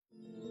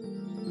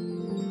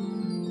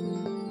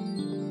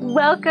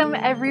Welcome,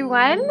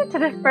 everyone, to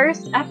the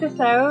first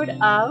episode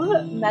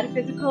of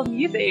Metaphysical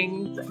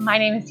Musings. My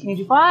name is Tina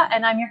Dubois,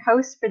 and I'm your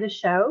host for the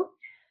show,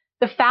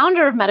 the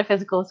founder of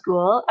Metaphysical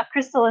School, a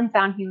crystal and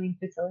sound healing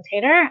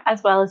facilitator,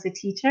 as well as a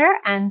teacher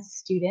and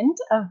student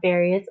of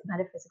various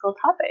metaphysical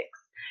topics.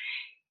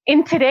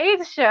 In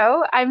today's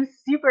show, I'm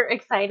super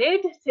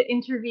excited to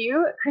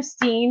interview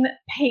Christine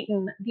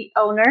Payton, the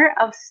owner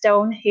of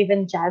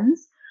Stonehaven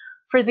Gems,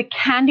 for the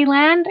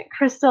Candyland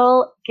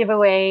Crystal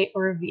Giveaway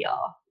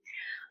Reveal.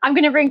 I'm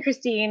going to bring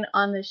Christine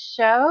on the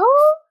show.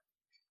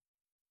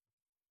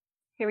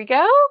 Here we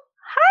go.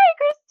 Hi,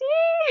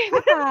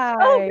 Christine. Hi.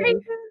 Oh, great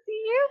to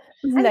see you.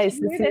 It's nice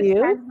to see you.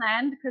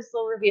 Candyland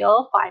Crystal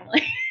Reveal,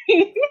 finally.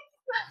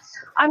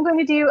 I'm going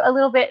to do a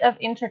little bit of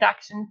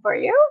introduction for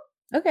you.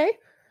 Okay.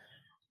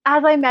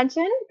 As I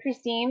mentioned,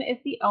 Christine is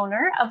the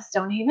owner of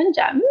Stonehaven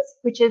Gems,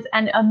 which is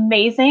an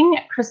amazing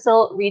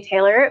crystal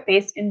retailer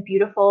based in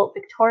beautiful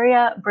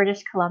Victoria,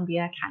 British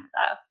Columbia,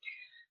 Canada.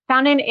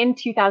 Founded in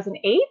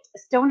 2008,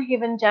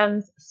 Stonehaven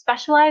Gems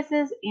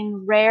specializes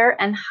in rare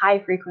and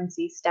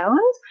high-frequency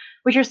stones,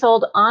 which are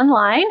sold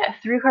online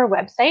through her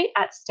website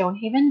at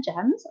Stonehaven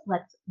Gems.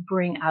 Let's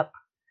bring up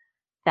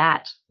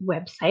that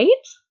website.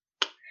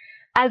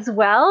 As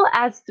well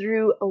as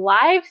through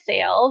live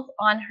sales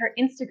on her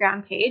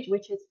Instagram page,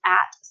 which is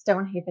at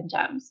Stonehaven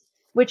Gems,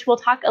 which we'll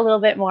talk a little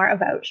bit more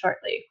about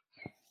shortly.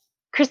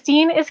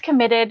 Christine is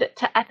committed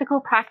to ethical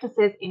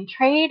practices in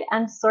trade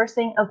and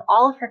sourcing of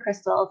all of her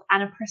crystals,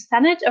 and a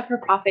percentage of her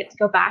profits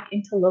go back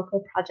into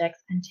local projects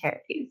and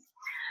charities.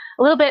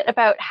 A little bit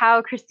about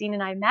how Christine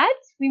and I met.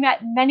 We met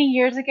many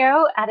years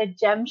ago at a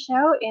gem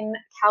show in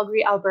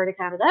Calgary, Alberta,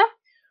 Canada,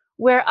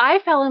 where I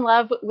fell in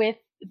love with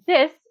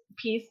this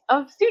piece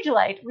of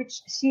Sugilite,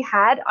 which she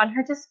had on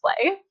her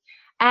display,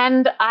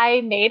 and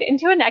I made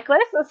into a necklace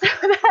so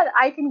that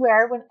I can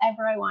wear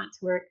whenever I want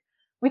to work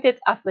with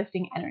its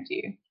uplifting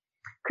energy.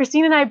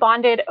 Christine and I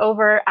bonded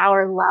over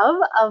our love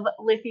of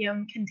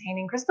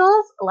lithium-containing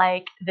crystals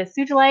like the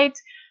Sugilite,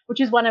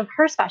 which is one of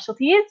her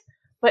specialties,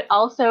 but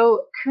also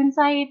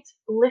kunzite,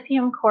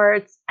 lithium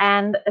quartz,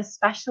 and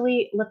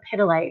especially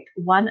lepidolite,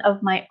 one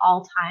of my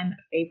all-time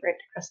favorite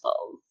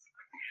crystals.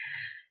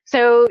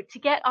 So to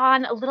get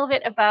on a little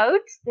bit about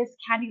this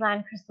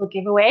Candyland Crystal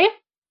Giveaway,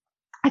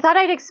 I thought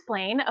I'd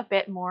explain a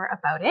bit more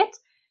about it.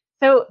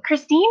 So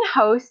Christine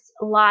hosts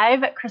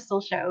live crystal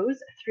shows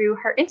through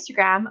her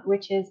Instagram,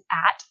 which is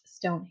at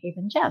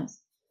Stonehaven Gems.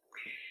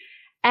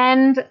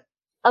 And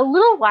a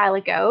little while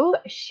ago,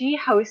 she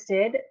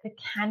hosted the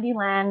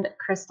Candyland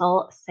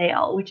Crystal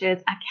Sale, which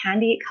is a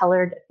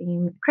candy-colored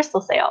themed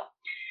crystal sale.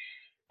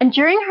 And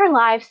during her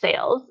live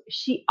sales,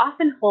 she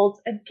often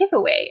holds a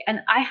giveaway,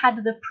 and I had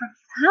the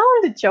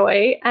profound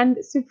joy and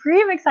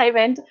supreme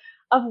excitement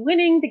of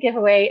winning the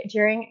giveaway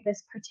during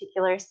this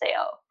particular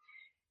sale.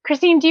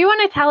 Christine, do you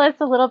want to tell us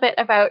a little bit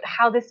about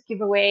how this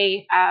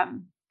giveaway,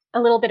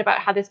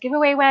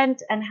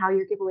 went and how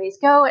your giveaways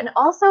go, and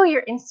also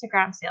your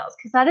Instagram sales,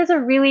 because that is a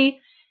really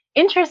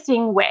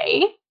interesting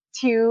way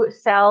to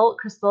sell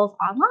crystals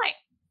online.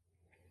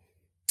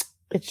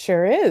 It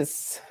sure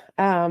is.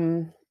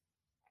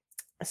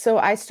 So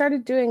I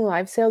started doing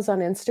live sales on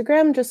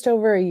Instagram just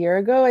over a year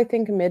ago, I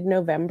think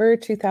mid-November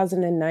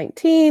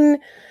 2019.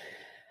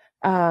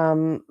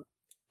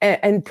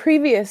 And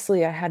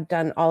previously I had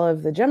done all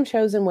of the gem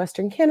shows in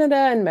Western Canada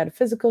and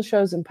metaphysical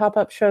shows and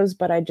pop-up shows,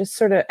 but I just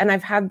and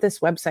I've had this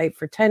website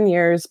for 10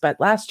 years, but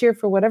last year,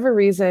 for whatever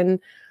reason,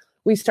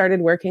 we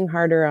started working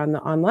harder on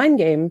the online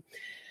game.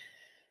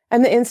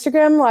 And the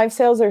Instagram live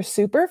sales are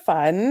super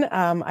fun.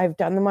 I've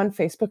done them on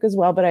Facebook as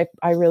well, but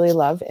I really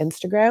love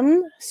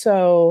Instagram.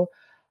 So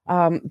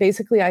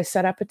basically I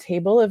set up a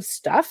table of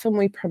stuff and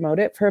we promote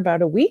it for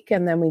about a week,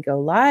 and then we go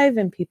live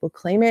and people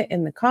claim it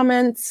in the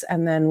comments,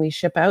 and then we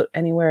ship out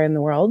anywhere in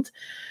the world.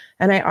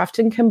 And I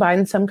often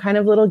combine some kind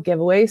of little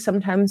giveaway.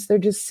 Sometimes they're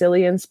just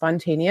silly and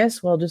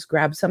spontaneous. We'll just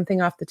grab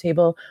something off the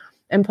table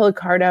and pull a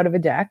card out of a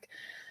deck.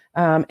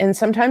 And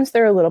sometimes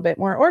they're a little bit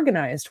more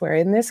organized, where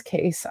in this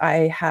case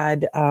I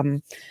had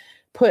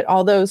put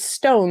all those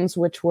stones,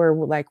 which were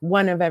like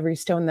one of every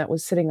stone that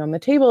was sitting on the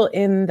table,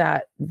 in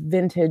that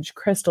vintage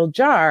crystal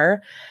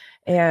jar.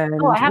 And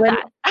I have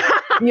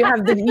that. You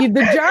have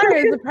the jar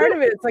is a part of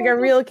it. It's like a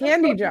real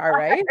candy jar,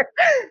 right?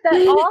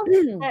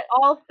 that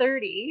all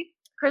 30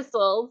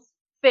 crystals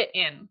fit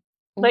in.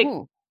 Like,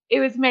 It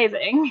was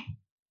amazing.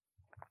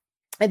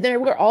 And they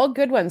were all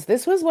good ones.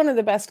 This was one of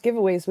the best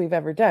giveaways we've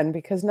ever done,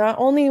 because not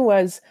only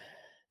was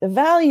the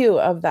value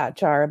of that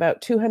jar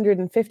about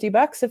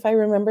 $250, if I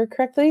remember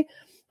correctly,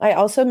 I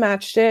also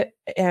matched it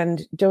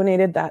and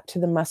donated that to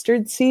the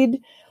Mustard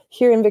Seed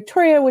here in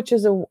Victoria, which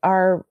is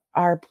our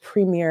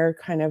premier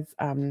kind of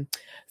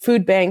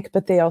food bank.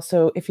 But they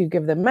also, if you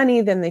give them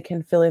money, then they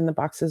can fill in the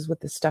boxes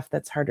with the stuff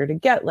that's harder to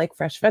get, like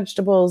fresh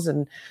vegetables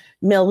and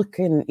milk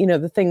and,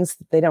 the things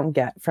that they don't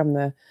get from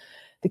the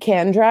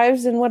can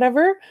drives and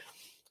whatever.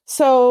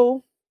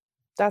 So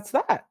that's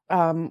that.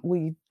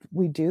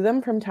 We do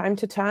them from time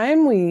to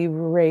time. We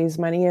raise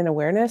money and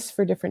awareness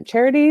for different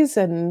charities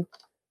and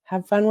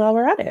have fun while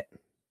we're at it.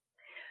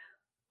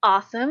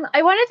 Awesome.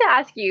 I wanted to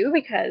ask you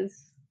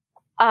because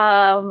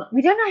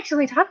we didn't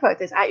actually talk about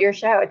this at your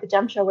show, at the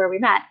Gem Show where we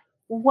met.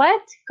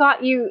 What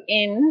got you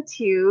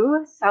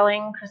into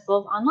selling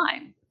crystals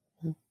online?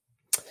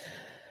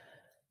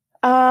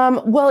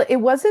 Well, it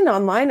wasn't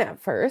online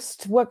at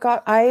first.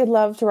 I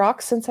loved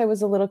rocks since I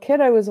was a little kid.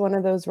 I was one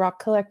of those rock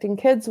collecting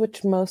kids,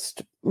 which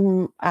most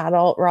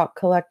adult rock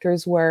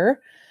collectors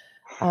were.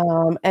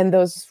 And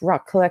those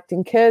rock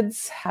collecting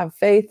kids have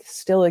faith,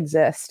 still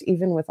exist,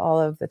 even with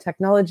all of the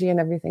technology and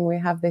everything we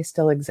have, they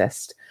still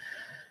exist.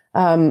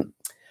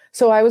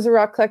 So I was a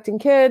rock collecting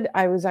kid.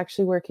 I was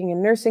actually working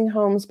in nursing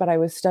homes, but I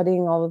was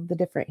studying all of the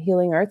different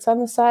healing arts on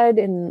the side.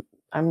 And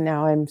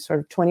I'm sort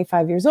of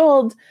 25 years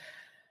old.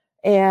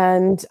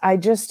 And I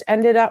just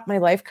ended up, my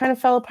life kind of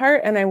fell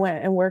apart, and I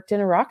went and worked in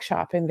a rock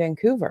shop in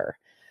Vancouver.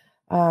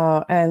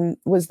 And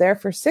was there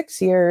for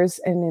 6 years.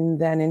 And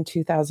then in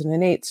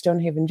 2008,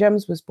 Stonehaven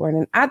Gems was born.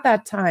 And at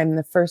that time,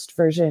 the first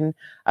version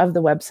of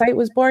the website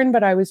was born,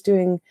 but I was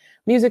doing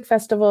music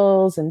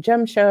festivals and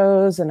gem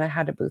shows, and I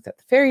had a booth at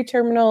the ferry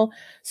terminal.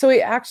 So it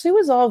actually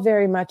was all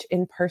very much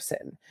in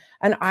person.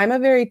 And I'm a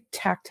very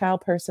tactile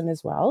person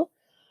as well.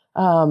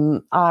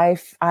 I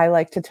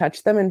like to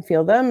touch them and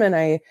feel them. And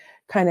I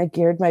kind of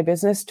geared my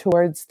business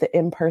towards the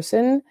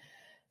in-person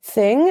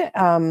thing.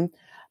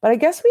 But I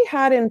guess we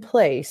had in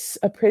place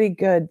a pretty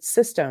good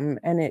system,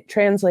 and it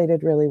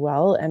translated really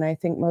well. And I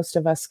think most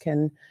of us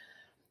can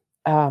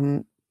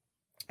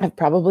have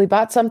probably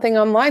bought something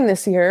online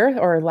this year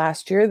or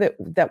last year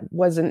that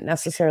wasn't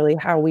necessarily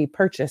how we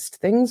purchased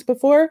things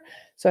before.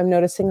 So I'm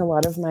noticing a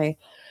lot of my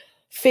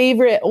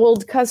favorite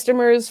old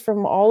customers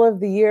from all of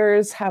the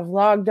years have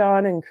logged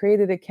on and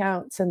created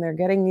accounts, and they're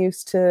getting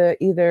used to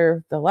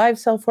either the live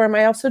sale form.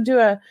 I also do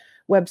a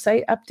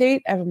website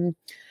update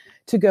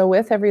to go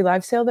with every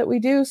live sale that we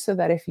do, so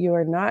that if you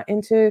are not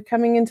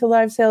coming into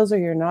live sales, or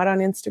you're not on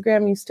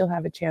Instagram, you still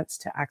have a chance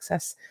to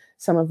access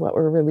some of what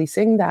we're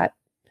releasing that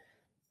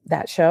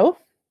show.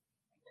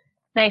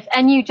 Nice.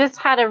 And you just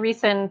had a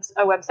recent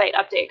website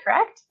update,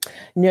 correct?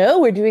 No,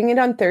 we're doing it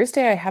on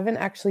Thursday. I haven't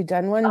actually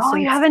done one. Oh,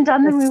 you haven't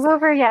done the move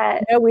over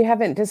yet? No, we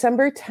haven't.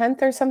 December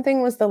 10th or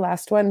something was the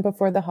last one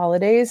before the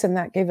holidays, and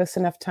that gave us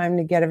enough time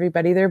to get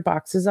everybody their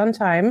boxes on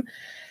time.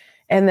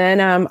 And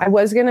then I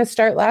was going to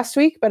start last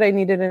week, but I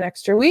needed an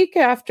extra week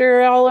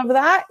after all of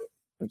that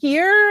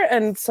here.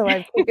 And so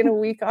I've taken a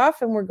week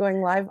off, and we're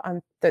going live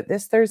on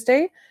this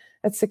Thursday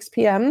at 6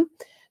 p.m.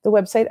 The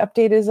website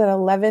update is at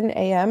 11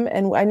 a.m.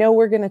 And I know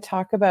we're going to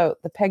talk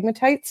about the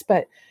pegmatites,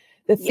 but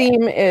the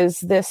theme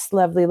is this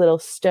lovely little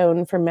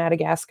stone from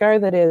Madagascar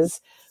that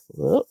is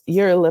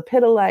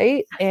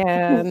lepidolite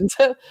and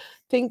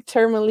pink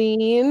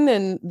tourmaline.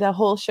 And the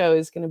whole show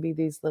is going to be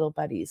these little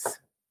buddies.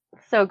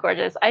 So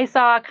gorgeous. I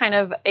saw kind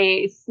of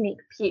a sneak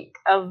peek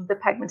of the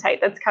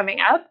pegmatite that's coming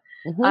up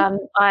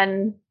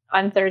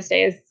on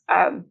Thursday's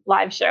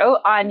live show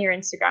on your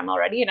Instagram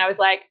already. And I was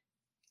like,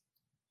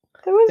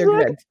 those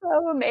look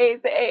so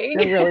amazing.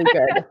 They're really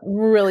good.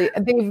 Really.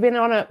 They've been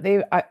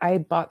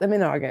I bought them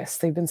in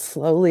August. They've been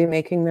slowly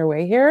making their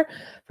way here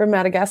from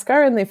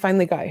Madagascar, and they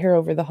finally got here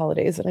over the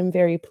holidays, and I'm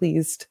very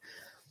pleased.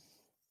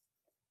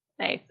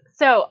 Nice.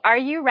 So are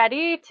you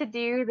ready to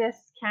do this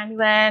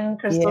Candyland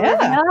crystal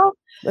reveal?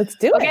 Let's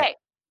do it. Okay.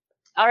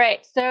 All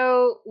right.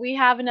 So we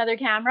have another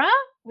camera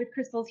with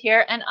crystals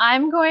here, and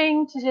I'm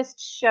going to just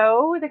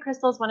show the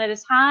crystals one at a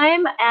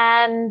time.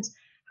 And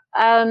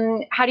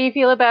how do you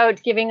feel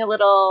about giving a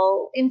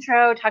little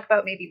intro, talk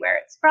about maybe where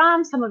it's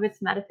from, some of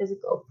its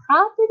metaphysical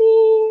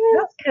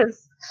properties,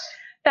 because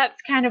that's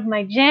kind of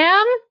my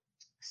jam.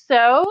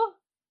 So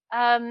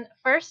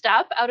first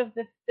up, out of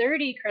the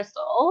 30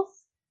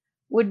 crystals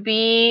would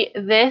be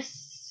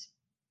this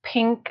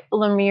pink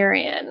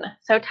Lemurian.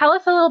 So tell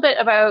us a little bit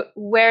about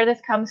where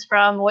this comes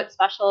from, what's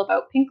special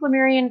about pink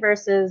Lemurian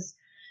versus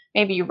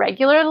maybe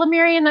regular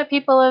Lemurian that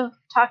people have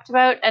talked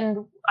about.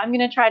 And I'm going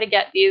to try to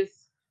get these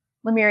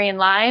Lemurian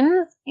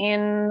lines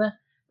in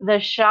the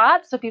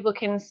shot so people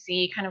can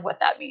see kind of what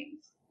that means.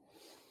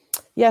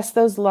 Yes,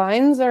 those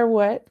lines are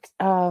what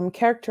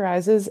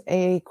characterizes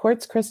a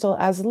quartz crystal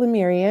as a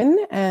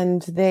Lemurian,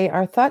 and they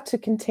are thought to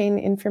contain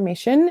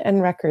information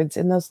and records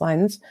in those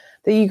lines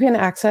that you can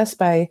access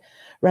by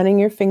running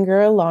your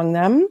finger along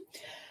them.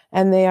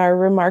 And they are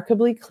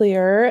remarkably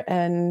clear,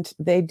 and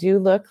they do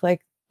look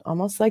like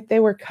almost like they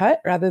were cut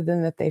rather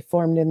than that they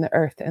formed in the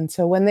earth. And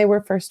so when they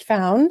were first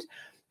found,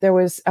 there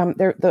was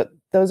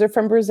those are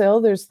from Brazil.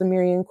 There's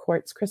Lemurian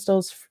quartz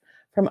crystals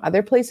from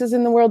other places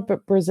in the world,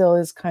 but Brazil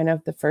is kind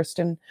of the first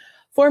and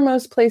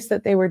foremost place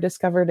that they were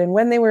discovered. And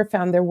when they were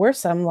found, there were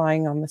some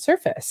lying on the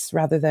surface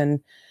rather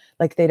than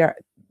like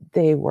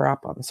they were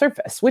up on the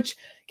surface, which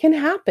can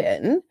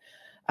happen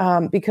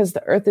because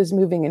the earth is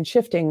moving and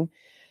shifting.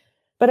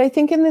 But I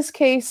think in this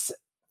case,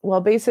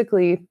 well,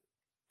 basically,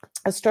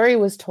 a story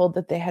was told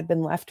that they had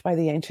been left by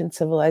the ancient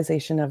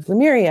civilization of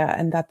Lemuria,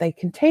 and that they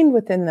contained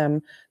within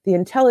them the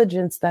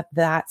intelligence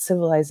that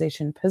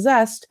civilization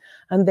possessed,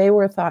 and they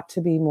were thought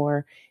to be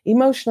more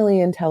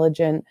emotionally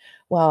intelligent,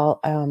 while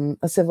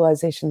a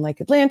civilization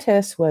like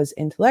Atlantis was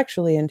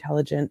intellectually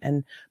intelligent,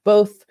 and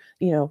both,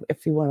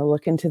 if you want to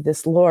look into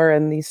this lore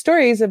and these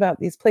stories about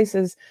these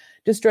places,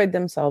 destroyed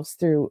themselves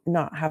through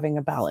not having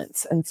a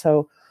balance. And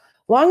so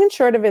long and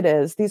short of it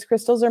is, these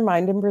crystals are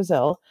mined in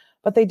Brazil,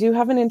 but they do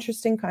have an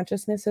interesting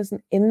consciousness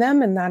in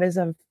them, and that is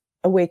of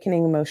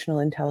awakening emotional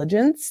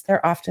intelligence.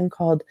 They're often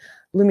called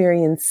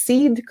Lemurian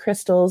seed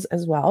crystals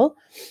as well.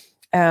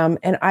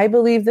 And I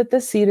believe that the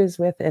seed is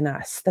within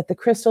us, that the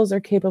crystals are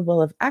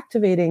capable of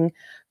activating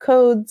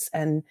codes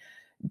and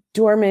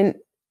dormant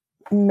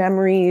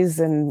memories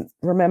and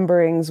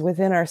rememberings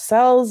within our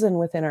cells and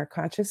within our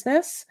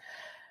consciousness.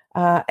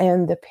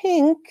 And the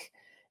pink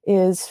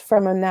is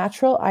from a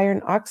natural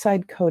iron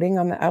oxide coating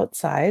on the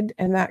outside,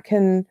 and that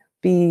can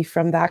be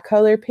from that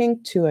color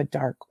pink to a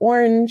dark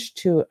orange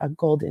to a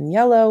golden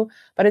yellow,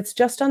 but it's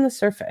just on the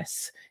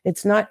surface.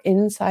 It's not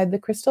inside the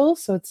crystal,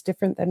 so it's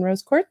different than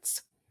rose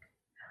quartz.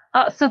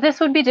 So this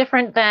would be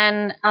different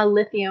than a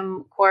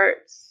lithium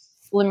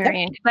quartz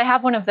Lemurian, because I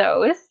have one of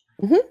those.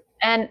 Mm-hmm.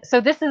 And so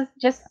this is,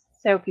 just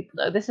so people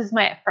know, this is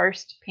my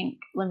first pink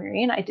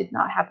Lemurian. I did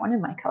not have one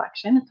in my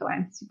collection, so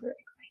I'm super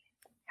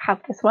excited to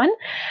have this one.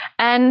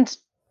 And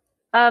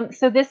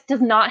so this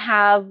does not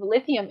have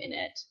lithium in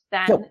it.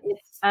 Then Nope.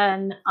 It's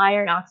an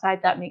iron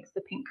oxide that makes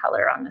the pink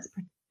color on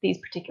these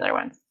particular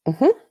ones.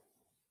 Mm-hmm.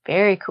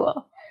 Very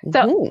cool.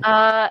 Mm-hmm.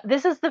 So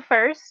this is the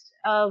first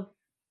of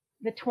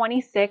the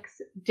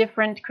 26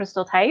 different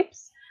crystal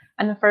types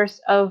and the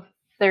first of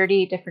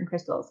 30 different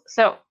crystals.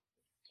 So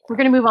we're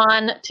going to move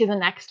on to the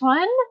next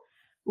one,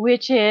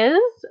 which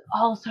is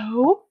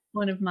also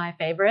one of my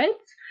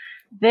favorites.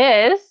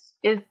 This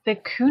is the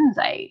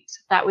kunzite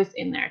that was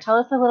in there. Tell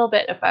us a little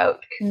bit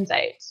about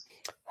kunzite.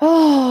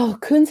 Oh,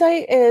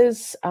 kunzite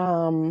is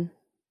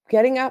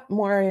getting up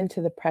more into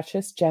the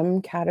precious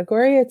gem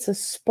category. It's a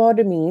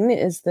spodumene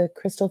is the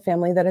crystal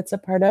family that it's a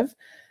part of.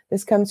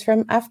 This comes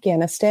from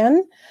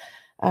Afghanistan.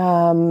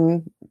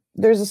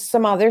 There's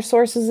some other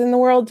sources in the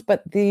world,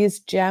 but these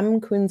gem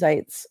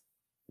kunzites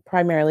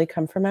primarily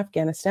come from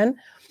Afghanistan.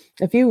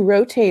 If you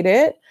rotate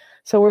it,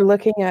 so we're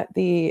looking at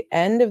the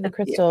end of the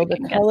crystal, the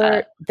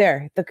color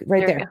there,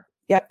 right there.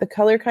 Yep, the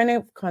color kind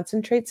of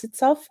concentrates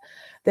itself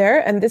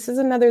there. And this is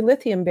another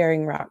lithium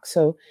bearing rock.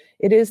 So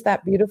it is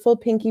that beautiful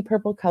pinky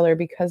purple color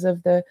because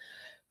of the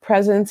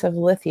presence of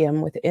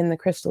lithium within the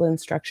crystalline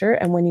structure.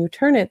 And when you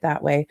turn it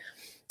that way,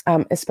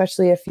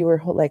 especially if you were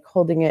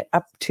holding it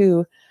up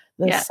to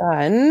the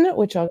sun,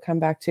 which I'll come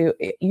back to,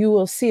 you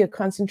will see a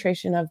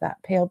concentration of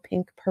that pale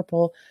pink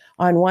purple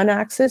on one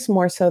axis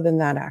more so than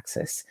that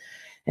axis.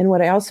 And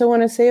what I also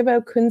want to say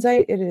about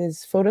kunzite, it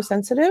is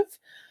photosensitive.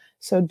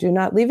 So do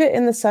not leave it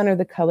in the sun or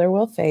the color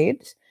will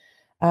fade.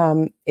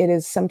 It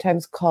is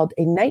sometimes called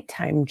a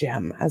nighttime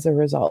gem as a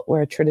result,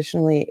 where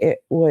traditionally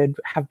it would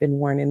have been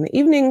worn in the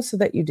evening so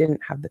that you didn't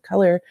have the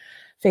color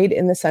fade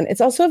in the sun.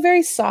 It's also a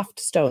very soft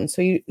stone.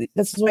 So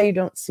this is why you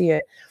don't see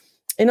it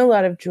in a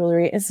lot of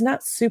jewelry. It's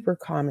not super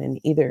common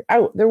either.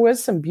 Oh, there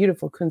was some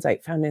beautiful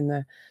kunzite found in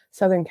the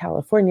Southern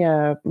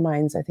California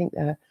mines. I think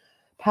the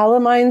Pala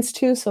mines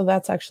too. So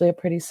that's actually a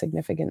pretty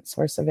significant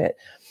source of it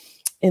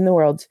in the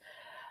world.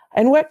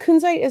 And what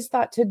kunzite is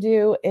thought to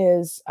do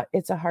is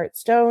it's a heart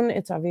stone.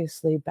 It's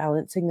obviously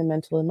balancing the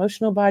mental,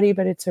 emotional body,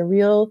 but it's a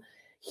real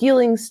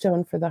healing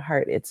stone for the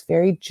heart. It's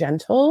very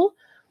gentle.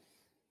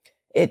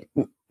 It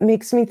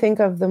makes me think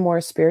of the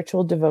more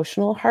spiritual,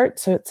 devotional heart.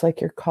 So it's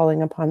like you're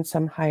calling upon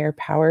some higher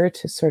power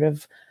to sort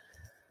of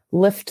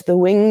lift the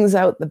wings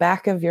out the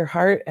back of your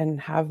heart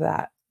and have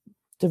that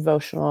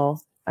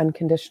devotional,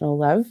 unconditional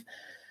love.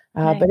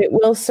 Nice. But it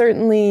will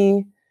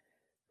certainly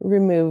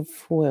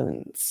remove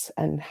wounds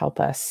and help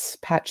us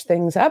patch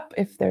things up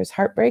if there's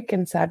heartbreak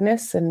and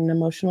sadness and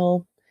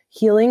emotional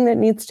healing that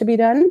needs to be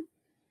done.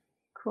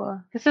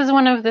 Cool. This is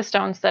one of the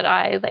stones that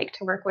I like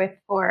to work with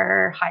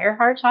for higher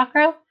heart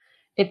chakra.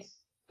 It's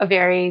a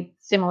very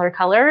similar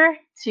color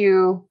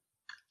to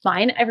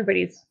mine.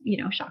 Everybody's,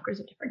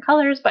 chakras are different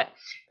colors, but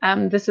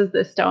this is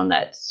the stone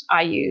that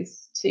I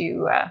use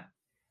to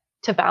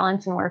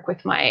balance and work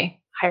with my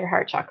higher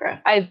heart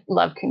chakra. I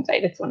love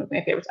kunzite. It's one of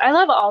my favorites. I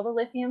love all the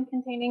lithium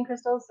containing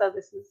crystals. So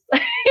this is,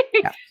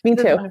 me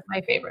too. One of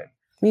my favorites.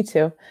 Me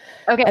too.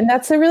 Okay. And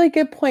that's a really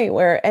good point,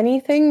 where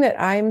anything that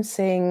I'm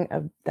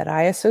saying that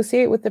I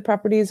associate with the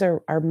properties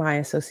are my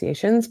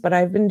associations, but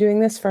I've been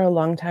doing this for a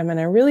long time. And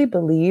I really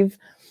believe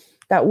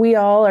that we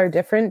all are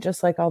different,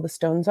 just like all the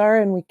stones are,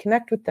 and we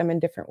connect with them in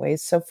different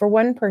ways. So for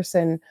one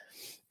person,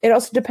 it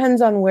also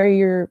depends on where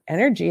your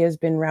energy has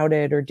been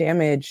routed or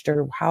damaged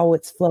or how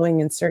it's flowing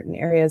in certain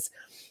areas.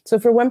 So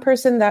for one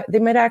person, that they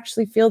might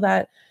actually feel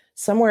that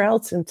somewhere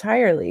else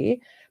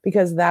entirely,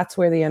 because that's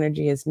where the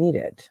energy is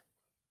needed.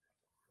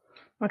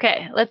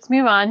 Okay, let's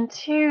move on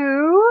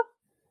to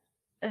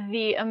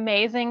the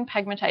amazing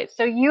pegmatites.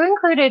 So you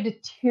included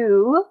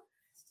 2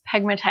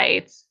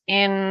 pegmatites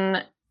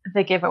in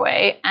the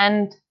giveaway,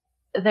 and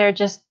they're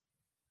just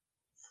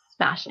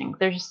smashing.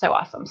 They're just so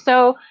awesome.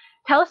 So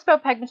Tell us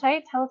about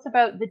pegmatite. Tell us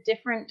about the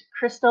different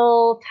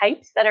crystal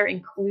types that are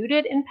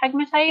included in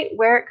pegmatite,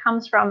 where it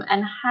comes from,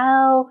 and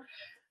how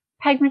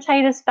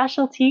pegmatite is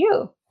special to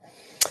you.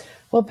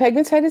 Well,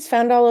 pegmatite is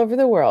found all over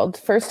the world.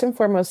 First and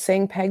foremost,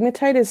 saying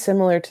pegmatite is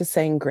similar to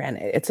saying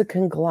granite. It's a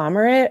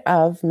conglomerate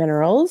of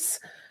minerals,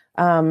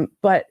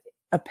 but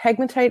a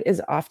pegmatite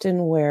is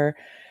often where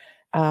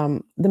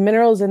the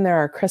minerals in there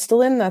are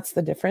crystalline. That's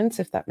the difference,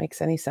 if that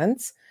makes any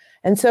sense.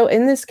 And so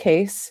in this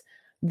case,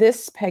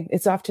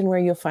 it's often where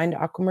you'll find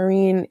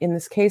aquamarine. In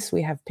this case,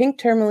 we have pink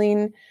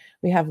tourmaline.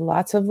 We have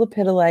lots of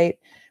lepidolite.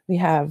 We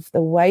have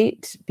the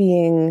white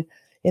being,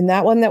 in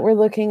that one that we're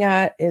looking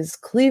at, is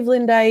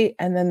clevelandite.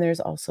 And then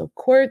there's also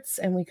quartz.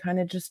 And we kind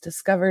of just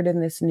discovered in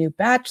this new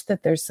batch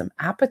that there's some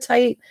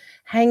apatite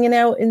hanging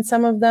out in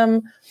some of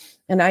them.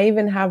 And I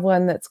even have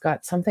one that's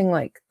got something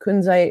like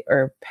kunzite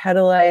or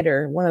pedalite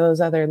or one of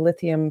those other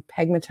lithium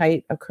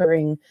pegmatite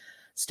occurring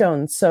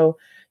stones. So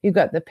you've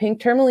got the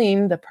pink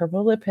tourmaline, the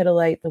purple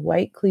lepidolite, the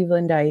white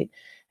clevelandite,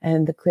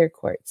 and the clear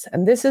quartz.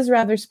 And this is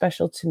rather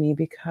special to me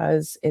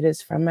because it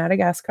is from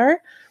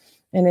Madagascar,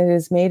 and it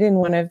is made in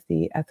one of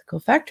the ethical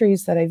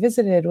factories that I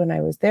visited when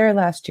I was there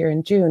last year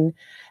in June.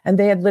 And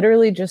they had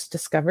literally just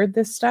discovered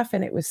this stuff,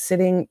 and it was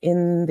sitting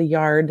in the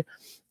yard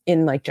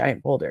in like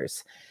giant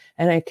boulders.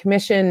 And I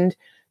commissioned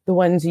the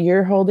ones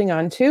you're holding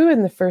on to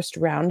in the first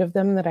round of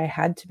them that I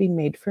had to be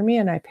made for me.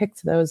 And I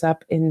picked those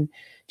up in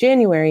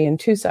January in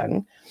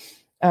Tucson.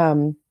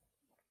 And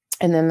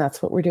then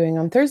that's what we're doing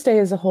on Thursday,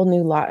 is a whole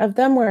new lot of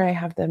them where I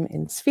have them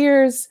in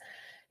spheres,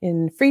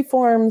 in free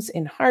forms,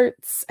 in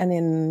hearts, and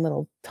in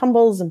little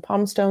tumbles and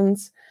palm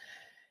stones.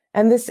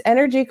 And this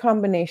energy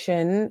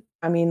combination,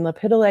 I mean,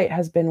 lepidolite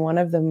has been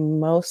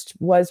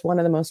was one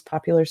of the most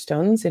popular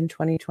stones in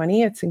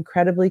 2020. It's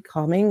incredibly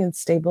calming and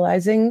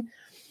stabilizing.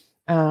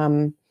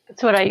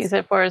 That's what I use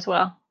it for as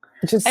well.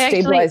 Just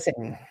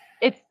stabilizing.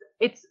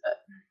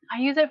 I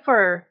use it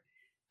for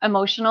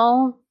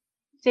emotional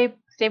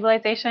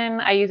stabilization.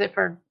 I use it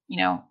for,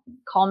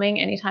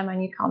 calming anytime I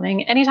need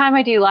calming. Anytime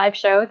I do live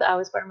shows, I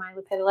always wear my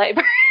lepidolite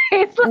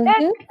bracelet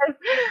because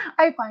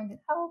I find it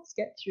helps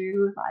get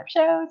through live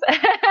shows.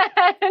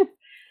 And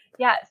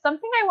yeah,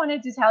 something I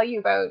wanted to tell you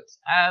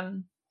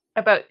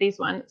about these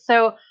ones.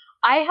 So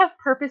I have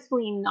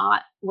purposefully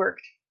not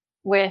worked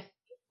with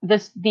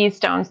these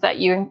stones that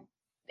you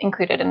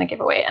included in the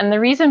giveaway. And the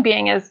reason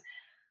being is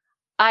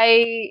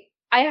I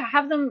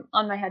have them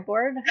on my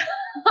headboard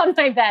on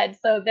my bed,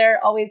 so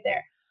they're always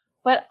there.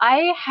 But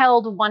I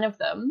held one of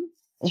them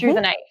through the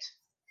night.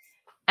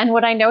 And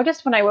what I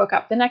noticed when I woke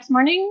up the next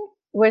morning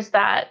was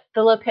that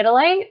the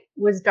lepidolite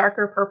was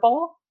darker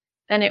purple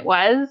than it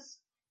was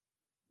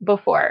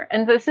before.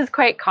 And this is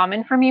quite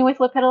common for me with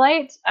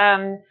lepidolite.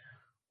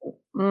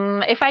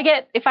 If I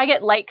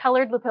get light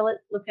colored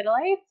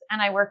lepidolites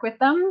and I work with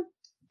them,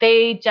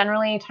 they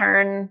generally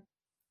turn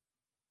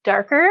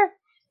darker.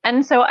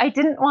 And so I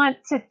didn't want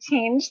to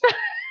change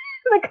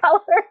the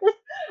colors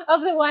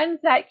of the ones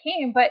that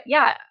came. But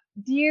yeah,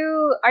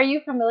 are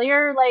you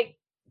familiar? Like,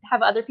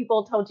 have other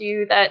people told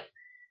you that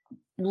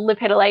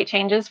lepidolite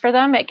changes for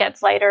them? It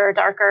gets lighter or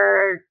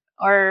darker,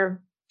 or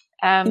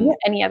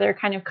any other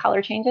kind of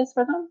color changes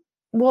for them?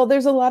 Well,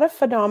 there's a lot of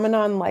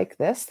phenomenon like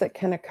this that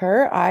can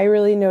occur. I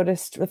really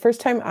noticed, the first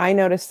time I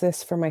noticed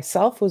this for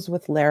myself was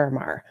with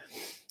Larimar.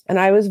 And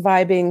I was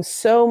vibing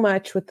so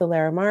much with the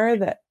Larimar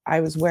that I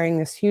was wearing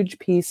this huge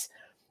piece.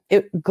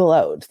 It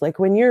glowed. Like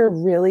when you're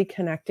really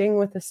connecting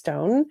with a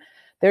stone,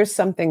 there's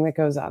something that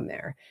goes on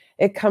there.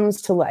 It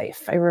comes to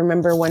life. I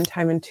remember one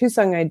time in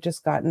Tucson, I'd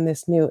just gotten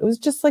this it was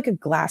just like a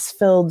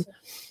glass-filled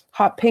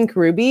hot pink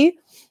ruby.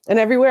 And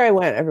everywhere I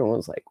went, everyone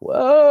was like,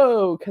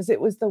 whoa, because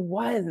it was the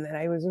one that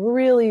I was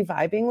really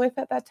vibing with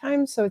at that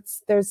time. So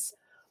there's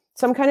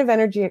some kind of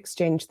energy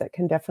exchange that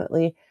can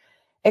definitely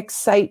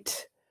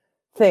excite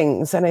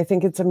things. And I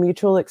think it's a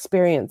mutual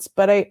experience.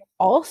 But I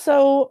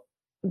also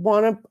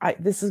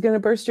this is going to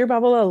burst your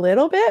bubble a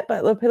little bit,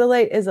 but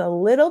lepidolite is a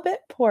little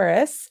bit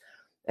porous.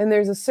 And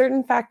there's a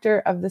certain factor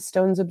of the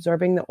stones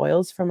absorbing the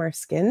oils from our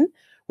skin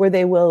where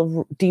they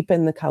will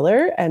deepen the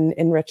color and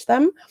enrich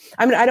them.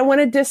 I mean, I don't want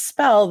to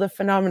dispel the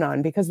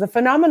phenomenon because the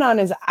phenomenon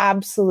is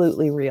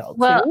absolutely real.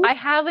 Well, too. I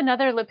have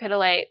another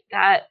lepidolite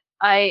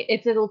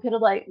it's a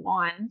lepidolite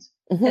wand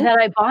that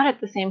I bought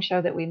at the same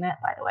show that we met,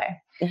 by the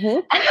way.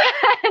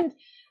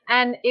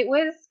 And it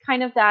was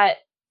kind of that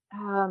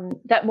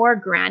more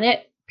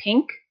granite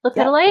pink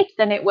lepidolite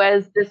than it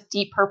was this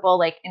deep purple,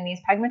 like in these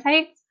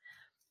pegmatites.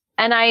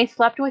 And I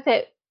slept with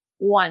it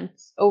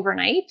once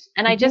overnight,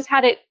 and I just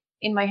had it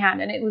in my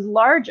hand, and it was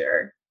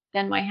larger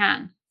than my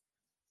hand.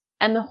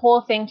 And the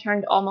whole thing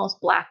turned almost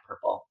black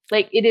purple.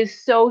 Like it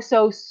is so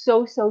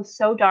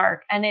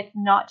dark. And it's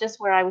not just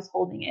where I was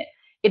holding it.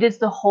 It is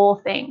the whole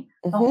thing.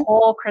 The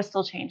whole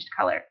crystal changed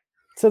color.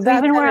 So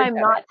even where I'm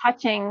not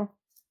touching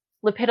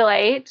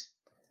lepidolite,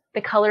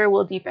 the color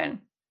will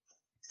deepen.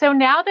 So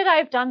now that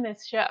I've done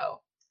this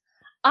show,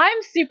 I'm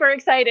super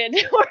excited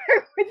to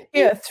work with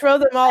you. Yeah, throw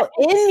them all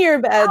in your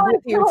bed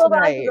with you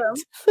tonight.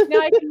 Now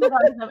I can hold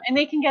on to them, and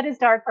they can get as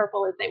dark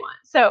purple as they want.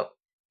 So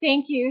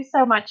Thank you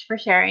so much for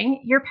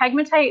sharing. Your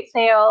pegmatite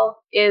sale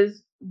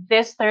is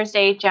this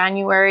Thursday,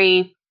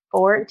 January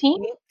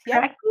 14th, Yep.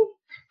 correct?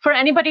 For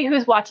anybody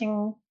who's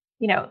watching,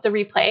 the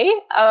replay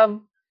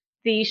of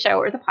the show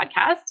or the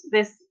podcast,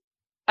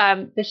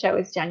 the show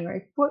is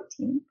January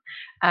 14th.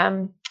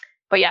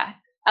 But yeah,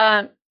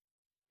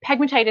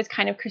 pegmatite is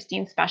kind of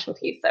Christine's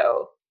specialty,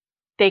 so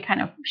they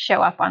kind of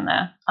show up on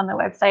the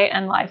website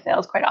and live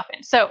sales quite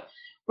often. So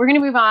we're going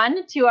to move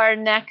on to our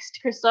next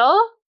crystal,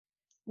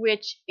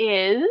 which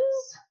is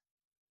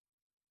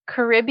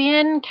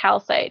Caribbean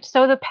calcite.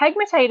 So the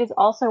pegmatite is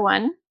also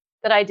one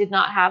that I did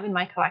not have in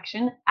my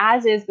collection,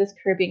 as is this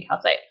Caribbean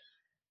calcite.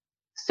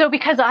 So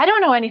because I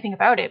don't know anything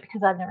about it,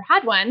 because I've never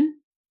had one,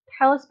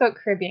 tell us about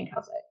Caribbean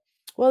calcite.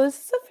 Well, this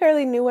is a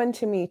fairly new one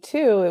to me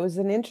too. It was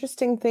an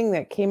interesting thing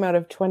that came out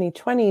of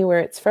 2020 where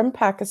it's from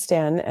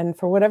Pakistan. And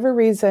for whatever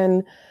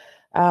reason,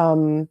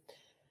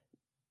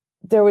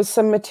 there was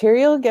some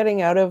material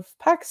getting out of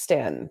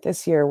Pakistan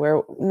this year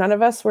where none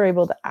of us were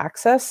able to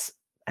access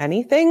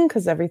anything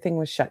because everything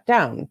was shut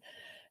down.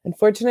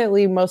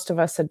 Unfortunately, most of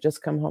us had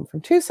just come home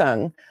from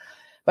Tucson.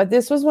 But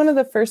this was one of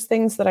the first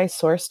things that I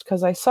sourced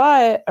because I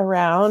saw it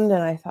around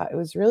and I thought it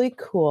was really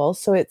cool.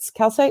 So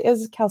calcite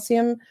is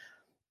calcium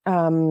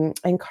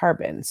and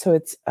carbon. So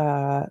it's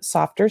a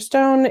softer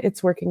stone.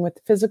 It's working with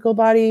the physical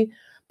body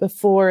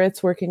before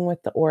it's working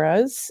with the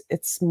auras.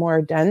 It's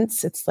more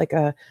dense. It's like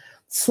a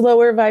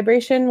slower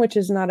vibration, which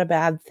is not a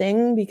bad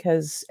thing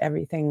because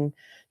everything,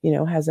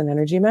 has an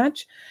energy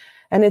match.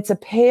 And it's a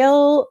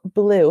pale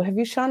blue. Have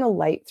you shone a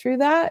light through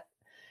that?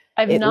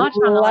 I've not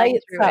shone a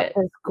light through it.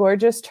 This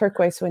gorgeous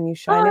turquoise when you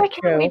shine it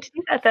through. I can't wait to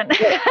do that then.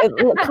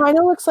 it kind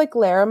of looks like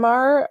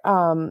Larimar,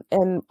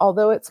 and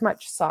although it's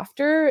much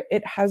softer,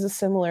 it has a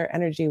similar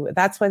energy.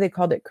 That's why they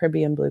called it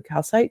Caribbean blue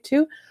calcite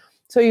too.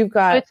 So you've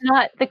got. So it's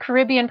not, the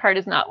Caribbean part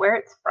is not where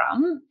it's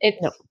from.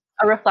 It's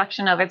a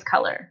reflection of its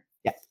color.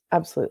 Yeah,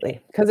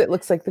 absolutely, because it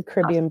looks like the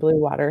Caribbean blue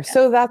water. Yeah.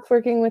 So that's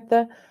working with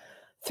the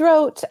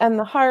throat and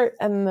the heart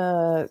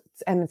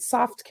and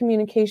soft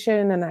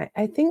communication. And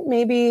I think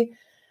maybe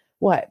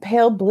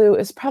pale blue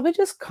is probably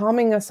just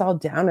calming us all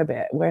down a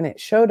bit when it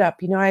showed up.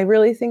 I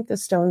really think the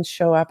stones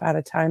show up at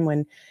a time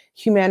when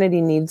humanity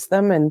needs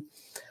them. And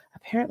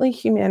apparently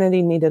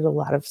humanity needed a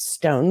lot of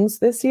stones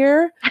this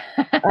year.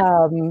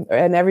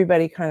 And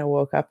everybody kind of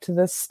woke up to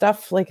this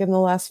stuff like in the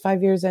last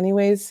 5 years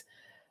anyways.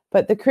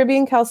 But the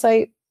Caribbean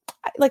calcite,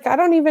 I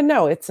don't even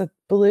know. It's a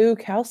blue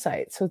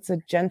calcite. So it's a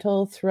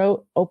gentle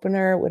throat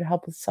opener. It would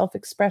help with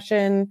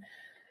self-expression.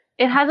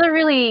 It has a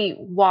really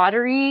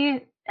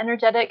watery,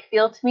 energetic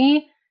feel to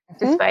me,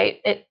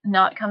 despite it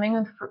not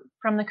coming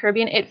from the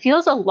Caribbean. It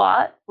feels a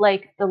lot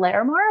like the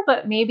Larimar,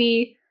 but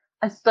maybe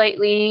a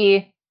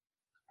slightly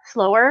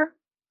slower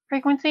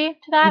frequency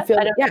to that.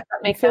 I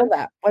don't feel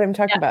that what I'm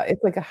talking about.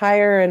 It's like a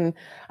higher, and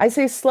I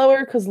say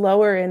slower because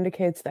lower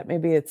indicates that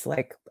maybe it's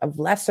like of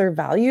lesser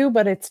value,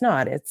 but it's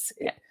not. It's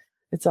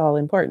all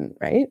important,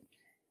 right?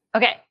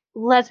 Okay,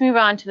 let's move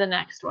on to the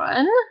next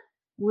one,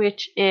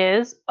 which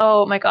is,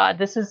 oh my God,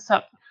 this is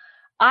so.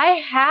 I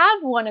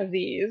have one of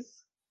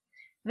these.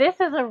 This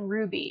is a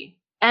ruby,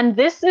 and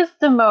this is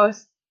the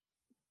most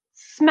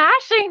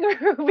smashing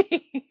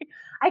ruby.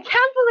 I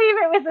can't believe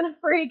it was in a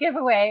free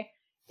giveaway.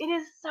 It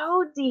is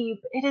so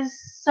deep. It is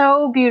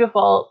so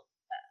beautiful.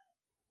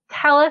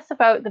 Tell us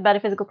about the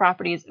metaphysical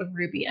properties of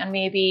ruby and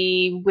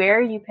maybe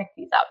where you picked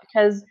these up,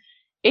 because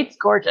it's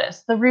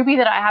gorgeous. The ruby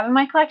that I have in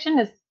my collection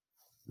is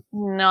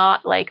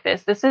not like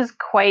this. This is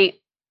quite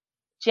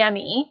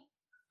gemmy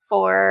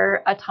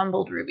for a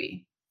tumbled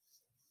ruby.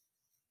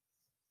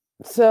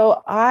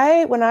 So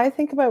when I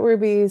think about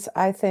rubies,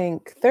 I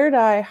think third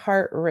eye,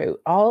 heart, root,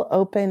 all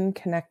open,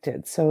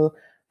 connected. So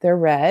they're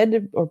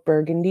red or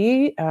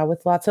burgundy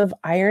with lots of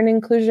iron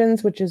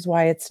inclusions, which is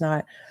why it's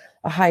not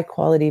a high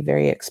quality,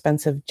 very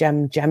expensive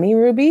gemmy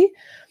ruby.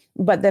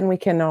 But then we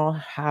can all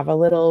have a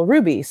little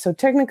ruby. So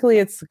technically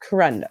it's a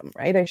corundum,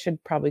 right? I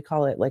should probably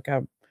call it like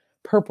a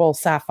purple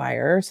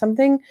sapphire or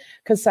something,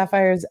 because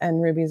sapphires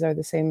and rubies are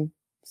the same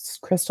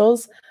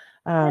crystals.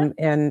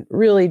 And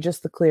really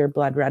just the clear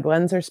blood red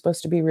ones are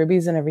supposed to be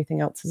rubies and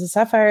everything else is a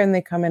sapphire, and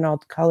they come in all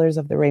colors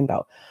of the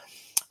rainbow.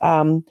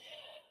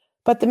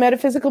 But the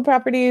metaphysical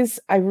properties,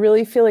 I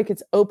really feel like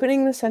it's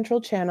opening the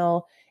central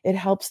channel. It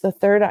helps the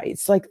third eye.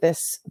 It's like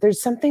this,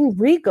 there's something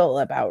regal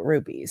about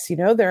rubies.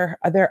 They're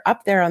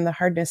up there on the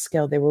hardness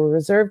scale. They were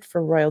reserved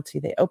for royalty.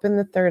 They open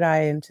the third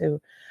eye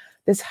into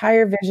this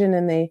higher vision,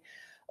 and they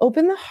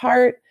open the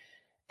heart,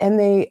 and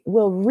they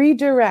will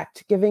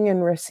redirect giving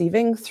and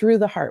receiving through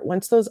the heart.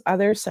 Once those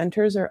other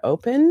centers are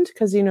opened,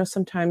 because,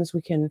 sometimes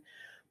we can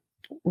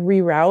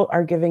reroute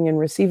our giving and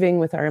receiving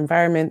with our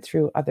environment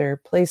through other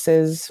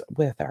places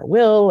with our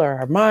will or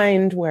our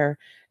mind, where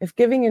if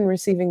giving and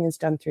receiving is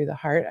done through the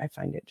heart, I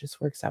find it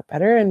just works out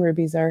better. And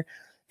rubies are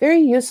very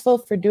useful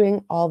for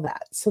doing all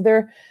that. So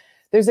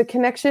there's a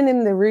connection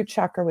in the root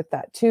chakra with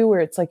that too, where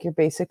it's like your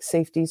basic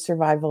safety,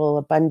 survival,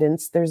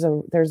 abundance. There's a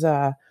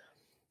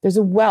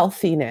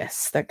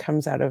wealthiness that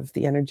comes out of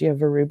the energy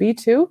of a ruby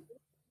too.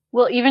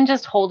 Well, even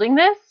just holding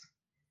this,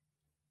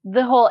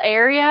 the whole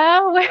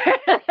area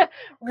where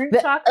root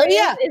chakra Oh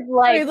yeah. is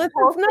like Sorry, let's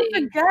not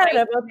pulsing forget right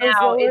about those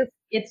now. lower.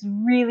 It's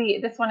really,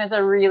 this one is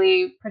a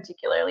really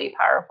particularly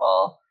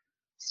powerful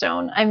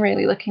stone. I'm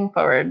really looking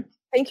forward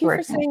Thank to you for working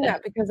with saying it.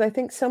 that, because I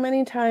think so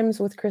many times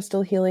with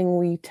crystal healing,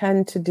 we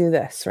tend to do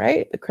this,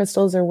 right? The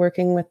crystals are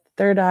working with the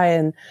third eye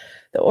and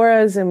the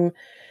auras, and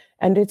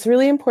it's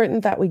really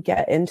important that we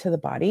get into the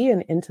body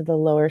and into the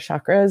lower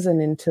chakras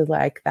and into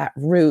like that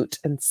root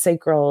and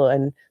sacral.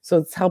 And so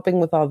it's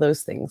helping with all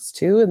those things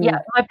too. Yeah,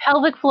 And my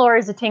pelvic floor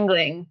is a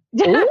tingling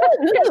just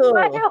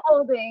by ooh,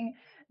 holding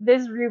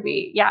this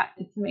ruby. Yeah,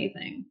 it's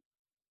amazing.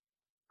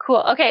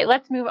 Cool. Okay,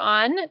 let's move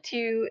on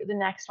to the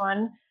next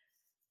one.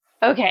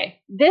 Okay,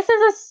 this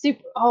is a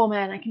super, oh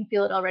man, I can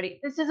feel it already.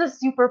 This is a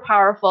super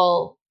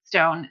powerful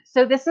stone.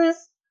 So this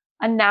is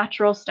a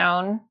natural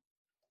stone.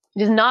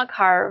 It is not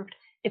carved.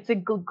 It's a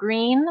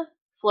green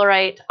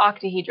fluorite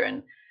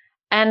octahedron.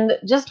 And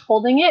just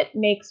holding it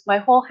makes my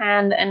whole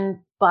hand and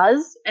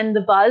buzz, and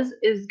the buzz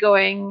is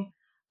going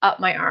up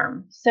my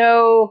arm.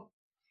 So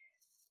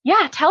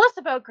yeah, tell us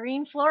about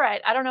green fluorite.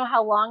 I don't know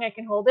how long I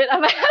can hold it.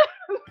 I'm gonna have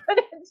to put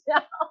it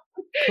down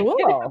in a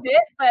cool.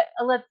 bit, but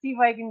let's see if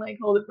I can like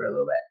hold it for a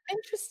little bit.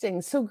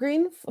 Interesting. So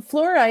green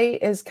fluorite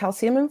is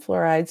calcium and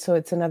fluoride. So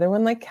it's another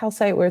one like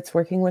calcite where it's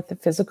working with the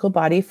physical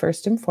body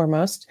first and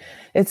foremost.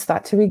 It's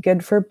thought to be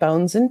good for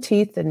bones and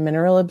teeth and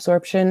mineral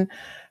absorption,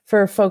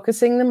 for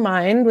focusing the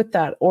mind with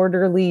that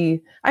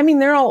orderly. I mean,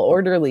 they're all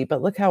orderly,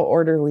 but look how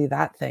orderly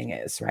that thing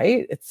is,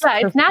 right? It's Yeah,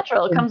 it's perfect.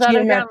 natural. It comes out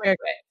of the ground right Geometric.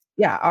 away.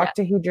 Yeah, Yeah.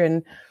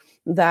 octahedron.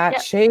 That Yeah.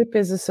 shape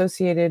is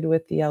associated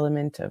with the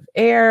element of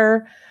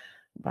air.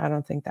 I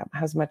don't think that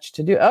has much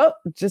to do. Oh,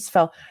 it just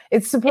fell.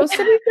 It's supposed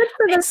to be good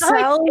for the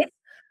cells.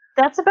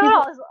 That's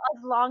about as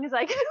long as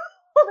I can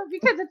hold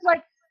it, because it's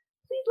like,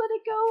 please let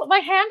it go. My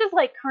hand is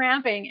like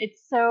cramping.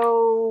 It's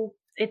so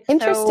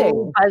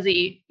Interesting.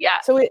 fuzzy.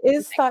 Yeah. So it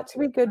is thought to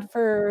be good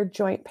for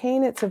joint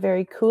pain. It's a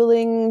very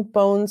cooling,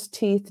 bones,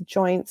 teeth,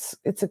 joints.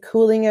 It's a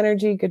cooling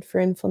energy, good for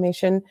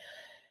inflammation.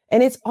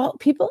 And it's all,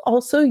 people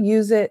also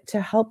use it to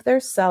help their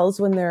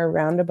cells when they're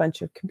around a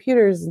bunch of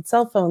computers and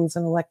cell phones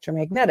and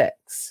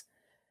electromagnetics.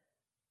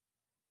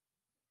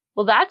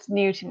 Well, that's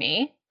new to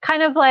me.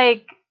 Kind of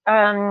like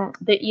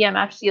the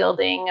EMF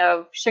shielding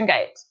of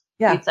shungite,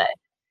 Yeah. you'd say.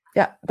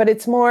 Yeah, but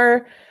it's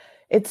more,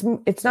 it's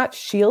not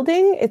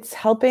shielding, it's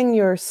helping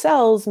your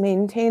cells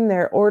maintain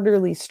their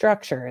orderly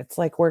structure. It's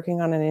like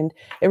working on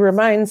it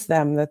reminds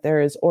them that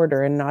there is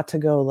order and not to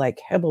go like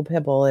hibble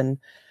pibble and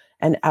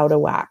out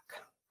of whack.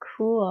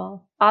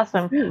 Cool.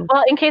 Awesome. Hmm.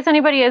 Well, in case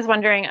anybody is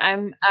wondering,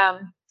 I'm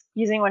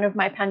using one of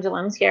my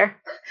pendulums here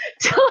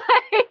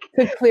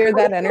to clear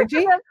that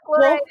energy.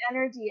 Fluoride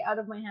energy out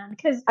of my hand,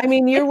 because I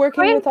mean, you're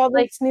working with all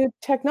this like, new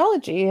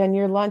technology and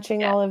you're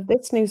launching all of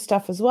this new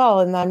stuff as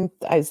well. And then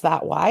is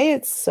that why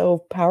it's so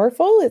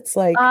powerful? It's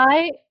like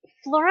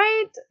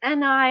fluoride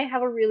and I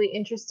have a really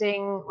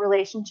interesting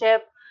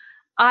relationship.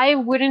 I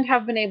wouldn't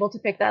have been able to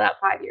pick that up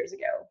 5 years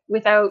ago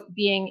without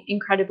being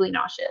incredibly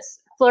nauseous.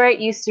 Fluoride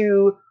used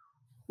to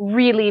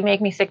really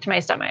make me sick to my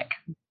stomach.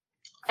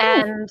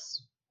 And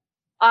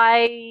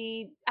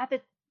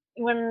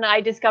when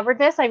I discovered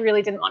this, I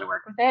really didn't want to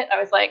work with it. I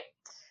was like,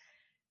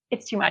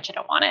 it's too much. I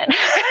don't want it.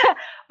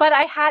 But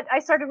I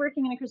started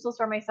working in a crystal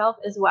store myself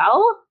as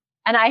well.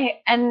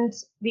 And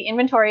the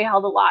inventory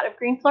held a lot of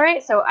green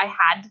fluorite, so I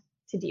had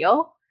to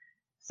deal.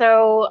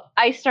 So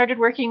I started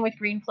working with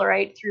green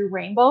fluorite through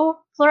rainbow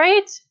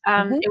fluorite.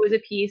 It was a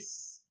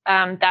piece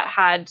that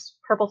had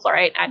purple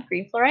fluorite and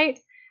green fluorite.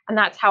 And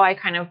that's how I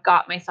kind of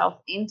got myself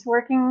into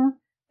working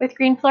with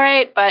green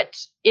fluorite. But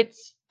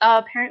it's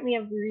apparently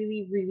a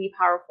really, really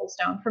powerful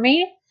stone for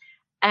me.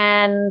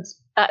 And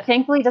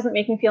thankfully, it doesn't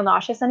make me feel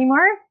nauseous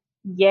anymore.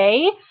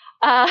 Yay.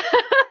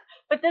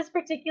 But this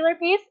particular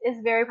piece is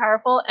very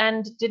powerful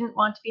and didn't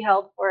want to be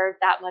held for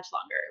that much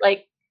longer.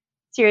 Like,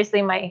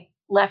 seriously, my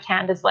left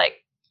hand is like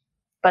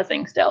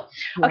buzzing still.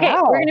 Wow. Okay,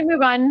 we're going to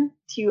move on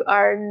to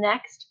our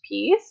next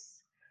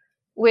piece,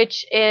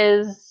 which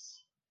is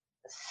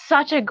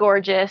such a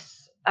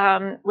gorgeous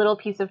little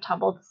piece of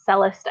tumbled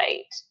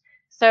celestite.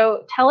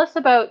 So tell us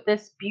about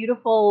this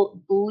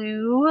beautiful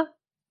blue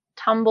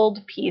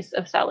tumbled piece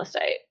of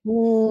celestite.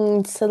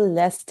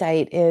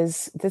 Celestite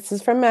this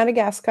is from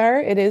Madagascar.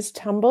 It is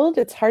tumbled.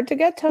 It's hard to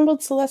get tumbled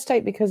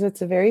celestite because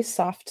it's a very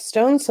soft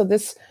stone. So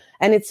it's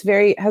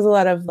has a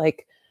lot of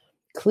like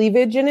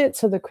cleavage in it.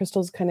 So the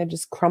crystals kind of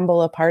just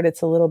crumble apart.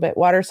 It's a little bit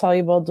water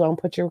soluble. Don't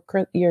put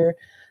your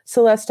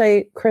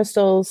celestite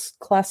crystals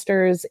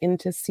clusters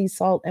into sea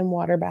salt and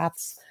water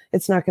baths.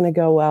 It's not going to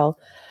go well.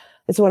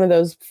 It's one of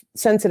those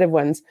sensitive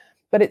ones,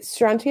 but it's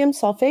strontium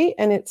sulfate,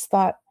 and it's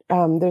thought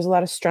there's a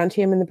lot of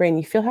strontium in the brain.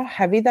 You feel how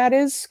heavy that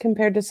is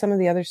compared to some of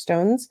the other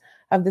stones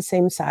of the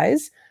same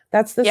size.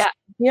 That's the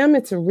strontium.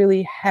 It's a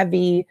really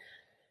heavy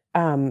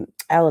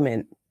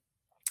element,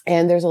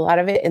 and there's a lot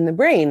of it in the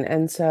brain.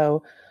 And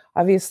so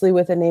obviously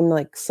with a name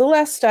like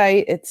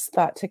celestite, it's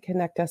thought to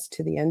connect us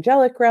to the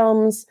angelic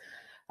realms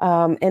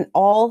and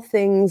all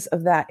things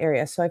of that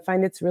area. So I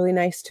find it's really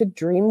nice to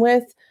dream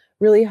with,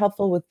 really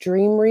helpful with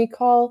dream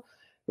recall,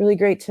 really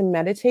great to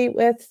meditate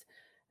with,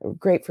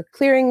 great for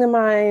clearing the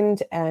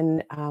mind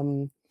and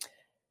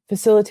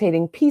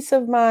facilitating peace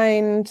of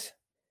mind.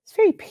 It's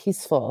very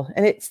peaceful,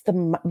 and it's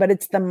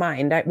the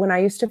mind. When I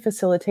used to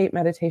facilitate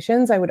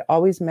meditations, I would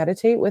always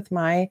meditate with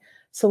my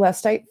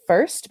celestite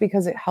first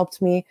because it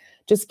helped me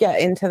just get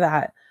into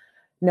that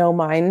no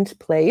mind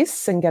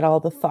place and get all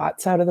the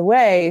thoughts out of the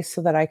way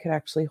so that I could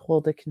actually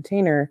hold a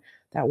container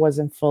that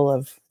wasn't full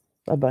of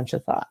a bunch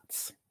of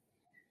thoughts.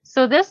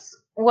 So this,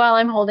 while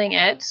I'm holding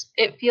it,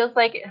 it feels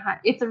like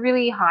it's a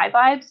really high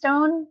vibe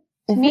stone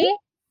to me.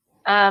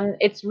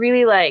 It's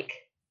really like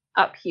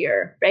up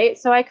here, right?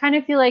 So I kind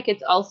of feel like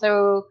it's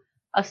also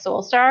a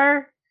soul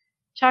star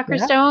chakra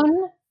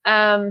stone,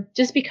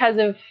 just because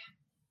of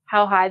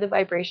how high the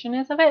vibration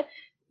is of it.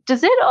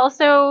 Does it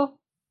also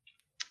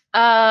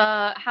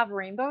have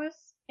rainbows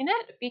in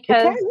it?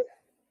 Because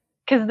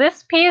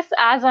this piece,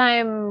 as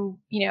I'm,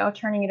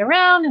 turning it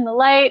around in the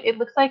light, it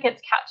looks like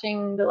it's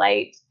catching the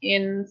light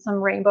in some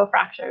rainbow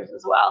fractures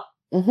as well.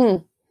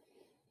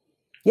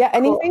 Yeah,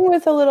 anything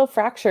with a little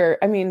fracture.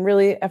 I mean,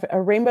 really,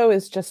 a rainbow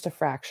is just a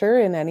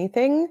fracture in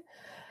anything.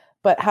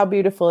 But how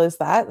beautiful is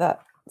that?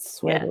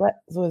 That's where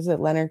was it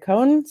Leonard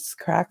Cohen's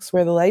cracks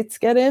where the lights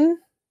get in,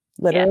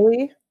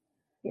 literally.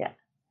 Yeah.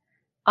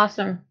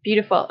 Awesome.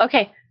 Beautiful.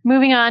 Okay,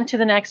 moving on to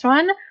the next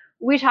one.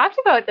 We talked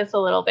about this a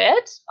little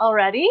bit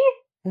already.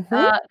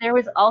 There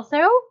was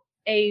also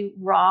a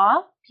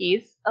raw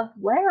piece of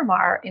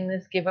Larimar in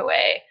this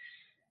giveaway.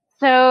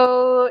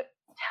 So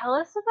tell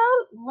us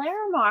about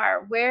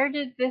Larimar. Where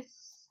did this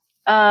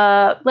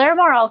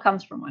Larimar all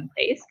comes from one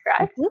place,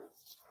 correct?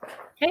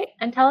 Okay,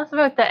 and tell us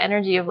about the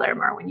energy of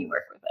Larimar when you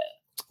work with it.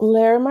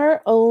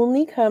 Larimar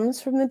only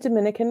comes from the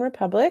Dominican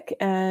Republic,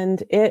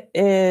 and it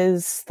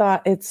is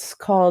thought it's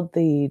called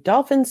the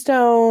Dolphin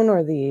Stone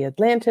or the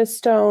Atlantis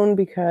Stone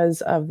because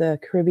of the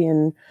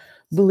Caribbean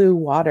blue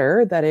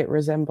water that it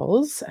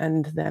resembles,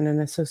 and then an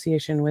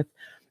association with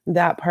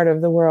that part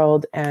of the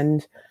world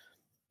and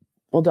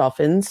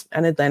dolphins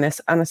and Atlantis.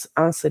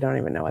 Honestly, don't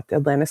even know what the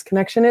Atlantis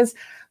connection is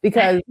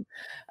because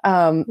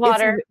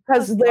water.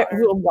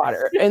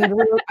 Water. And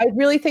I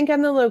really think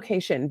on the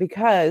location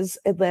because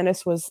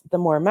Atlantis was the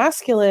more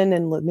masculine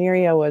and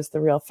Lemuria was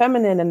the real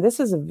feminine. And this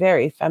is a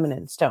very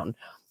feminine stone.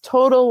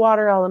 Total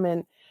water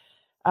element.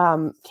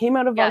 Came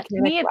out of volcanic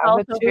to me, it's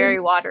lava also very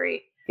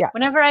watery. Yeah.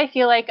 Whenever I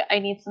feel like I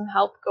need some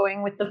help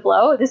going with the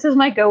flow, this is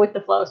my go with the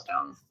flow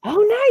stone.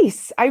 Oh,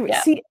 nice.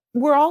 See,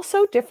 we're all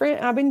so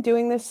different. I've been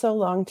doing this so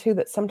long too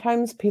that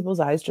sometimes people's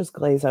eyes just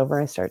glaze over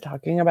and start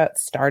talking about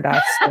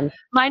stardust. And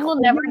mine will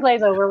never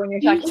glaze over when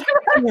you're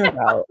talking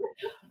about.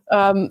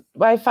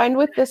 I find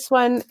with this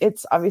one,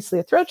 it's obviously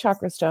a throat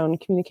chakra stone,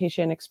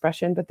 communication,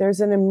 expression, but there's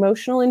an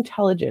emotional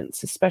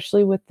intelligence,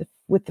 especially with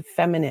the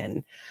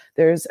feminine.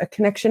 There's a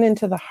connection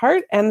into the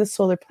heart and the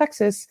solar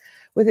plexus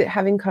with it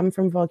having come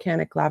from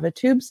volcanic lava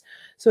tubes.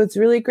 So it's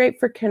really great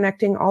for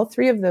connecting all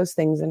three of those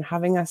things and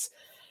having us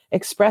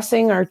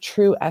expressing our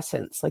true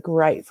essence, like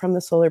right from the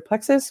solar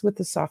plexus with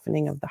the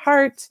softening of the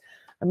heart,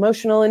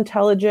 emotional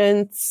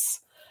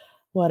intelligence.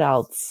 What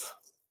else?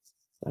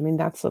 I mean,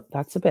 that's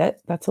a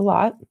bit. That's a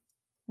lot.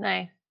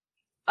 Nice.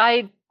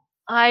 I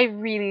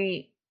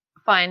really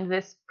find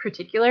this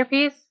particular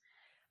piece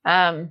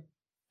an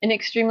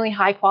extremely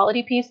high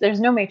quality piece. There's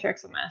no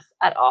matrix in this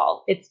at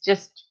all. It's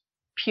just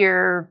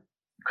pure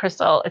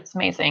crystal. It's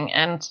amazing.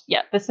 And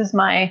yeah, this is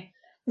my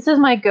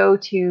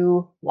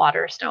go-to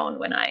water stone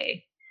when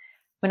I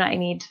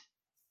need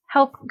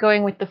help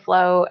going with the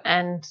flow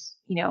and,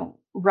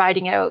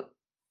 riding out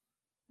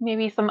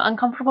maybe some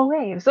uncomfortable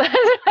waves.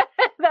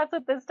 That's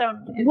what this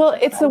stone is. Well,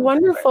 it's a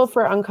wonderful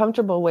for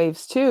uncomfortable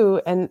waves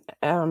too. And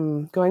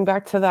going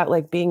back to that,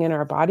 like being in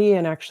our body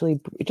and actually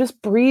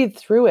just breathe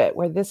through it,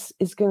 where this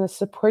is going to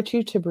support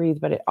you to breathe,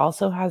 but it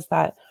also has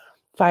that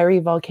fiery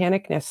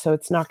volcanicness. So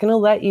it's not going to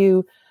let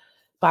you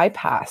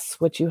bypass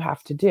what you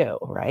have to do,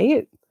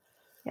 right?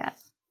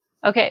 Yes.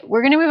 Okay,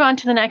 we're going to move on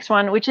to the next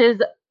one, which is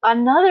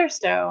another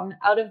stone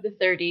out of the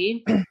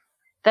 30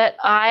 that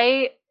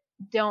I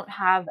don't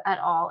have at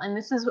all. And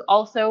this is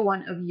also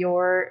one of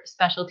your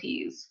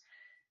specialties.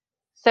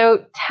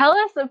 So tell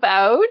us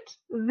about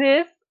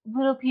this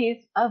little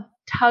piece of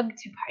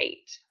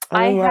Tugtupite.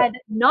 I had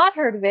not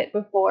heard of it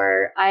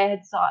before I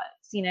had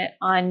seen it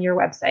on your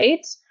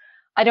website.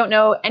 I don't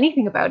know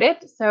anything about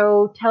it.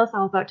 So tell us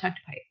all about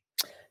Tugtupite.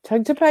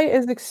 Tugtupite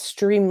is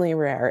extremely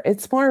rare.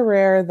 It's more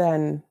rare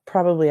than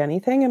probably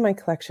anything in my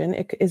collection.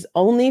 It is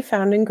only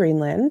found in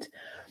Greenland.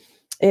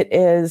 It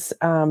is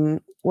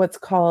what's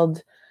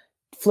called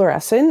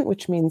fluorescent,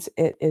 which means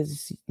it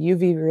is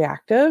UV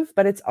reactive,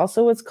 but it's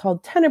also what's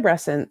called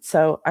tenebrescent.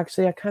 So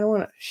actually, I kind of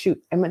want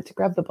to I meant to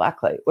grab the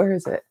black light. Where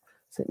is it?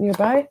 Is it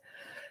nearby?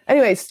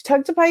 Anyways,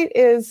 Tugtupite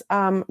is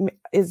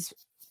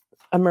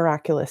a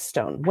miraculous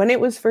stone. When it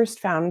was first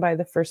found by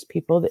the first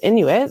people, the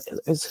Inuit,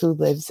 is who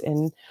lives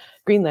in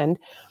Greenland,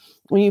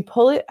 when you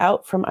pull it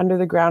out from under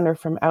the ground or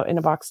from out in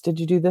a box, did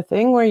you do the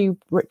thing where you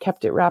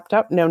kept it wrapped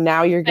up? No,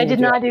 now you're going to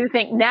do it. I did not do the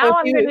thing. Now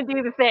I'm going to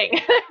do the thing.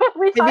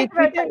 If you keep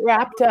it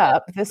wrapped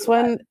up, this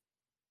one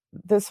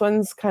this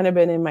one's kind of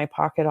been in my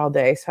pocket all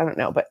day, so I don't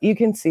know, but you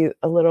can see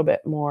a little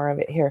bit more of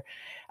it here.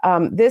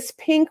 This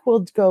pink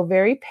will go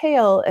very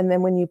pale, and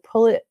then when you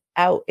pull it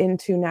out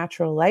into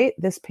natural light,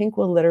 this pink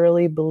will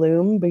literally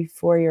bloom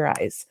before your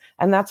eyes.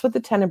 And that's what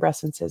the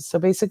tenebrescence is. So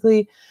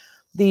basically,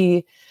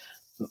 the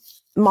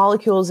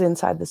molecules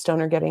inside the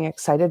stone are getting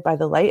excited by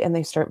the light, and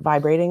they start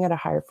vibrating at a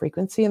higher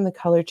frequency, and the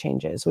color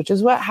changes, which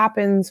is what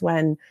happens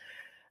when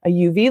a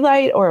UV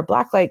light or a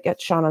black light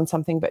gets shone on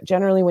something. But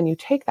generally, when you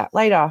take that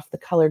light off, the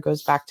color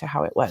goes back to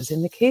how it was.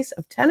 In the case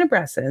of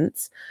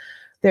tenebrescence,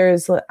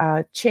 there's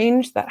a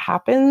change that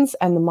happens,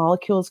 and the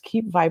molecules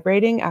keep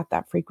vibrating at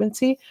that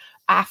frequency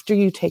after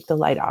you take the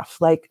light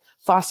off. Like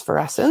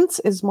phosphorescence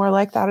is more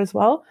like that as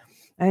well.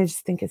 And I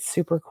just think it's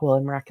super cool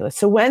and miraculous.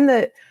 So when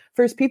the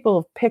first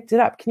people picked it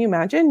up, can you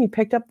imagine? You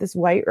picked up this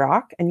white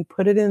rock and you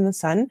put it in the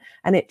sun,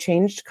 and it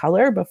changed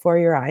color before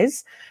your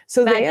eyes.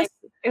 So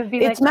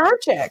it's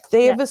magic.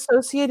 They have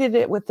associated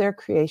it with their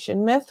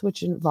creation myth,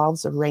 which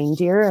involves a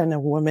reindeer and a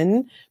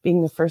woman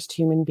being the first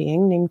human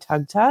being named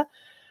Tugta.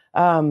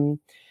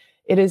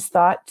 It is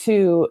thought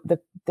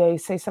they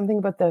say something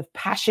about the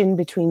passion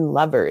between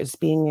lovers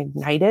being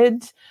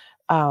ignited,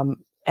 and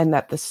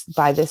that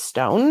by this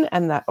stone,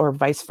 and that, or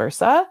vice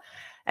versa.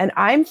 And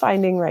I'm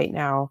finding right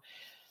now,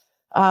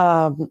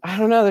 I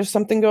don't know, there's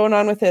something going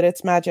on with it.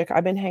 It's magic.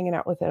 I've been hanging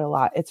out with it a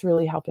lot. It's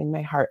really helping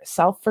my heart.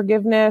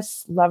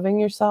 Self-forgiveness, loving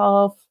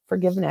yourself,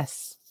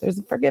 forgiveness. There's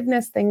a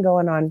forgiveness thing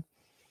going on.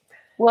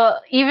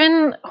 Well,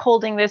 even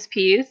holding this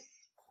piece,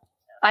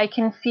 I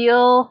can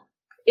feel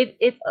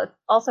it's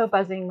also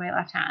buzzing my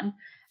left hand,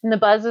 and the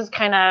buzz is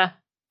kind of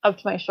up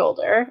to my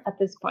shoulder at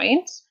this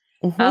point.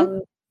 Mm-hmm.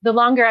 The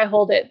longer I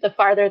hold it, the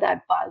farther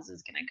that buzz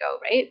is going to go,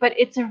 right? But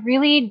it's a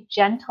really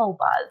gentle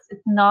buzz.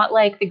 It's not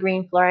like the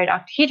green fluorite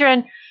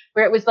octahedron,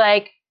 where it was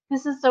like,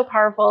 this is so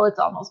powerful, it's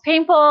almost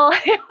painful.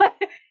 It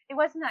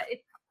wasn't that.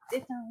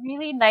 It's a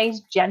really nice,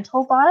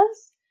 gentle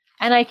buzz.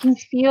 And I can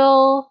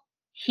feel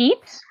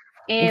heat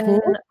in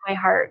my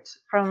heart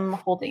from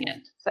holding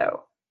it.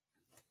 So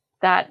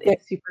that is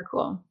super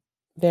cool.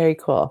 Very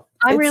cool.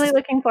 I'm really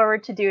looking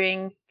forward to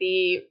doing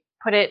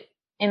put it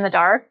in the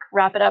dark,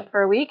 wrap it up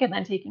for a week, and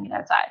then taking it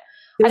outside.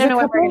 I don't know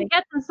when we're going to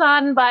get some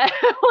sun, but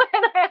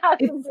when I have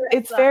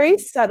it's very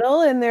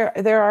subtle, and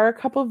there are a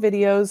couple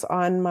videos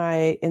on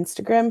my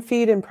Instagram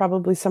feed, and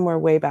probably somewhere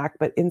way back,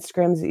 but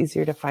Instagram's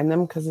easier to find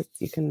them because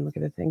you can look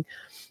at the thing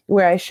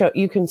where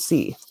you can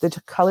see the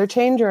color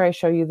change, or I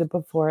show you the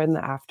before and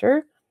the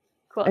after.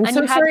 Cool. I'm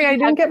so sorry I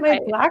didn't get my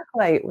black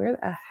light. Where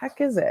the heck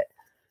is it?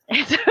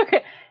 It's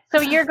okay. So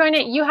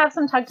you have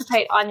some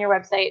Tugta on your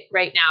website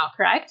right now,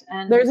 correct?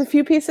 And there's a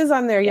few pieces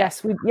on there.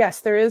 Yes,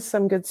 there is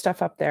some good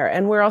stuff up there.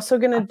 And we're also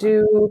going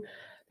to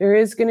there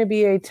is going to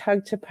be a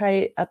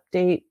Tugta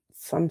update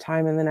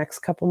sometime in the next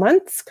couple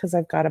months, because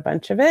I've got a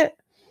bunch of it.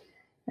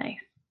 Nice.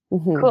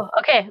 Mm-hmm. Cool.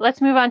 Okay,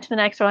 let's move on to the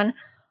next one.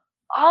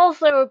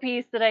 Also a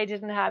piece that I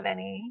didn't have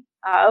any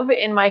of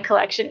in my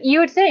collection. You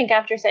would think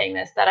after saying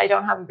this that I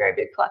don't have a very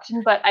big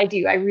collection, but I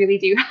do. I really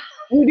do.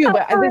 You do,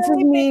 but this is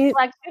me.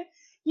 Collection.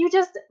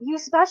 You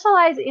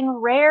specialize in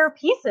rare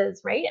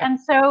pieces, right? And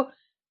so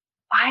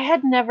I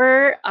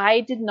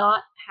did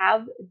not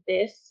have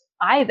this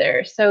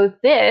either. So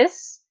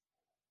there's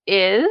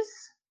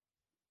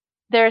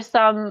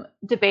some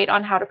debate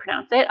on how to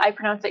pronounce it. I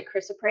pronounce it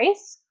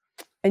chrysoprase.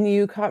 And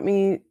you caught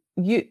me,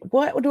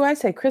 what do I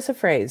say?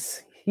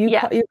 Chrysoprase. You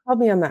called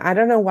me on that. I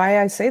don't know why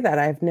I say that.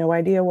 I have no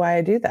idea why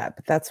I do that,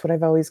 but that's what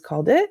I've always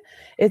called it.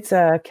 It's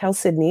a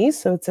chalcedony,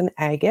 so it's an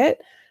agate.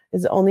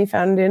 It's only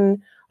found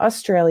in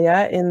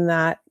Australia in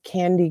that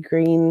candy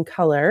green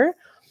color.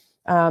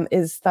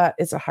 Is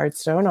a hard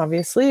stone,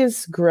 obviously,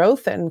 is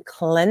growth and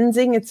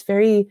cleansing. It's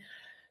very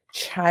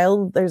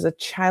there's a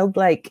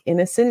childlike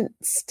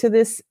innocence to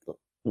this.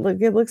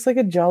 Look, it looks like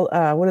what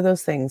are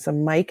those things? A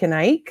Mike and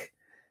Ike?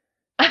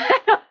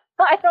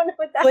 I don't know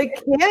what that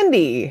like is.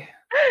 Candy.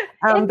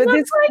 But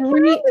this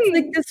green, it's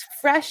like this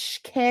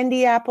fresh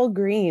candy apple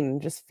green,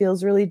 just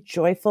feels really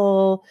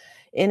joyful,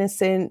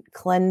 innocent,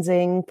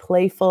 cleansing,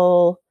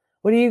 playful.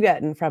 What are you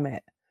getting from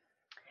it?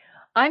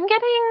 I'm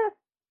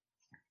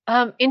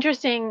getting,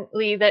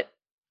 interestingly,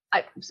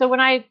 so when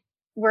I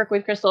work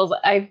with crystals,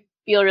 I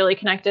feel really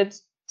connected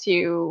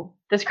to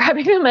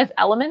describing them as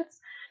elements.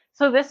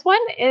 So this one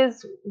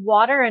is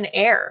water and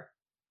air,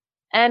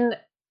 and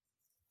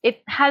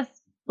it has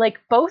like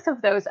both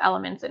of those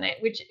elements in it,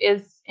 which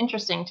is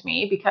interesting to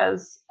me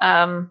because,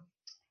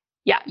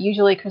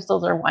 usually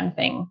crystals are one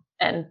thing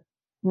and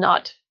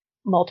not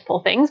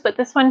multiple things, but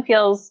this one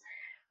feels,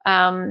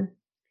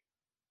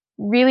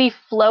 really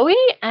flowy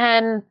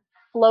and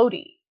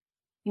floaty,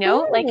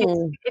 like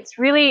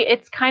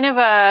it's kind of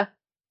I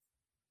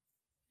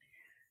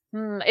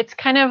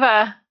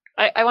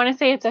want to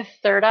say it's a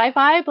third eye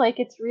vibe. Like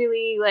it's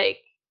really like,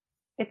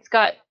 it's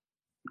got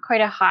quite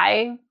a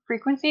high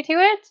frequency to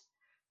it.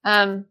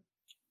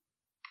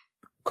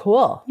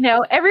 Cool.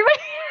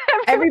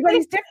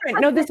 Everybody's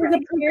different. No, this is a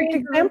perfect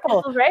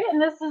example, right?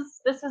 And this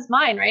is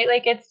mine, right?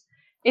 Like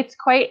it's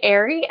quite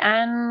airy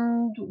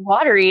and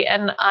watery,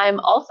 and I'm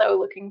also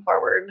looking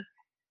forward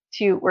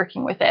to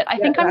working with it. I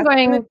Yeah, think I'm that's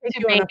going gonna take to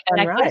you on make a a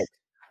fun necklace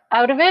ride.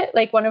 out of it,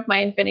 like one of my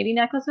infinity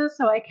necklaces,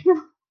 so I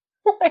can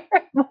wear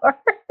it more.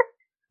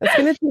 That's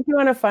going to take you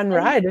on a fun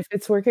ride. If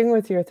it's working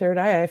with your third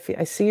eye,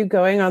 I see you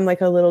going on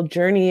like a little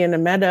journey in a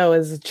meadow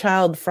as a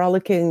child,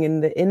 frolicking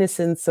in the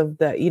innocence of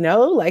the,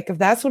 like if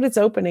that's what it's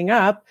opening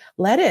up,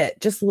 let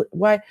it.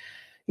 Why,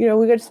 we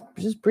got to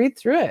just breathe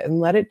through it and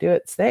let it do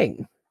its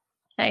thing.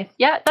 Nice.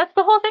 Yeah, that's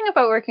the whole thing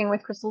about working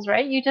with crystals,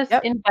 right? You just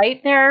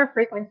invite their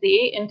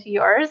frequency into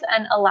yours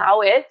and allow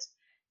it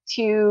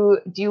to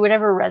do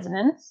whatever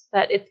resonance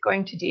that it's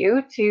going to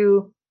do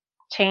to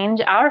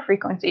change our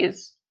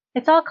frequencies.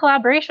 It's all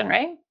collaboration,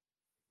 right?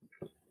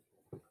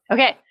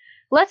 Okay,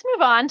 let's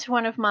move on to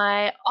one of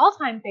my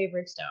all-time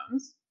favorite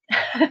stones.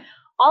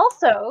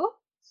 Also,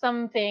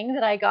 something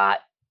that I got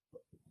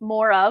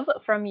more of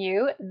from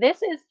you.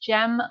 This is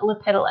gem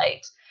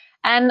lepidolite.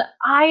 And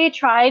I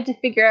tried to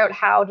figure out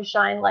how to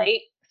shine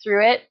light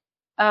through it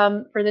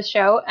for this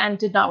show and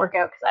did not work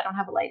out because I don't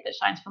have a light that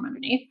shines from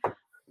underneath.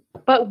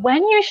 But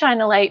when you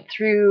shine a light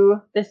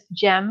through this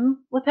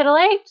gem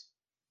lepidolite,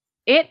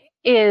 it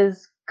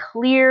is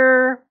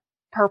clear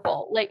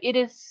purple. Like, it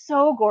is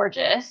so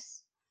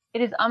gorgeous. It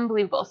is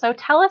unbelievable. So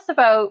tell us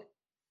about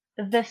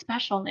the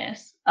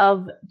specialness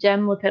of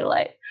gem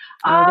lepidolite.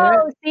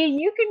 Oh, see,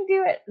 you can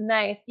do it.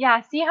 Nice. Yeah,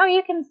 see how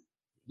you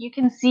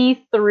can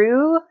see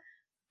through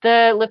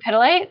the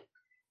lepidolite?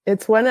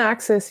 It's one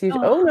axis.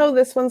 Oh no,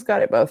 this one's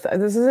got it both.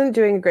 This isn't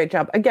doing a great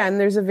job. Again,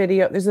 there's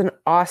an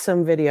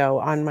awesome video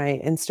on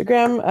my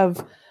Instagram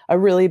of a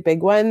really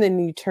big one. Then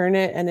you turn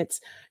it and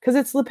it's because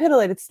it's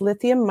lepidolite, it's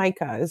lithium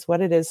mica is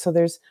what it is. So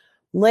there's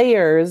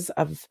layers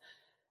of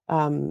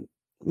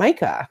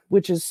mica,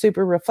 which is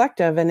super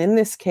reflective. And in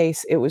this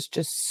case, it was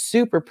just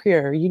super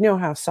pure. You know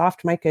how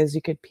soft mica is,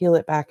 you could peel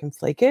it back and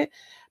flake it.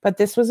 But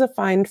this was a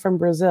find from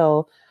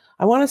Brazil,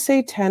 I want to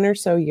say 10 or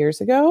so years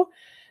ago.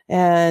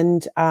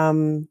 And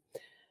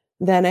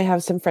then I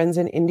have some friends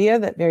in India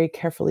that very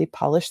carefully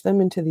polish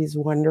them into these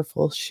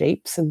wonderful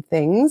shapes and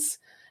things.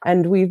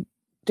 And we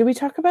didn't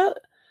talk about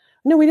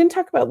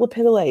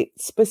lepidolite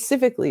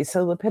specifically.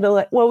 So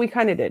lepidolite, well, we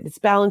kind of did. It's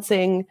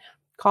balancing,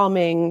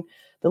 calming.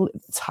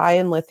 It's high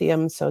in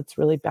lithium, so it's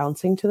really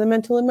balancing to the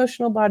mental,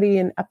 emotional body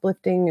and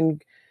uplifting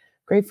and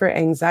great for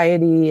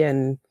anxiety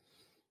and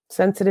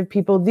sensitive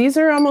people. These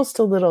are almost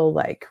a little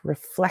like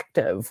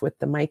reflective with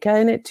the mica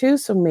in it too,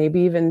 so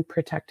maybe even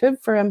protective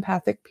for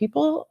empathic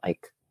people,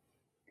 like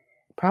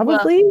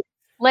probably. Well,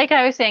 like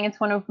I was saying, it's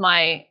one of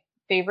my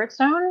favorite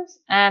stones.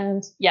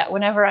 And yeah,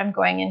 whenever I'm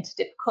going into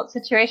difficult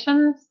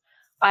situations,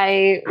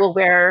 I will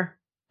wear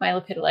my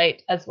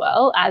lepidolite as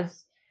well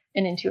as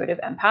an intuitive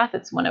empath.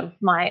 It's one of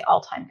my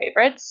all-time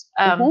favorites.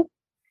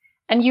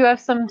 And you have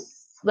some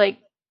like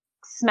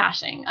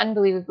smashing,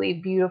 unbelievably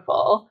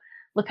beautiful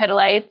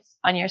lepidolites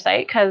on your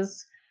site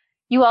because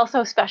you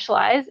also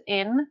specialize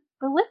in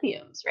the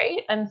lithiums,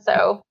 right? And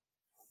so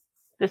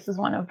this is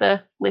one of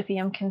the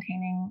lithium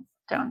containing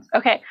stones.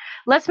 Okay,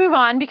 let's move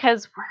on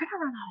because we're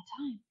gonna run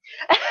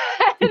out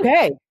of time.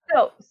 Okay.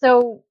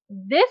 So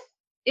this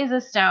is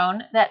a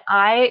stone that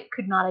I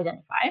could not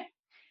identify.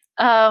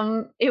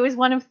 It was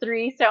one of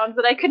 3 stones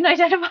that I couldn't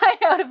identify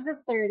out of the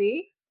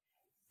 30.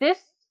 This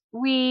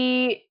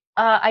we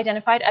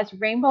identified as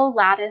Rainbow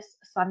Lattice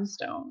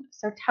Sunstone.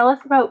 So tell us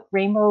about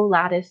Rainbow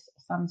Lattice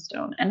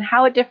Sunstone and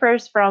how it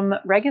differs from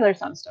regular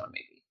sunstone,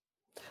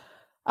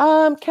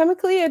 maybe.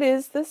 Chemically, it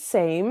is the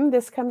same.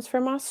 This comes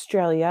from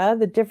Australia.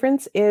 The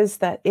difference is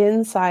that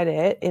inside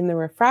it, in the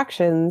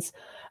refractions,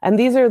 and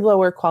these are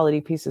lower quality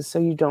pieces, so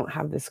you don't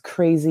have this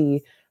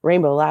crazy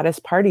rainbow lattice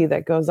party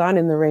that goes on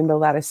in the Rainbow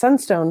Lattice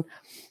Sunstone.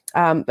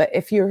 But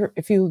if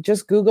you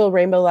just Google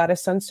Rainbow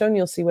Lattice Sunstone,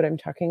 you'll see what I'm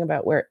talking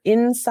about, where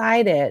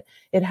inside it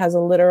has a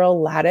literal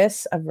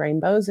lattice of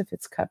rainbows if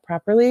it's cut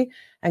properly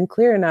and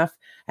clear enough,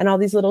 and all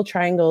these little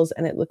triangles,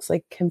 and it looks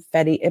like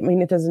confetti. I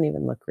mean, it doesn't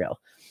even look real.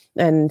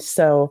 And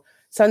so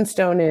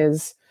sunstone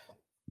is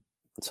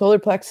solar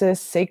plexus,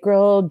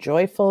 sacral,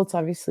 joyful. It's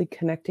obviously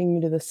connecting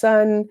you to the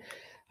sun.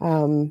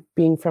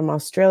 Being from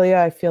Australia,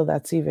 I feel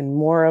that's even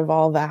more of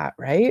all that,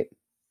 right?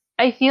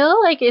 I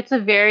feel like it's a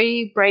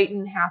very bright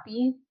and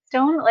happy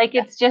stone. Like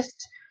it's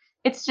just,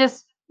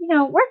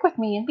 work with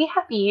me and be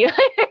happy.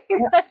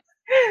 That's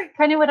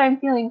kind of what I'm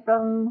feeling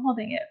from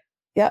holding it.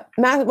 Yeah.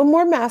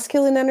 More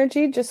masculine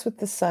energy, just with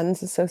the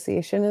sun's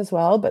association as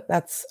well. But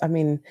that's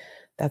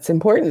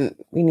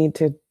important. We need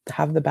to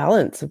have the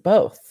balance of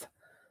both.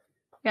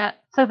 Yeah.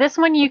 So this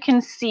one, you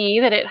can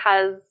see that it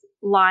has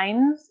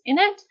lines in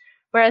it,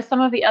 whereas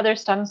some of the other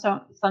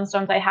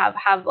sunstones I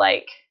have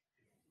like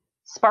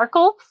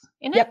sparkles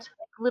in it, like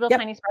little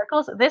tiny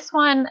sparkles. This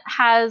one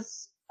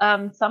has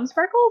some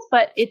sparkles,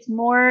 but it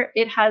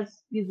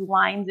has these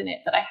lines in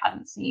it that I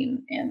hadn't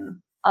seen in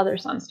other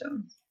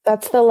sunstones.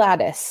 That's the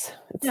lattice.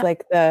 It's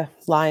like the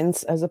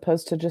lines as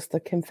opposed to just the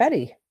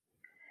confetti.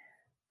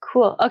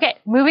 Cool. Okay,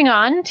 moving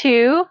on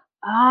to,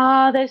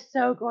 this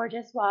so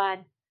gorgeous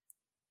one.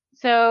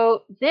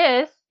 So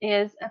this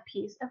is a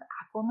piece of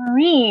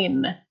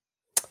aquamarine.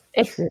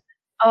 It's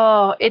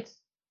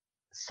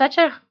such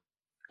a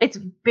it's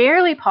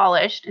barely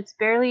polished. It's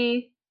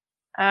barely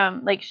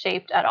like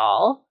shaped at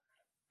all,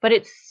 but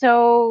it's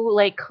so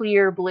like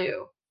clear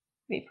blue.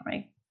 Wait for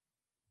my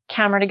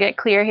camera to get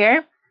clear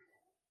here.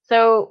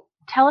 So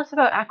tell us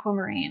about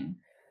aquamarine.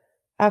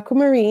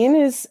 Aquamarine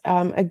is,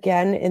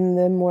 again, in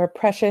the more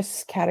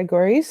precious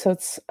category. So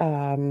it's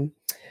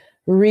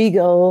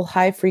regal,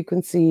 high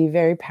frequency,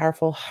 very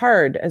powerful,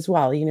 hard as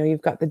well. You know,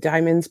 you've got the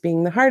diamonds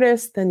being the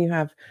hardest, then you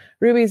have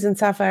rubies and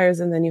sapphires,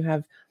 and then you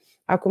have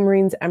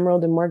aquamarines,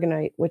 emerald, and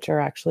morganite, which are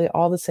actually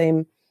all the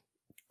same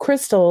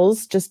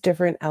crystals, just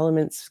different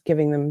elements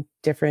giving them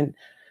different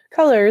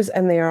colors,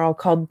 and they are all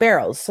called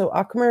beryls. So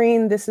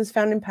aquamarine, this is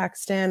found in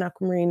Pakistan.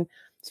 Aquamarine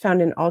is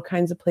found in all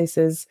kinds of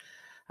places.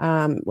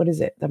 What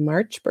is it? The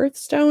March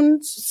birthstone?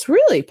 It's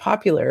really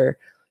popular,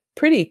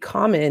 pretty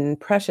common,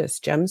 precious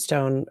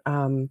gemstone.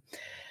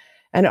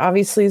 And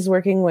obviously is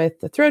working with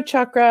the throat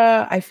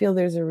chakra. I feel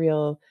there's a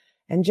real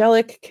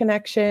angelic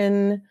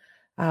connection.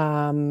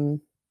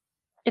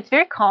 It's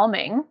very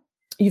calming.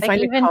 You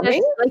find it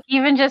calming?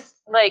 Even just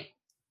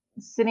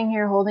sitting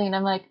here holding it,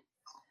 I'm like,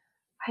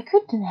 I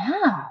could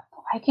nap.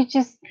 I could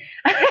just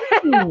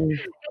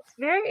it's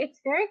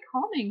very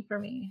calming for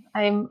me.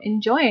 I'm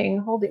enjoying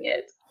holding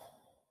it.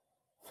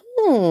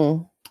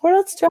 What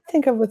else do I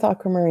think of with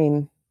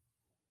aquamarine?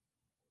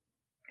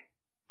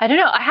 I don't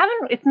know.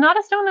 It's not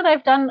a stone that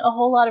I've done a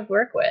whole lot of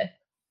work with.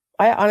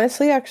 I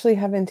honestly actually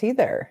haven't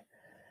either.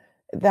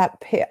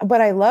 But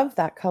I love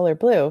that color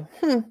blue.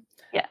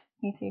 Yeah,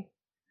 me too.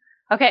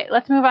 Okay,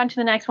 let's move on to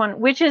the next one,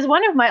 which is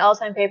one of my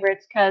all-time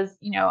favorites because,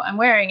 I'm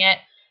wearing it.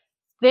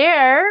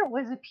 There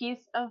was a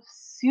piece of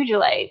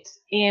sugilite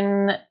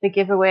in the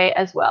giveaway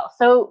as well.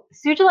 So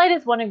sugilite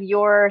is one of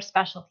your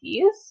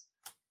specialties.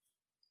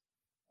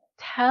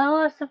 Tell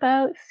us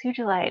about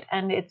sugilite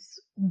and its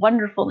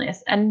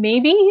wonderfulness, and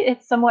maybe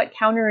its somewhat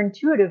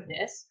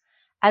counterintuitiveness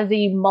as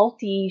a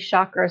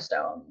multi-chakra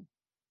stone.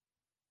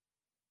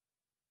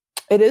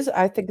 It is.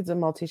 I think it's a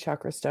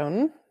multi-chakra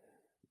stone.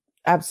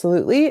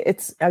 Absolutely.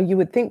 It's you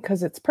would think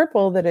because it's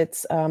purple that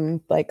it's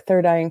like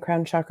third eye and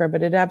crown chakra,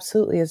 but it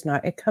absolutely is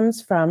not. It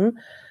comes from,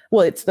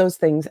 well, it's those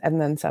things and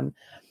then some.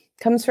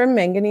 Comes from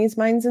manganese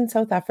mines in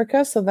South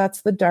Africa, so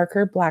that's the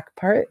darker black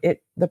part.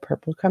 The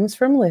purple comes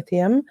from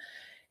lithium.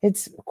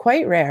 It's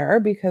quite rare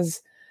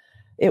because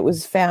it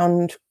was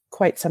found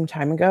quite some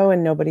time ago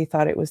and nobody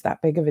thought it was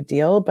that big of a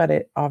deal, but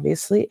it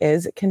obviously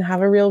is. It can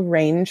have a real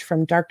range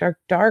from dark, dark,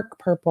 dark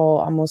purple,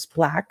 almost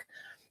black,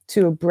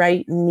 to a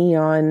bright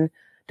neon,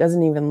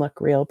 doesn't even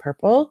look real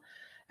purple.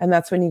 And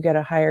that's when you get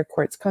a higher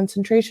quartz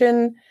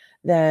concentration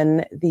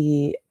than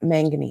the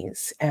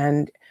manganese.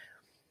 And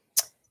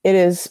it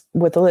is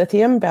with the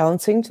lithium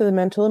balancing to the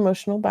mental,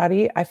 emotional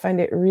body. I find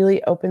it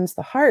really opens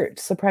the heart,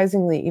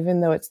 surprisingly,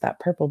 even though it's that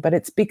purple. But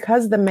it's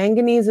because the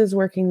manganese is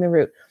working the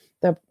root.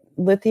 The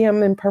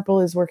lithium in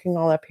purple is working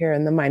all up here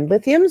in the mind.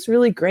 Lithium is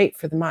really great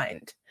for the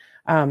mind,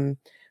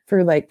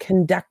 for like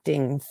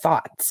conducting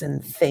thoughts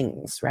and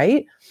things,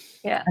 right?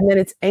 Yeah. And then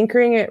it's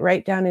anchoring it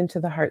right down into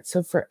the heart.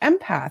 So for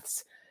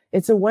empaths,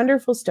 it's a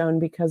wonderful stone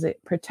because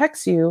it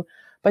protects you,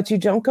 but you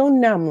don't go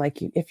numb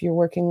if you're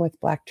working with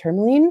black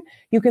tourmaline.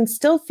 You can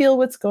still feel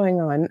what's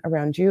going on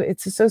around you.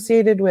 It's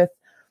associated with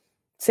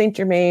Saint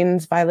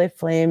Germain's violet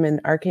flame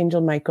and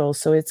Archangel Michael.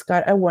 So it's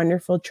got a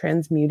wonderful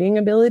transmuting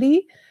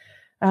ability.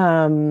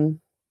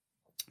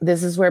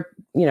 This is where,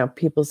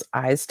 people's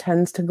eyes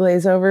tends to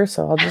glaze over.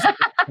 So I'll just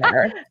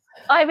there.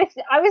 I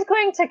was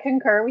going to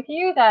concur with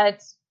you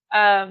that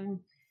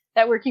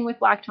that working with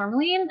black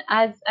tourmaline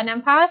as an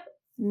empath,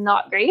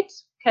 not great,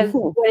 because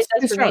what it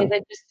does for me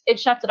is it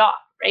shuts it off,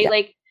 right? Yeah.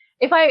 Like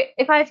if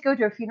I have to go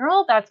to a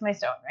funeral, that's my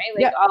stone,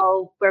 right? Like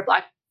I'll wear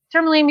black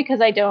tourmaline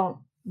because I don't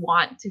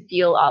want to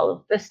feel all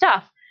of the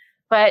stuff.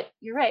 But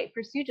you're right,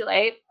 for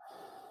sugilite,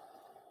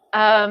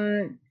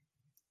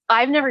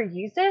 I've never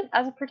used it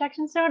as a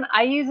protection stone.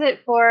 I use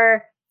it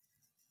for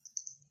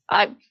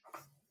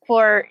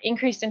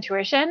increased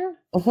intuition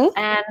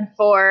and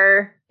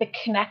for the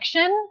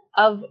connection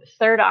of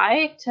third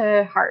eye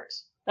to heart.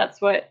 That's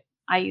what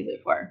I use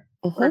it for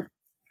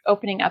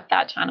opening up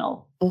that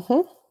channel.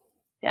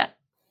 Yeah.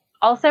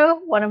 Also,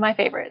 one of my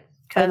favorites.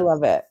 I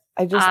love it.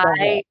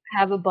 I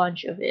have a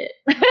bunch of it.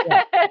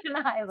 Yeah.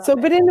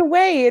 But in a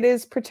way, it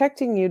is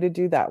protecting you to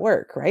do that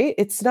work, right?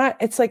 It's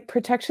like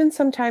protection.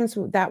 Sometimes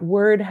that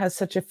word has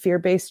such a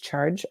fear-based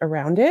charge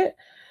around it.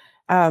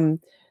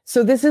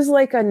 So this is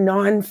like a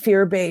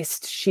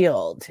non-fear-based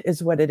shield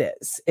is what it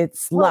is.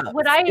 It's love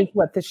is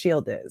what the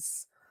shield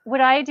is.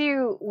 What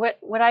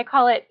I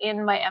call it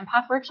in my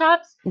empath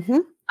workshops,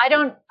 I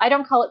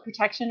don't call it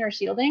protection or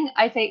shielding.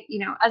 I say,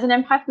 as an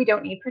empath, we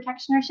don't need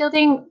protection or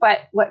shielding,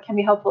 but what can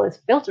be helpful is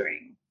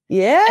filtering.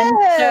 Yeah.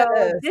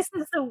 So this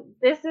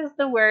is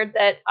the word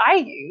that I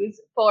use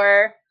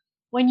for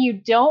when you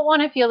don't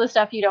want to feel the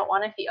stuff you don't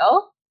want to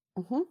feel,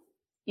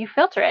 you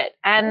filter it.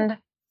 And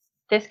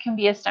this can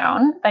be a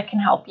stone that can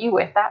help you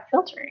with that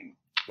filtering.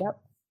 Yep.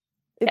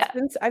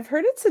 I've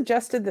heard it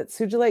suggested that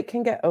sugilite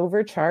can get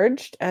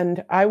overcharged,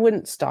 and I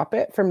wouldn't stop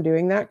it from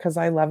doing that because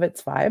I love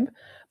its vibe.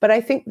 But I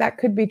think that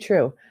could be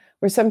true.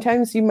 Or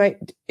sometimes you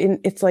might,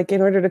 it's like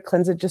in order to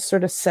cleanse it, just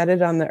sort of set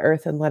it on the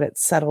earth and let it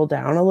settle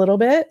down a little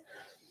bit.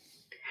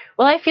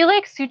 Well, I feel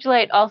like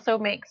sugilite also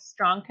makes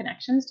strong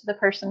connections to the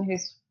person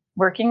who's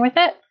working with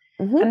it.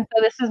 Mm-hmm. And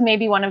so this is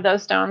maybe one of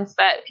those stones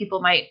that people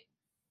might,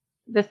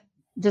 this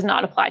does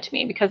not apply to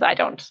me because I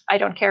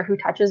don't care who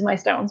touches my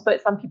stones,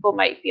 but some people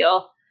might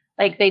feel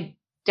like they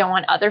don't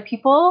want other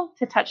people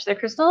to touch their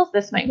crystals.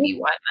 This might be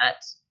one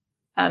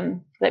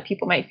that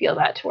people might feel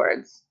that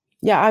towards.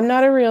 Yeah, I'm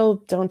not a real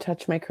don't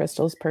touch my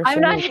crystals person. I'm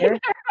not either.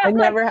 I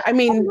never, I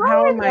mean,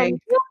 how am I? Feel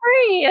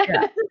free.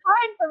 Yeah. This is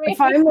fine for me. If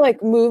I'm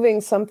like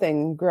moving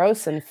something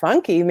gross and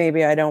funky,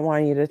 maybe I don't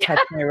want you to touch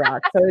my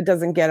rock so it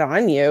doesn't get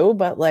on you.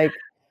 But like,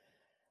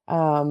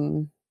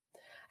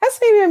 that's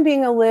maybe I'm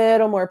being a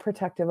little more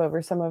protective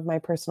over some of my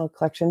personal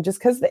collection just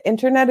because the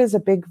internet is a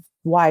big,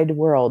 wide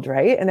world,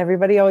 right? And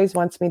everybody always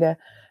wants me to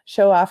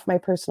show off my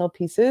personal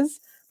pieces,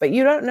 but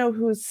you don't know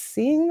who's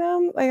seeing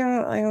them. I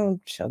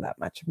don't show that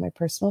much of my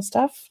personal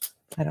stuff.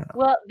 I don't know.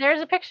 Well, there's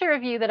a picture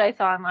of you that I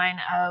saw online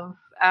of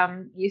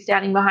you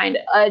standing behind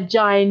a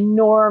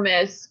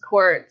ginormous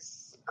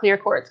clear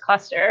quartz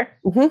cluster.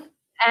 Mm-hmm.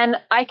 And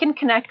I can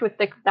connect with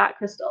that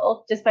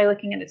crystal just by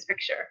looking at its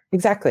picture.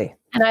 Exactly.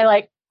 And I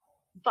like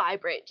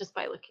vibrate just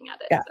by looking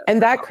at it. Yeah. So,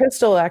 and that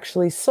crystal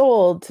actually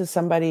sold to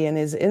somebody and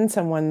is in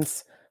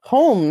someone's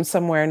home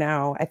somewhere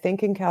now, I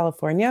think in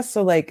California.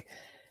 So like,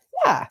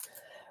 yeah.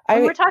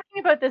 We're talking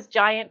about this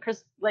giant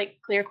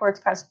clear quartz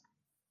crystal.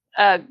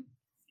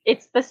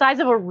 It's the size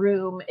of a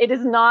room. It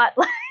is not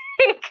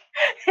like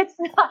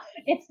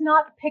it's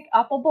not pick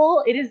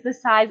upable. It is the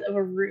size of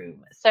a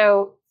room.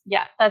 So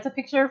yeah, that's a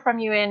picture from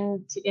you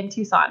in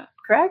Tucson,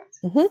 correct?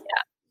 Mm-hmm.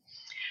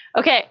 Yeah.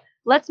 Okay,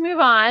 let's move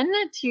on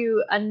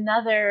to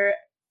another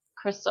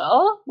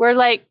crystal. We're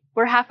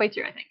halfway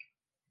through, I think.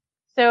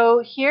 So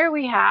here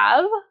we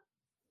have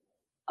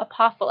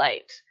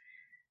apophyllite.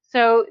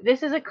 So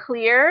this is a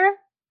clear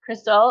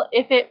crystal.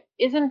 If it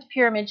isn't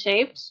pyramid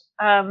shaped,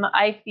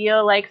 I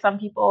feel like some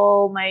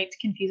people might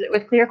confuse it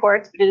with clear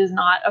quartz, but it is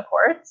not a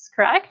quartz,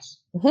 correct?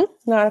 Mm-hmm.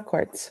 Not a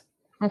quartz.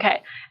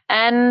 Okay.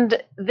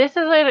 And this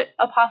is an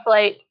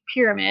apophyllite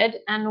pyramid,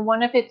 and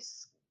one of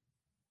its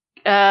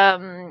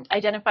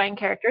identifying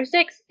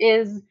characteristics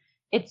is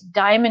its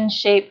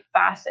diamond-shaped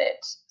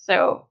facet.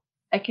 So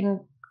I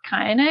can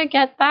kind of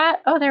get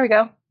that. Oh, there we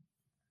go.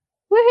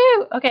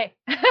 Woohoo! Okay.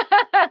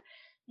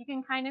 You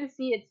can kind of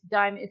see its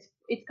diamond.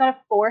 It's got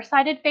a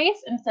 4-sided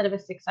face instead of a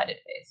 6-sided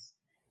face.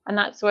 And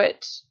that's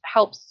what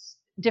helps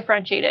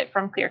differentiate it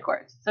from clear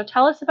quartz. So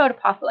tell us about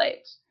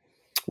apophyllite.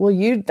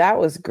 Well, that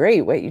was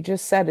great. What you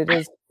just said, it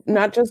is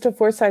not just a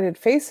 4-sided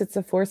face, it's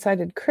a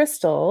 4-sided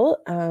crystal.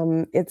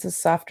 It's a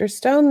softer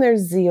stone. They're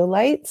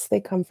zeolites. They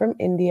come from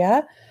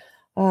India.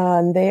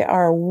 They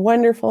are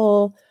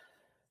wonderful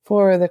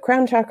for the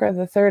crown chakra,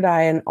 the third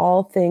eye, and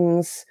all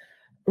things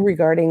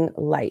regarding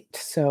light.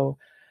 So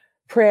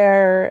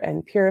prayer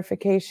and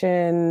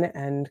purification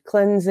and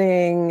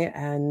cleansing.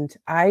 And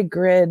I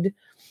grid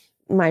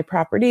my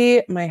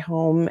property, my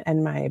home,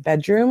 and my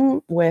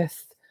bedroom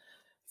with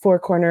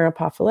 4-corner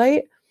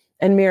apophyllite,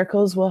 and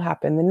miracles will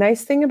happen. The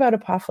nice thing about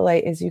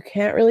apophyllite is you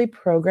can't really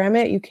program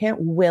it. You can't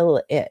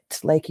will it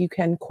like you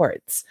can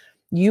quartz.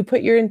 You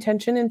put your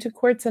intention into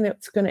quartz and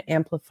it's going to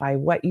amplify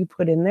what you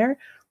put in there,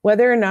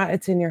 whether or not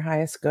it's in your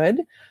highest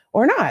good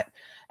or not.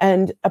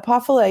 And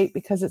apophyllite,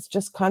 because it's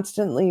just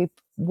constantly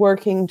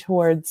working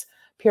towards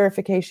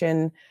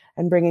purification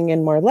and bringing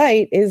in more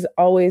light, is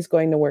always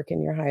going to work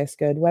in your highest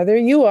good, whether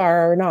you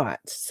are or not.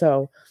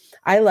 So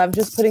I love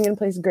just putting in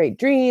place great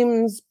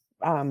dreams,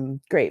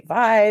 great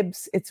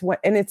vibes.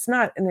 And it's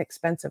not an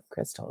expensive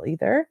crystal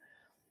either.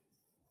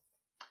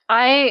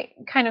 I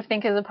kind of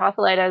think of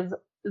apophyllite as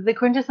the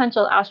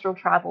quintessential astral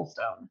travel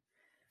stone.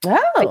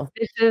 Oh, like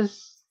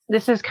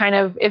this is kind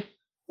of,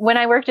 when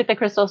I worked at the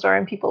crystal store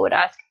and people would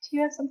ask, do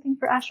you have something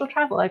for astral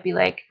travel? I'd be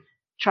like,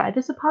 try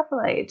this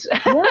apophyllite.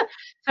 Yeah.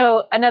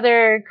 So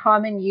another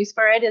common use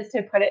for it is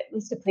to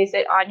place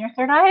it on your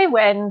third eye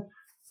when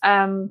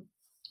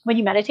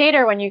you meditate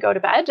or when you go to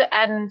bed.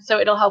 And so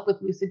it'll help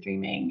with lucid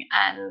dreaming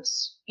and,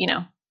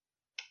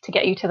 to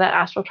get you to that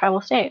astral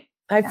travel state.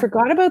 I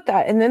forgot about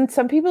that. And then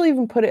some people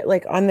even put it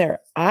like on their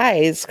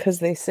eyes because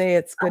they say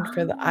it's good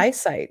for the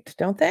eyesight,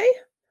 don't they?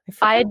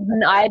 I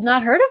had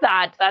not heard of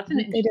that. That's an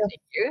interesting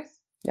use.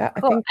 Yeah,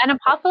 cool. And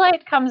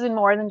apophyllite comes in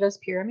more than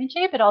just pyramid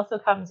shape. It also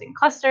comes in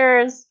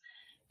clusters,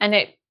 and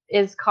it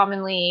is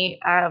commonly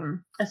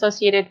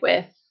associated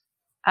with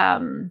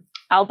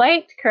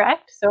albite,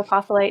 correct? So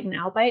apophyllite and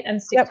albite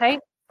and sticktite.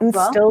 Yep. And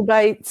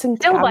stilbites and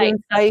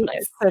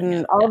calcites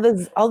and all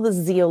the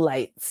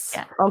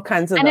zeolites, all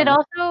kinds of and them. It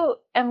also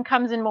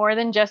comes in more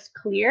than just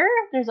clear.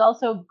 There's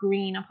also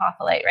green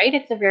apophyllite, right?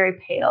 It's a very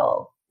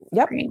pale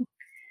green.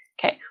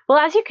 Okay. Well,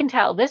 as you can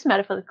tell, this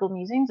Metaphysical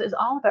Musings is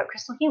all about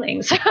crystal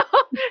healing. So,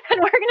 and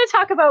we're going to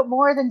talk about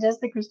more than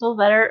just the crystals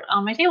that are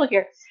on my table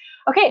here.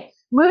 Okay.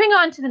 Moving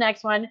on to the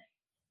next one.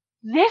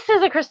 This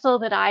is a crystal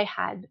that I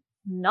had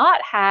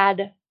not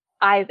had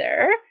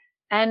either.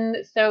 And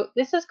so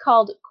this is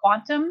called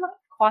Quantum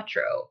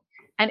Quattro.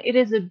 and it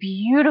is a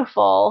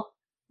beautiful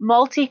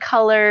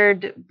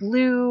multicolored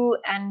blue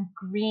and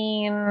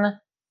green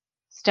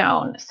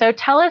stone. So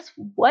tell us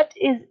what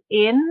is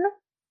in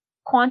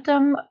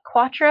Quantum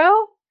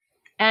Quattro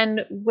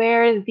and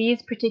where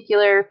these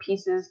particular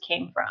pieces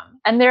came from.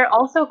 And they're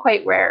also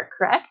quite rare,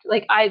 correct?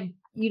 Like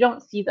you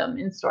don't see them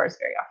in stores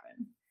very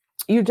often.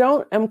 You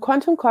don't.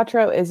 Quantum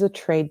Quattro is a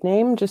trade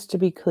name, just to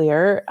be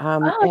clear. I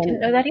didn't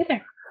know that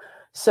either.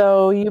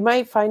 So you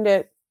might find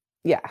it.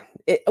 Yeah,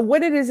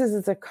 what it is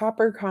it's a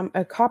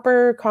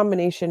copper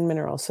combination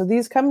mineral. So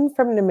these come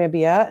from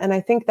Namibia, and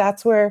I think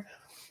that's where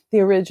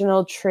the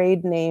original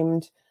trade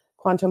named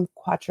Quantum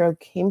Quattro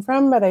came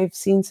from. But I've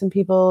seen some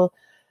people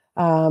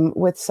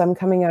with some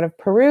coming out of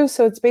Peru.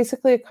 So it's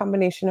basically a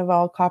combination of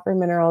all copper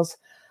minerals.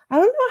 I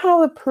don't know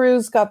how the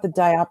Peru's got the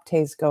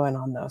dioptase going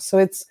on though. So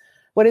it's,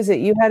 what is it?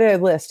 You had a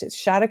list. It's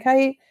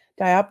Shatakite,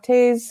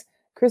 dioptase,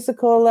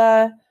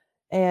 chrysocolla,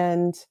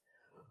 and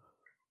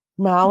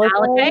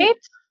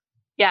malachite.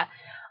 Yeah.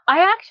 I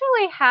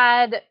actually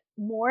had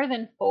more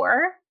than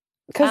 4.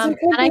 And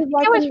I think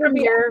it was from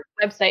your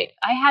website.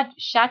 I had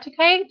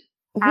Shatakite,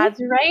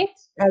 azurite,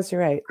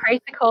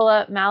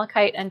 chrysocolla,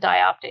 malachite, and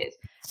dioptase.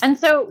 And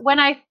so when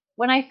I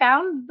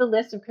found the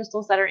list of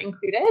crystals that are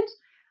included,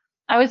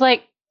 I was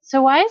like,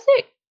 so why is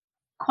it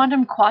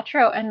Quantum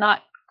Quattro and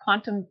not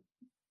Quantum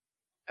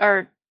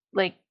or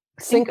like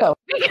Cinco?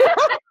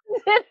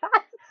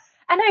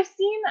 And I've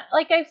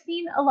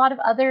seen a lot of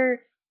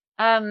other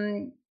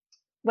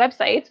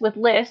websites with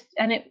lists,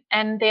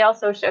 and they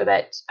also show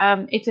that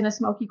it's in a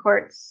smoky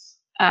quartz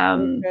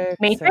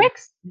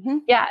matrix. Mm-hmm.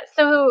 Yeah,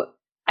 so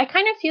I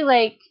kind of feel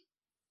like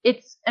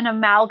it's an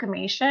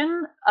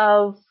amalgamation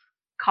of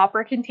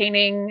copper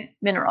containing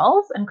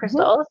minerals and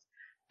crystals,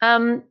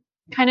 kind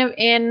of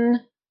in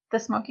the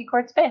smoky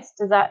quartz space.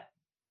 Does that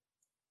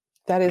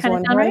is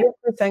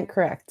 100%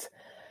 correct?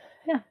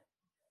 Yeah.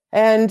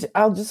 And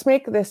I'll just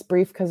make this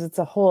brief because it's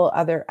a whole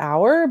other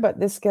hour, but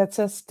this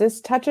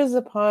touches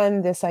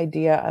upon this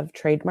idea of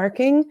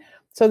trademarking.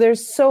 So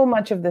there's so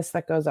much of this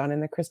that goes on in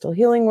the crystal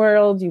healing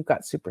world. You've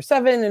got Super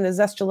 7 and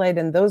Azestolite,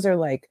 and those are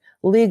like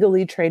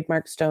legally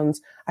trademarked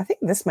stones. I think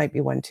this might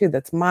be one too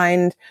that's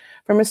mined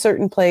from a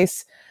certain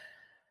place.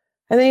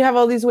 And then you have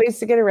all these ways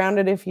to get around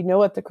it if you know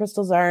what the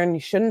crystals are, and you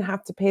shouldn't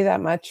have to pay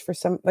that much for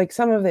some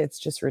of it's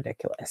just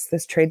ridiculous,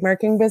 this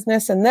trademarking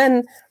business. And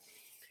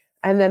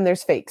then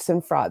there's fakes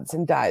and frauds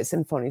and dyes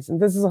and phonies. And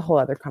this is a whole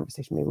other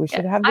conversation. Maybe we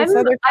should have this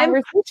other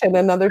conversation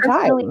another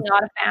time. I'm really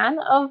not a fan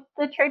of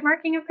the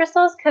trademarking of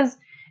crystals because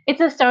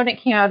it's a stone that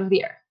came out of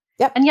the earth.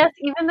 Yep. And yes,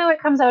 even though it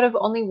comes out of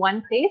only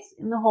one place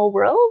in the whole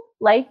world,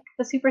 like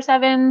the Super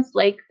 7s,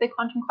 like the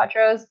Quantum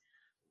Quattros,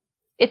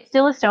 it's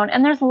still a stone.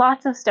 And there's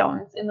lots of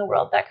stones in the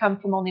world that come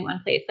from only one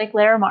place, like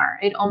Larimar.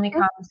 It only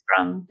comes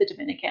from the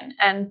Dominican.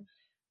 And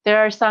there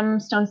are some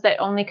stones that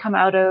only come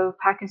out of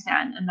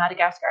Pakistan and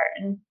Madagascar.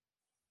 And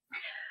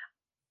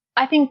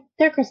I think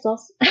they're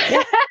crystals.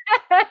 Yeah.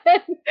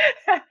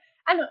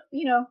 And,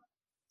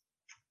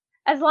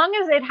 as long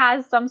as it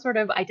has some sort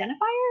of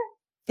identifier.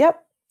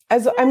 Yep.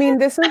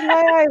 This is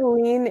why I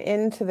lean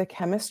into the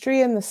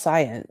chemistry and the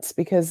science,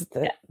 because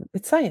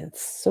it's science.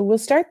 So we'll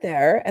start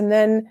there. And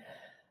then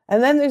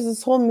there's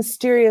this whole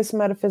mysterious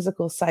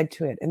metaphysical side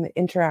to it and the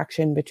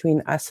interaction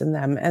between us and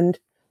them. And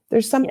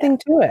there's something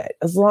to it.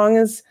 As long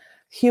as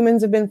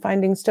humans have been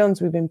finding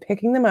stones, we've been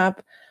picking them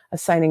up,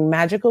 assigning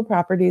magical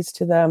properties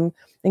to them,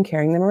 and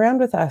carrying them around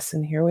with us.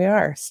 And here we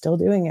are, still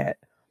doing it.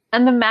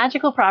 And the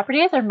magical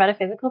properties or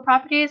metaphysical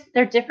properties,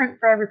 they're different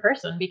for every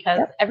person because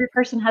every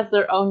person has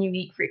their own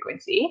unique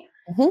frequency.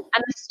 Mm-hmm.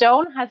 And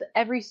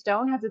every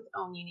stone has its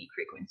own unique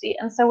frequency.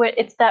 And so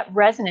it's that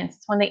resonance.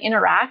 It's when they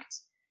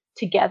interact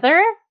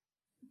together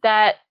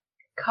that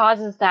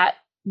causes that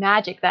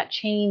magic, that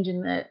change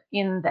in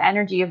the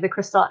energy of the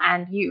crystal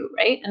and you,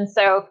 right? And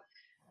so,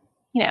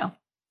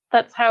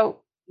 that's how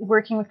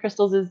working with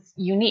crystals is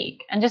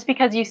unique. And just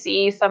because you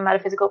see some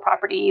metaphysical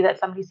property that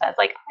somebody says,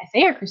 like I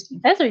say, or Christine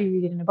says, or you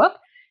read it in a book,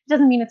 it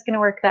doesn't mean it's going to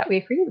work that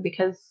way for you,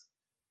 because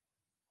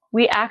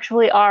we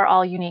actually are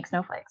all unique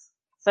snowflakes.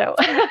 So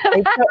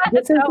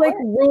this is like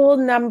rule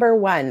number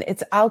 1.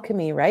 It's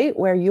alchemy, right?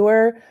 Where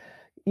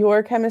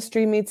your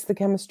chemistry meets the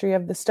chemistry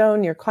of the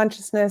stone, your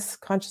consciousness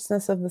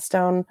of the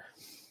stone.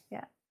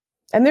 Yeah.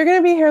 And they're going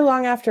to be here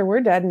long after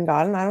we're dead and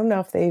gone. And I don't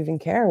know if they even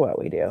care what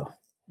we do.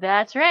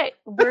 That's right.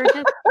 We're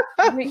just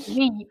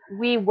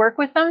we work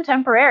with them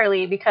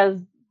temporarily because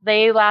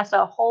they last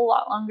a whole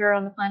lot longer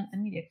on the planet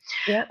than we do.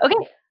 Yeah. Okay,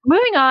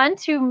 moving on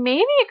to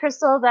maybe a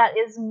crystal that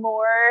is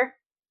more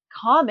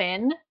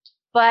common,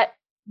 but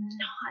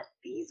not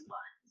these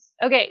ones.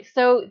 Okay,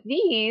 so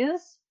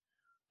these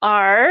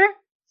are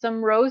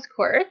some rose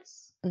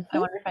quartz. Mm-hmm. I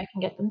wonder if I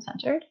can get them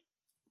centered.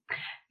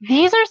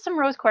 These are some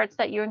rose quartz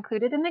that you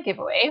included in the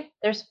giveaway.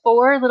 There's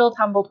 4 little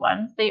tumbled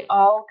ones. They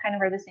all kind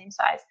of are the same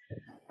size.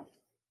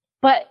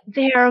 But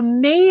they're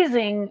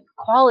amazing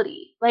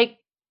quality. Like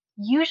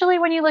usually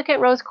when you look at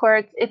rose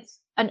quartz, it's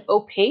an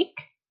opaque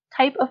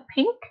type of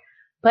pink,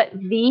 but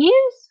these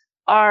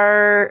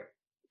are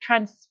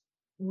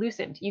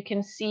translucent. You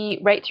can see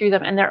right through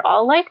them, and they're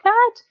all like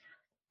that.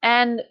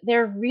 And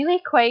they're really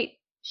quite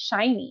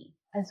shiny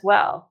as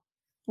well,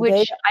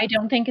 which I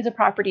don't think is a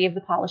property of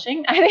the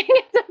polishing. I think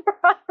it's a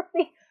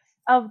property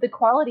of the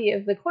quality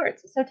of the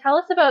quartz. So tell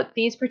us about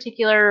these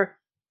particular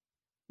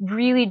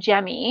really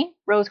gemmy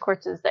rose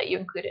quartzes that you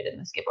included in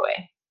this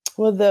giveaway.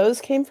 Well,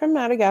 those came from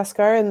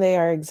Madagascar, and they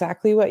are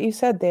exactly what you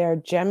said. They are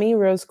gemmy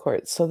rose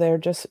quartz. So they're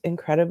just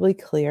incredibly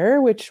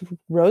clear, which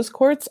rose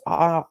quartz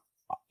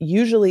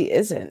usually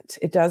isn't.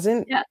 It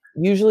doesn't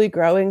usually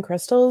grow in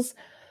crystals.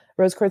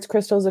 Rose quartz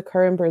crystals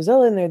occur in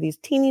Brazil, and they're these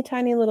teeny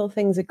tiny little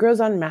things. It grows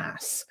en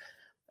masse.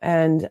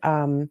 And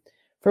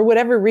for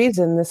whatever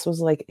reason, this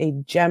was like a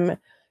gem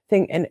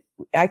thing. And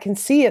I can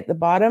see at the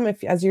bottom,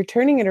 as you're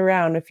turning it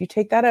around, if you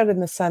take that out in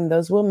the sun,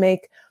 those will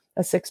make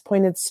a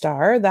 6-pointed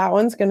star. That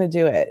one's going to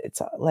do it. It's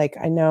like,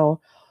 I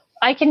know.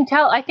 I can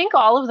tell. I think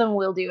all of them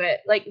will do it.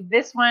 Like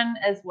this one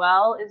as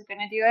well is going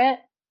to do it.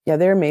 Yeah,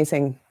 they're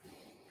amazing.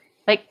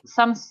 Like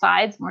some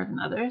sides more than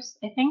others,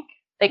 I think.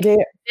 Like this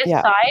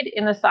side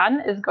in the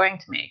sun is going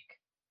to make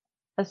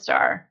a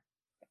star.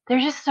 They're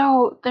just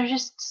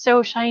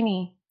so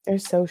shiny. They're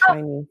so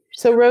shiny.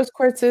 So rose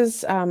quartz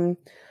is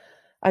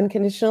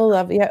unconditional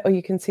love. Yeah. Oh,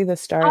 you can see the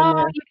star in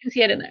there. You can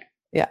see it in there.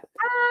 Yeah.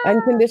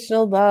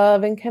 Unconditional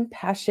love and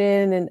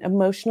compassion and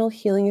emotional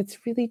healing. It's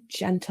really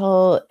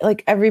gentle.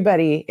 Like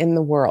everybody in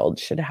the world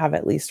should have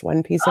at least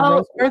one piece of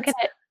rose quartz. Look at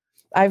it.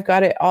 I've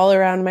got it all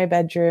around my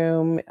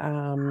bedroom.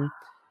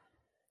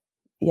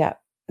 Yeah,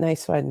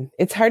 nice one.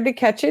 It's hard to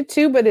catch it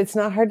too, but it's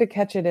not hard to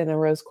catch it in a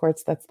rose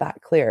quartz that's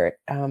that clear.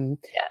 And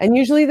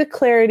usually the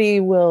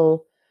clarity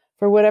will,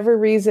 for whatever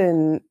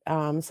reason,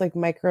 it's like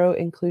micro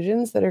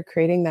inclusions that are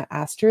creating that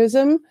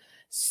asterism.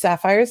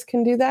 Sapphires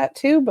can do that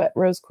too, but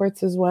rose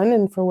quartz is one.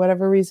 And for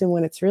whatever reason,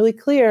 when it's really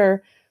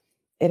clear,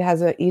 it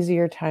has an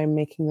easier time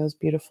making those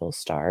beautiful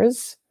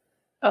stars.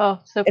 Oh,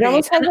 so pretty. I'm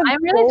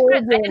really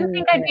surprised. I didn't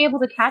think I'd be able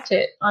to catch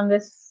it on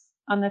this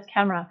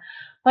camera,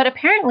 but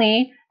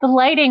apparently the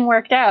lighting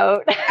worked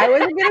out. I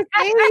wasn't going to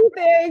say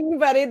anything,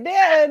 but it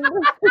did.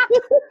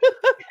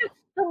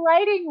 The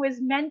lighting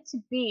was meant to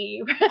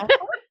be.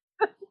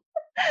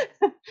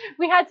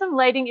 We had some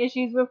lighting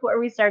issues before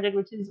we started,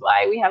 which is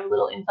why we have a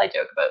little inside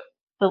joke about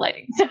the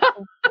lighting. So,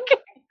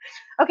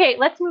 okay,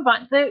 let's move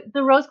on.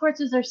 The rose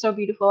quartzes are so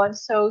beautiful. I'm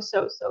so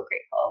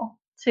grateful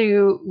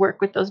to work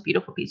with those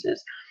beautiful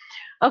pieces.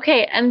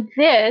 Okay, and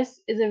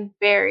this is a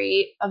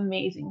very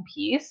amazing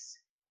piece.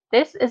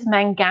 This is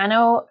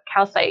Mangano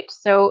calcite.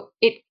 So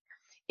if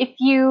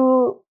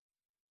you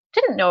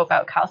didn't know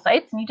about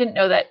calcites and you didn't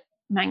know that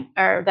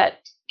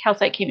that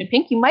calcite came in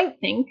pink, you might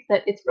think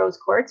that it's rose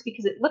quartz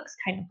because it looks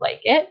kind of like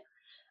it.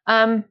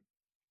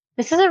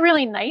 This is a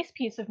really nice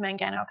piece of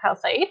Mangano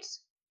calcite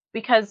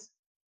because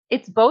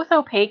it's both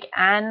opaque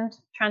and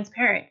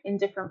transparent in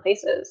different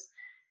places.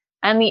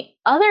 And the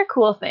other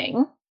cool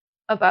thing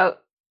about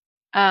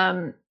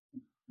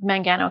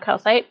Mangano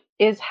calcite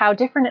is how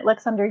different it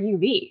looks under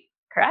UV,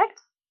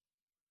 correct?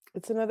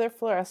 It's another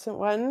fluorescent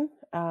one.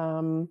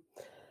 And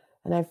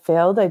I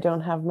failed. I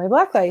don't have my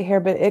black light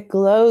here, but it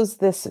glows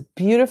this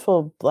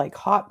beautiful, like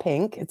hot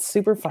pink. It's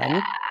super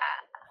fun.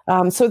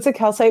 Yeah. So it's a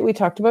calcite. We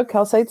talked about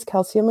calcites,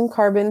 calcium and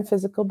carbon,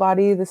 physical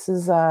body. This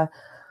is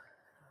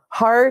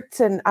heart.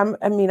 And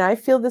I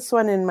feel this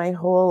one in my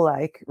whole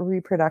like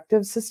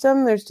reproductive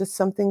system. There's just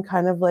something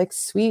kind of like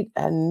sweet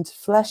and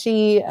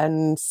fleshy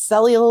and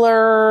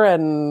cellular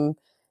and,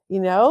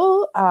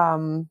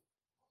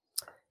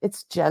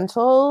 it's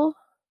gentle.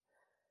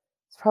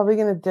 It's probably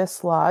going to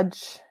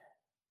dislodge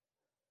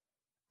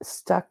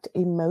stuck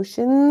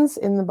emotions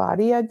in the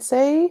body, I'd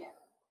say.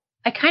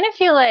 I kind of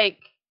feel like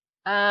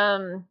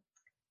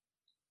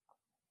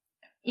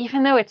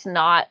even though it's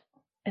not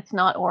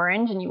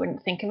orange and you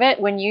wouldn't think of it,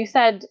 when you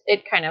said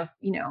it kind of,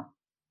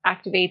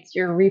 activates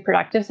your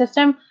reproductive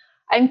system,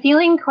 I'm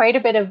feeling quite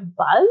a bit of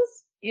buzz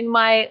in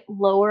my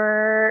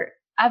lower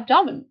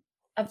abdomen.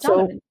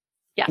 So,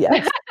 yeah.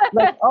 Yes.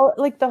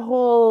 like the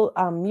whole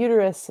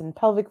uterus and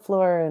pelvic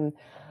floor and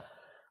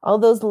all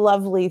those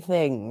lovely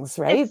things,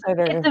 right?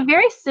 It's a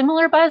very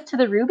similar buzz to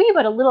the ruby,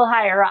 but a little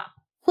higher up.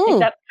 Like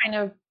that's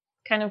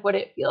kind of what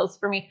it feels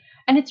for me.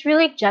 And it's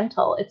really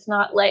gentle. It's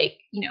not like,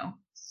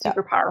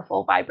 super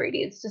powerful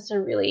vibrating. It's just a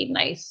really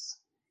nice,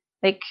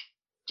 like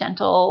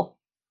gentle,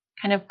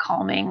 kind of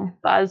calming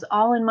buzz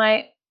all in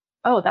my,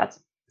 that's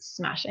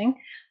smashing.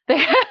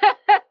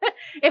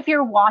 If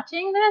you're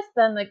watching this,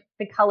 then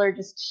the color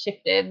just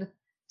shifted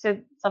to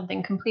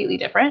something completely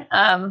different,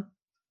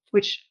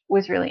 which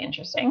was really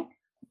interesting.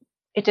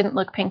 It didn't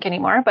look pink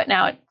anymore, but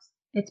now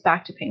it's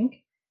back to pink.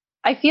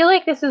 I feel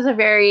like this is a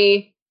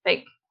very,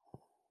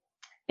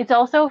 it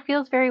also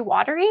feels very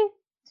watery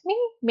to me.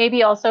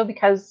 Maybe also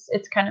because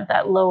it's kind of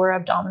that lower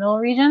abdominal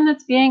region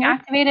that's being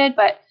activated,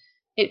 but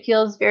it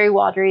feels very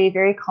watery,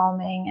 very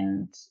calming,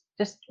 and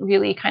just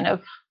really kind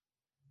of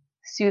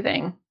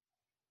soothing.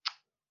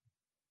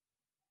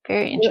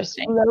 Very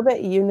interesting. A little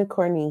bit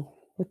unicorny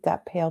with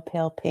that pale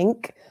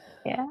pink.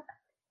 Yeah.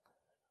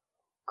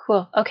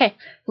 Cool. Okay,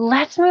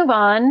 let's move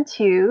on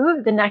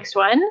to the next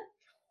one.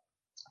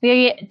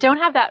 We don't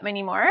have that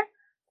many more.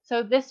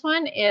 So this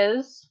one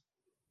is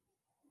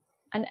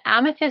an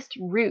amethyst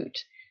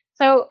root.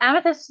 So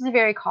amethyst is a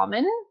very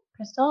common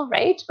crystal,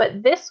 right?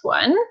 But this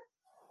one,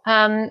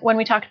 when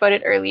we talked about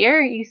it earlier,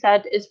 you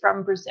said is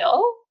from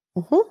Brazil,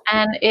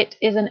 and it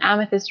is an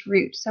amethyst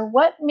root. So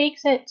what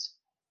makes it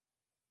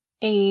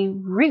a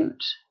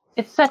root?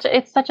 It's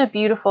such a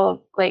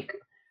beautiful, like,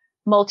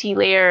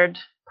 multi-layered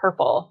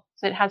purple.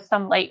 So it has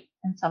some light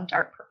and some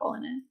dark purple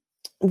in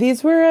it.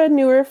 These were a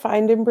newer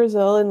find in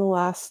Brazil in the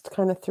last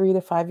kind of 3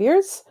 to 5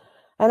 years.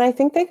 And I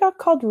think they got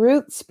called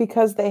roots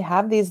because they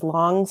have these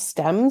long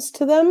stems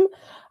to them.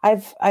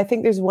 I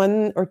think there's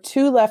 1 or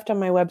 2 left on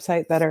my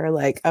website that are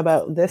like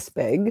about this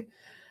big.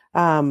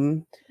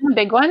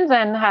 Big ones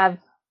and have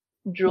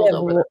drooled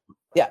over them.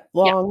 Yeah,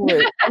 long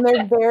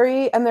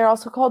roots. And they're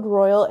also called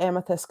royal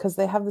amethyst because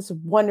they have this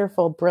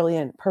wonderful,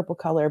 brilliant purple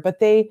color. But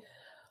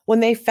when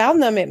they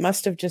found them, it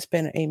must have just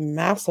been a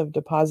massive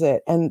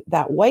deposit. And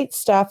that white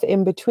stuff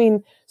in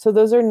between, so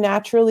those are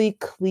naturally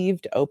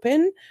cleaved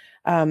open.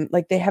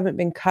 Like they haven't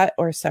been cut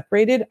or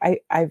separated.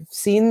 I've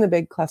seen the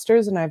big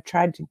clusters and I've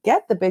tried to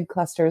get the big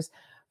clusters,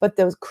 but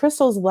those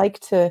crystals like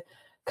to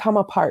come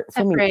apart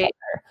from each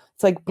other.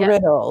 It's like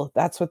brittle.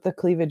 That's what the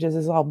cleavage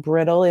is all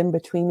brittle in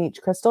between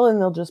each crystal,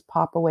 and they'll just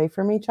pop away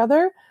from each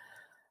other.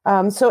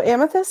 So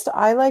amethyst,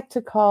 I like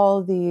to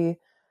call the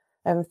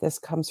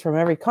amethyst comes from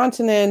every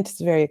continent.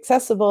 It's very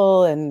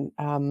accessible. And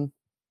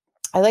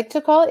I like to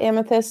call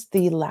amethyst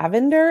the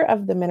lavender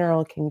of the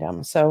mineral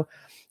kingdom. So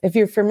if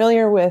you're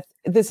familiar with,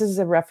 this is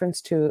a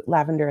reference to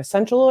lavender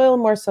essential oil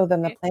more so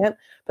than the plant,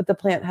 but the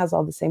plant has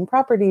all the same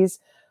properties,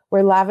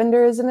 where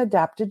lavender is an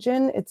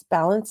adaptogen. It's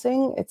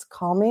balancing, it's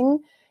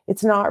calming.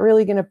 It's not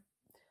really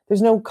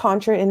there's no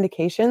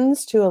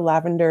contraindications to a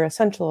lavender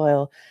essential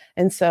oil.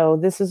 And so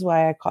this is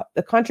why I call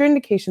the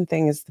contraindication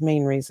thing is the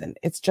main reason.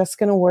 It's just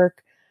going to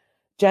work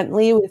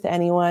gently with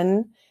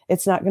anyone.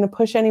 It's not going to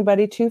push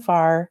anybody too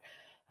far.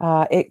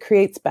 It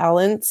creates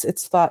balance.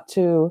 It's thought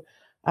to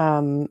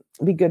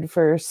be good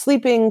for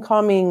sleeping,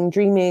 calming,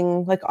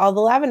 dreaming, like all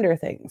the lavender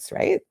things,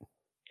 right?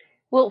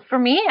 Well, for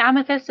me,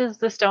 amethyst is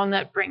the stone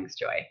that brings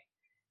joy.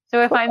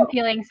 So if I'm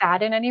feeling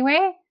sad in any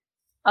way,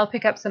 I'll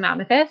pick up some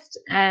amethyst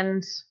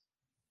and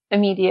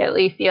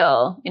immediately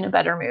feel in a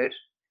better mood.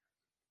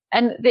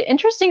 And the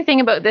interesting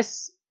thing about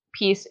this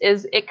piece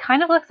is it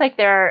kind of looks like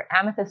there are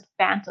amethyst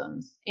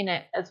phantoms in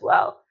it as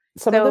well.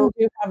 Some of them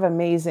do have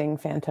amazing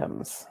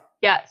phantoms.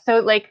 Yeah. So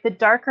like the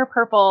darker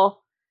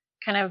purple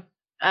kind of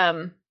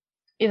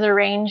is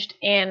arranged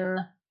in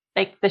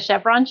like the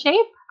chevron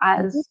shape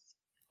as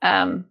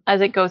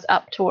it goes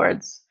up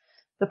towards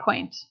the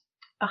point.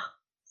 Oh,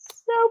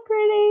 so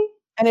pretty.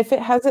 And if it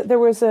has it, there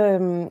was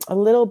a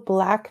little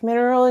black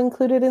mineral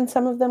included in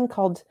some of them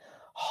called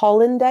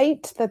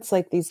hollandite. That's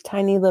like these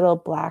tiny little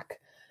black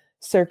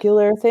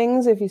circular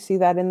things. If you see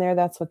that in there,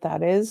 that's what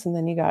that is. And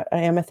then you got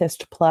an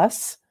amethyst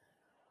plus.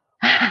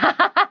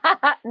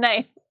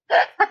 Nice.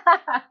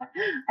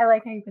 I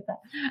like how you put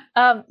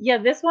that. Yeah,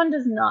 this one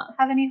does not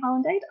have any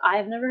hollandite.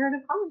 I've never heard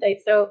of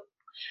hollandite. So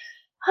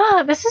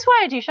this is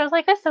why I do shows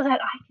like this, so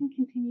that I can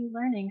continue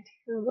learning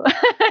too.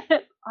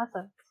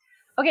 Awesome.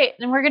 Okay,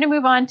 then we're going to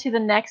move on to the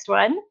next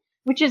one,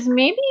 which is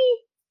maybe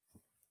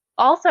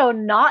also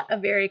not a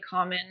very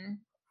common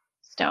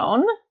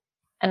stone.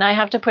 And I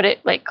have to put it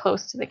like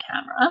close to the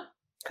camera.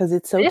 Because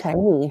it's so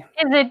tiny.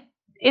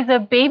 Is a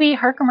baby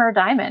Herkimer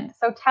diamond.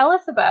 So tell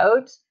us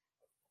about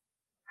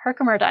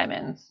Herkimer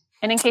diamonds.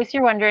 And in case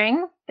you're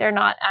wondering, they're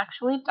not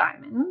actually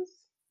diamonds.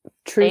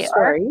 True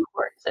story.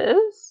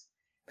 Quartzes.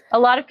 A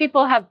lot of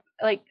people have,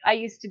 like, I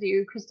used to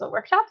do crystal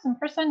workshops in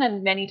person,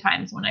 and many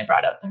times when I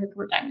brought up the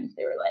Herkimer diamonds,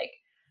 they were like,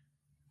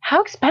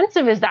 how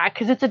expensive is that?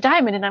 Because it's a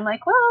diamond. And I'm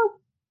like,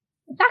 well,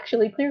 it's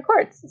actually clear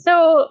quartz.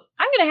 So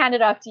I'm going to hand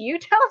it off to you.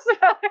 Tell us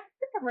about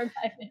Herkimer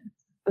diamonds.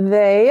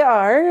 They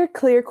are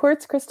clear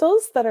quartz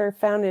crystals that are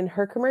found in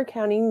Herkimer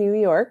County, New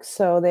York.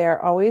 So they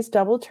are always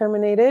double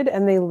terminated,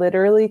 and they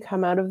literally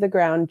come out of the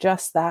ground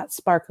just that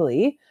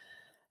sparkly.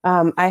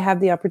 I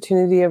had the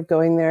opportunity of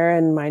going there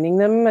and mining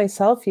them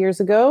myself years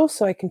ago,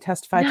 so I can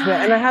testify to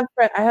it. And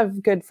I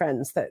have good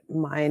friends that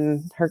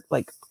mine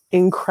like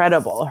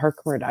incredible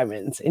Herkimer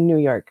diamonds in New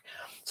York.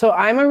 So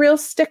I'm a real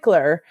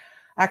stickler,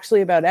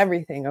 actually, about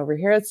everything over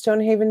here at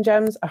Stonehaven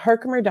Gems. A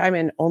Herkimer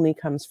diamond only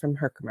comes from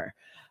Herkimer.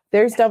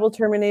 There's double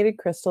terminated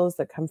crystals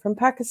that come from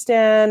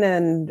Pakistan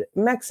and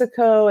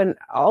Mexico and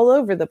all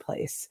over the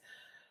place.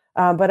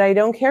 But I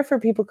don't care for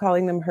people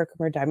calling them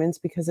Herkimer diamonds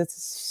because it's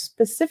a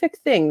specific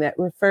thing that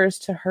refers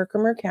to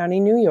Herkimer County,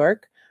 New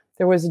York.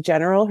 There was a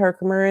General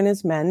Herkimer and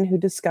his men who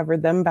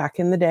discovered them back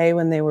in the day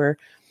when they were,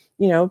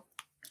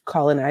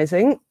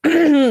 colonizing.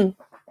 And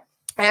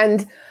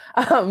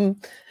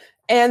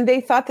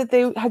they thought that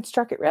they had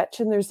struck it rich.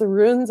 And there's the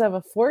ruins of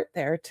a fort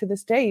there to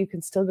this day. You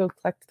can still go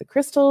collect the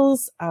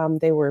crystals.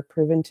 They were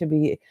proven to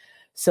be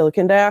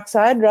silicon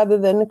dioxide rather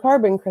than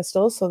carbon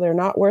crystals, so they're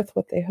not worth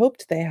what they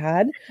hoped they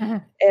had.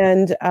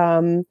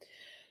 And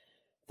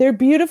they're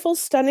beautiful,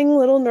 stunning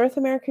little North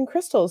American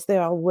crystals. They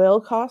all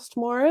will cost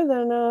more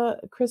than a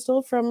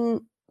crystal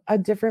from a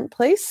different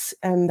place,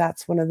 and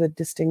that's one of the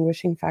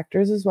distinguishing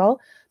factors as well.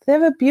 They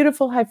have a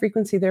beautiful high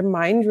frequency. They're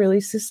mined really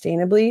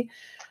sustainably.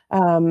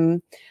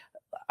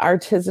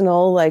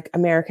 Artisanal, like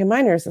American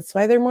miners. That's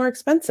why they're more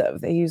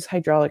expensive. They use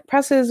hydraulic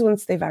presses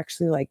once they've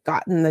actually like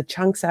gotten the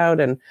chunks out.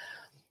 And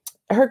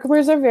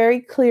Herkimers are very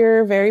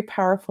clear, very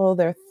powerful.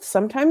 They're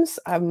sometimes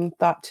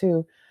thought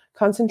to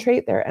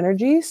concentrate their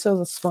energy, so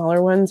the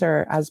smaller ones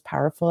are as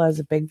powerful as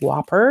a big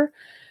whopper.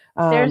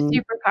 They're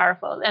super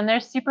powerful, and they're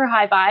super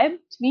high vibe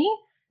to me.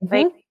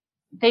 Like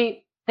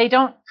they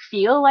don't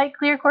feel like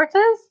clear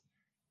quartzes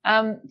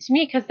to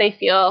me, because they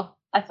feel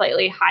a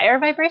slightly higher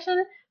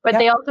vibration, but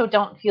they also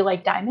don't feel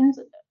like diamonds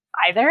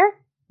either.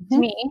 To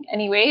me,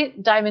 anyway.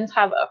 Diamonds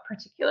have a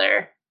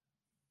particular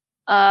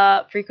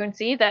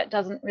frequency that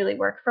doesn't really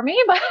work for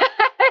me, but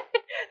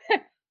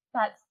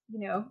that's,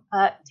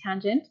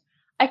 tangent.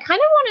 I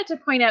kind of wanted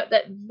to point out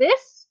that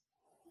this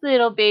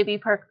little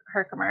baby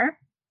Herkimer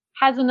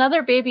has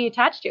another baby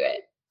attached to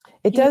it.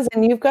 It does,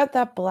 and you've got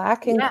that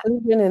black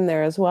inclusion in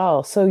there as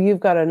well. So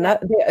you've got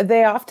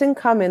they often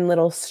come in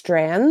little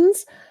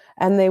strands,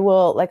 and they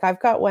will, like, I've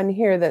got one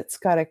here that's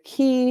got a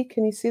key.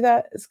 Can you see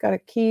that? It's got a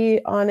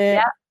key on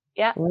it.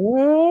 Yeah.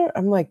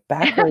 I'm like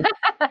backwards.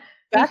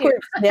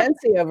 Backwards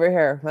Nancy over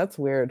here. That's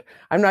weird.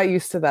 I'm not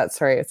used to that.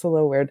 Sorry, it's a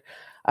little weird.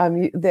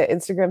 The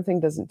Instagram thing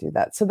doesn't do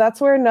that. So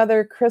that's where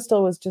another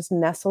crystal was just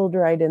nestled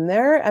right in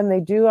there. And they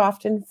do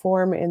often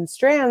form in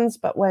strands,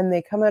 but when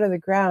they come out of the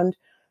ground,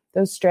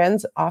 those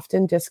strands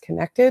often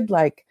disconnected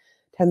like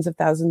tens of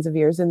thousands of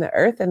years in the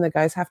earth. And the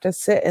guys have to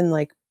sit and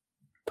like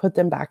put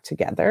them back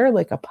together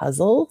like a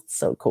puzzle.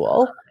 So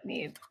cool.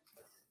 Neat.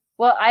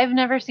 Well, I've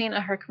never seen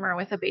a Herkimer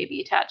with a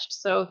baby attached.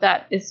 So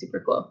that is super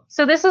cool.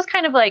 So this is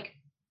kind of like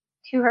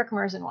two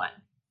Herkimers in one.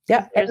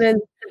 Yeah. There's and then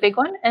the big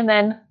one and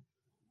then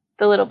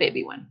the little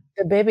baby one.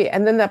 The baby.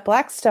 And then that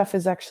black stuff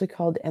is actually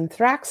called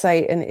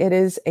anthracite, and it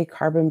is a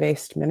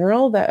carbon-based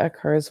mineral that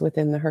occurs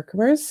within the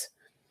Herkimers.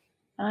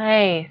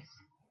 Nice.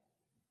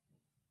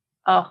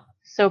 Oh,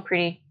 so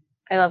pretty.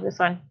 I love this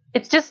one.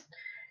 It's just,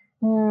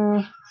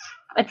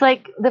 it's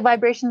like the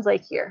vibration's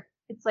like here.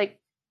 It's like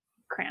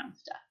crown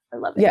stuff. I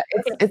love it. Yeah,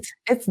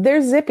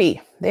 they're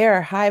zippy. They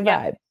are high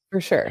vibe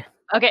for sure.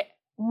 Okay,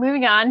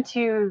 moving on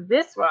to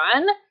this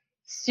one.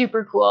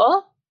 Super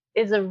cool.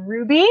 Is a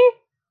ruby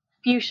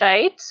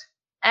fuchsite,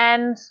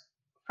 and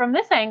from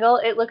this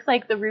angle, it looks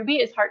like the ruby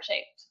is heart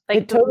shaped. Like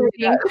it totally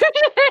does.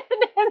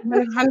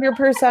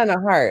 100% a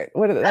heart.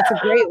 That's a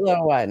great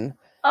little one.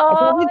 I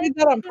probably did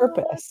that on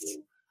purpose.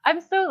 I'm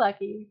so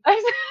lucky.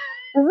 This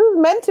is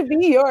meant to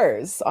be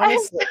yours,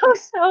 honestly. I'm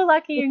so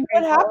lucky. And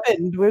what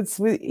happened with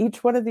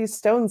each one of these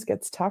stones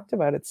gets talked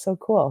about. It's so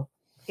cool.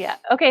 Yeah.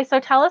 Okay, so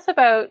tell us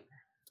about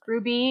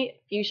ruby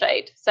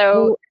fuchsite.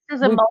 So this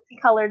is a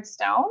multicolored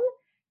stone.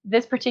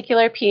 This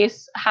particular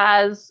piece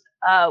has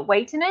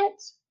white in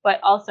it, but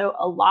also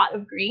a lot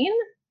of green,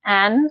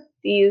 and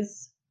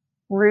these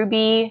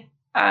ruby,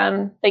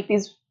 like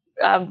these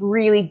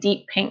really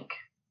deep pink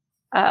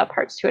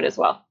parts to it as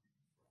well.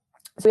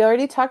 So we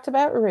already talked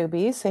about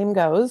ruby. Same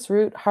goes.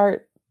 Root,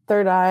 heart,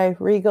 third eye,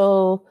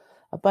 regal,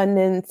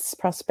 abundance,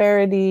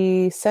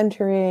 prosperity,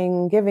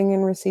 centering, giving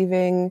and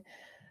receiving,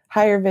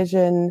 higher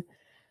vision.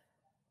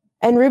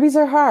 And rubies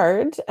are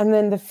hard. And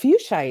then the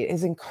fuchsite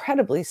is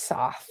incredibly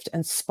soft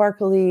and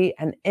sparkly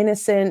and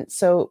innocent.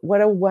 So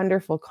what a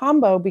wonderful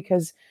combo,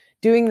 because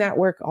doing that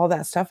work, all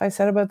that stuff I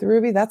said about the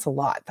ruby, that's a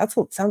lot.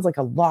 Sounds like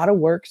a lot of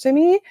work to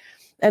me.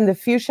 And the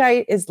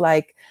fuchsite is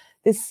like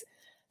this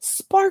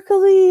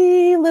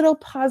sparkly little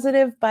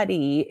positive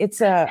buddy.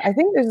 I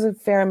think there's a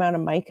fair amount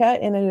of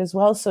mica in it as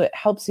well. So it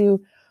helps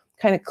you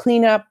kind of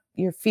clean up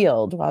your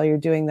field while you're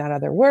doing that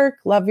other work.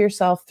 Love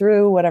yourself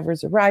through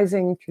whatever's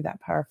arising through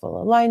that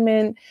powerful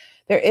alignment.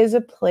 There is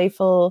a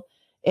playful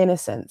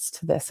innocence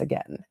to this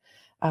again.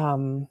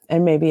 And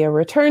maybe a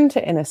return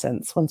to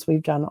innocence once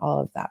we've done all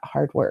of that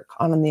hard work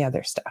on the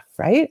other stuff,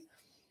 right?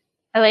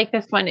 I like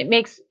this one. It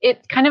makes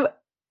it kind of,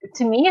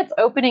 to me, it's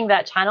opening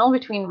that channel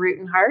between root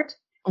and heart.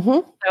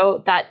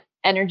 So that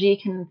energy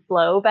can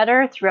flow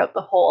better throughout the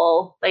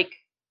whole like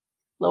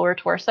lower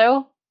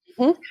torso. That's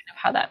kind of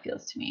how that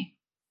feels to me.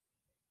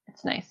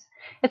 It's nice.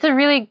 It's a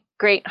really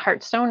great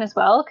heartstone as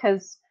well,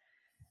 because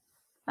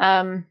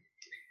as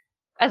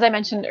I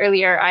mentioned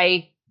earlier,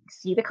 I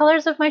see the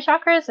colors of my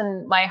chakras,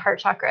 and my heart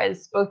chakra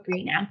is both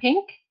green and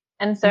pink.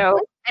 And so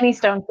any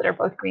stones that are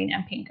both green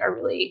and pink are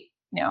really,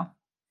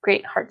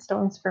 great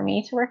heartstones for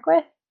me to work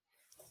with.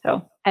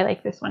 So I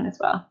like this one as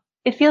well.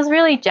 It feels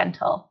really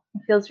gentle.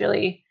 It feels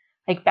really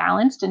like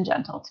balanced and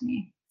gentle to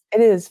me.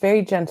 It is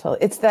very gentle.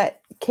 It's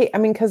that,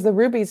 because the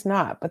ruby's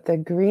not, but the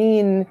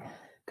green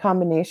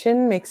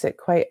combination makes it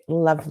quite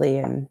lovely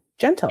and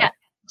gentle. Yeah,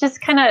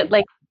 just kind of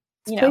like,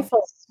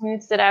 playful.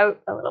 Smooths it out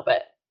a little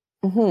bit.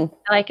 I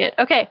like it.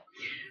 Okay,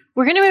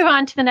 we're going to move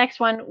on to the next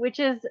one, which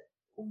is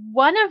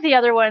one of the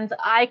other ones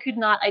I could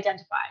not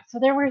identify. So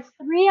there were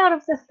 3 out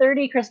of the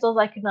 30 crystals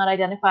I could not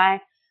identify.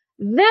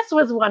 This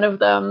was one of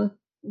them.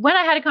 When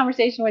I had a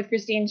conversation with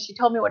Christine, she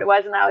told me what it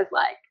was, and I was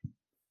like,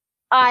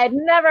 I'd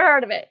never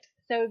heard of it.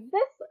 So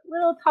this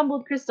little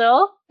tumbled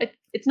crystal,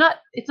 it's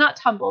not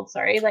tumbled,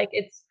 sorry. Like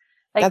it's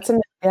like That's a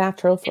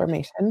natural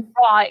formation.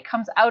 raw. It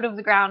comes out of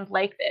the ground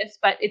like this,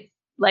 but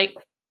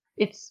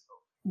it's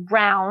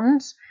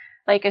round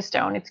like a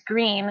stone. It's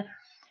green.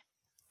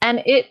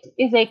 And it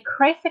is a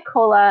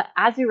Chrysocolla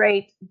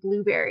azurite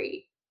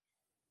blueberry.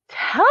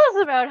 Tell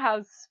us about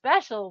how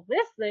special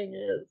this thing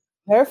is.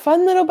 They're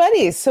fun little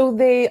buddies. So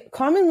they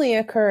commonly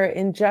occur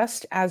in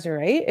just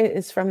azurite. It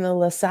is from the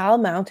La Salle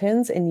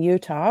Mountains in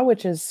Utah,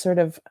 which is sort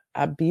of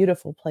a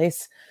beautiful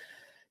place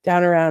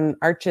down around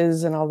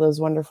Arches and all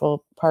those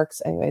wonderful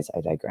parks. Anyways,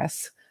 I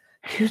digress.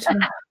 Utah.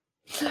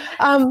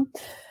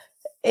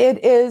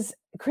 It is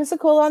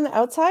chrysocolla on the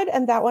outside,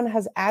 and that one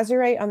has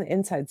azurite on the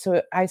inside.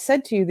 So I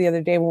said to you the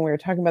other day when we were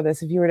talking about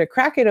this, if you were to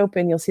crack it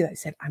open, you'll see that I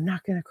said, I'm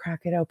not going to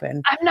crack it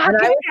open. I'm not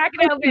going to crack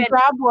it open.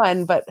 Grab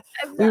one, but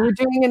we were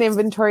doing an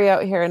inventory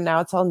out here, and now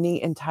it's all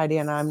neat and tidy,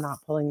 and I'm not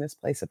pulling this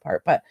place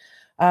apart. But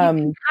you can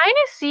kind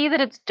of see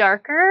that it's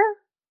darker.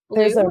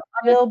 There's a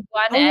real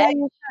one edge.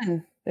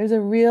 There's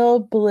a real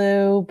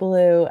blue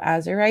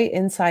azurite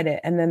inside it,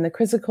 and then the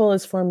chrysocolla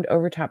is formed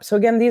over top. So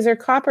again, these are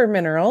copper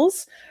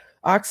minerals.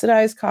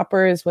 Oxidized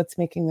copper is what's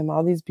making them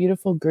all these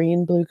beautiful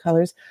green, blue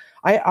colors.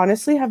 I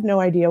honestly have no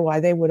idea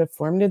why they would have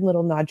formed in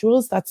little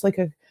nodules. That's like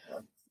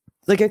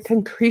a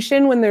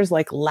concretion when there's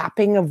like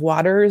lapping of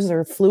waters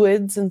or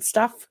fluids and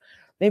stuff,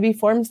 maybe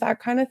forms that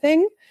kind of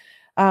thing.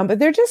 But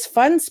they're just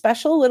fun,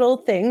 special little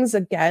things.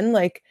 Again,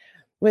 like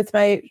with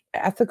my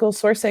ethical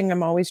sourcing,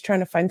 I'm always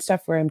trying to find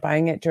stuff where I'm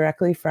buying it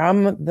directly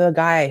from the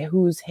guy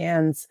whose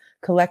hands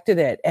collected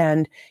it.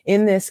 And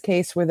in this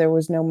case, where there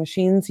was no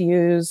machines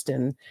used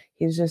and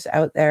he's just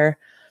out there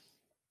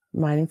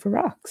mining for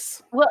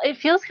rocks. Well, it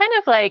feels kind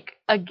of like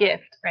a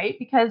gift, right?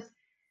 Because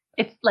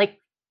it's like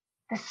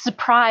the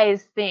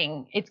surprise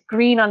thing. It's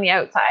green on the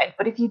outside,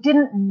 but if you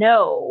didn't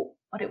know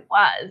what it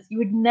was, you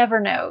would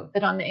never know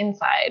that on the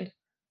inside.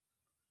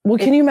 Well,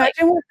 can you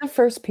imagine what the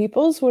first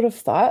peoples would have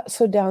thought?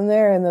 So down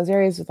there in those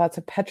areas with lots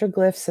of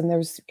petroglyphs, and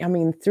there's, I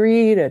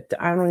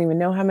don't even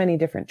know how many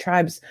different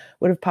tribes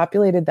would have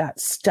populated that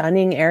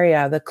stunning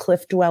area, the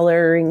cliff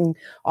dwelling,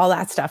 all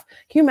that stuff.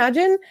 Can you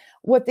imagine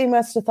what they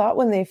must have thought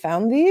when they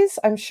found these?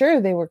 I'm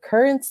sure they were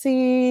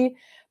currency,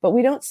 but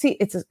we don't see,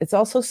 it's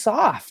also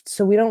soft.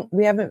 So I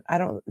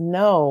don't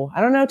know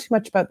too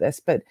much about this,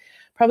 but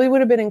probably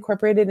would have been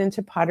incorporated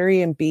into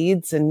pottery and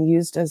beads and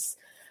used as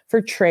for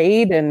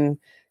trade and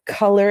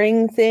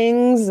coloring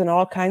things and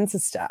all kinds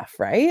of stuff,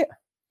 right?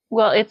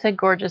 Well, it's a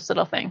gorgeous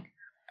little thing.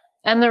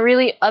 And the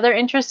really other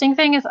interesting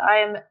thing is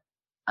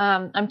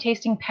I'm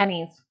tasting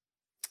pennies.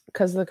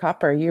 Because of the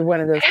copper. You're one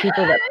of those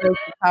people that throws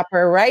the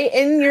copper right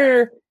in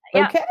your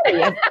okay.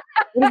 What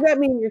does that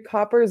mean? Your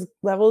copper's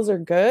levels are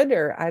good,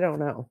 or I don't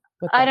know.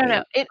 I don't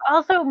know. It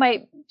also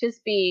might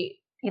just be,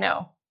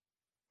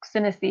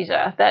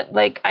 synesthesia that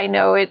like I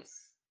know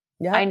it's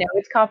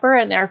copper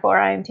and therefore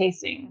I'm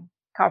tasting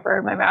copper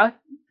in my mouth.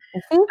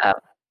 Mm-hmm.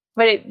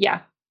 But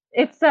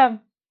it's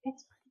pretty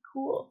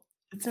cool.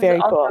 It's very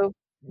cool.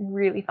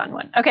 Really fun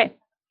one. Okay,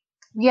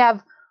 we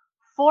have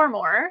 4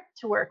 more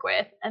to work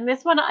with, and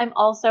this one I'm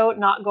also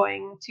not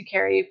going to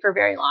carry for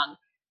very long.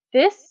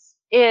 This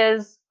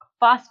is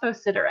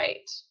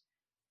phosphosiderite.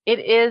 It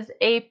is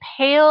a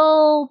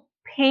pale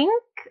pink,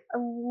 a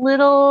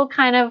little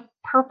kind of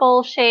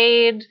purple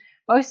shade,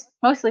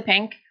 mostly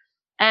pink.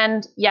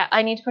 And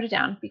I need to put it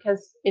down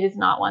because it is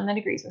not one that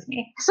agrees with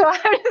me. So I'm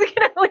just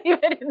going to leave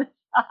it in the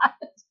shot.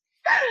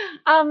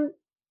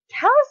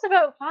 Tell us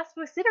about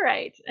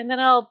phosphosiderite, and then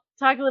I'll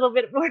talk a little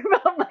bit more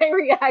about my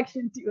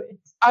reaction to it.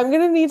 I'm going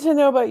to need to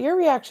know about your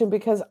reaction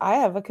because I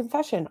have a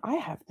confession. I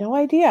have no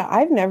idea.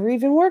 I've never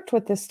even worked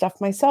with this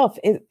stuff myself.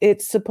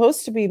 It's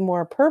supposed to be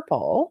more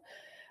purple.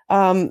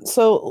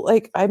 So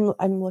like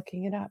I'm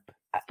looking it up.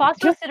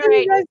 Phosphosiderite. So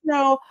you guys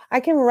know,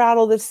 I can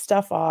rattle this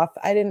stuff off.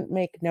 I didn't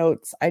make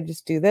notes. I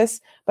just do this,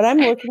 but I'm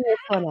looking this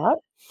one up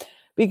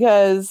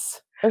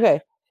because we don't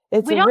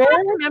have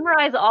to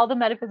memorize all the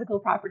metaphysical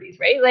properties,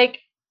 right? Like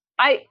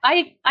I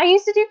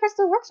used to do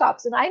crystal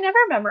workshops and I never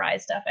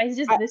memorized stuff.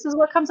 This is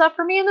what comes up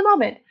for me in the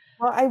moment.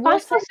 Well,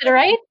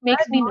 phosphosiderite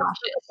makes me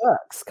nauseous.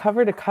 Books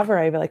cover to cover.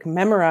 I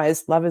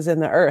memorized Love is in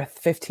the Earth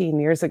 15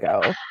 years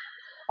ago.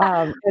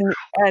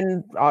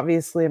 And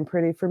obviously I'm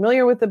pretty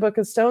familiar with the Book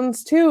of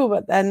Stones too,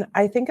 but then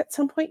I think at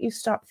some point you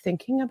stop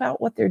thinking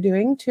about what they're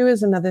doing too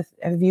is another,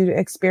 have you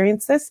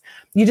experienced this?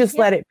 You just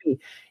let it be.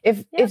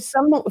 If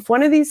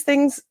one of these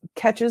things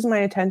catches my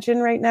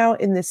attention right now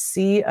in this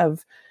sea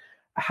of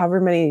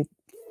however many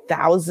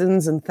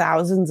thousands and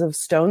thousands of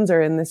stones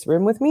are in this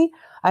room with me,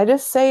 I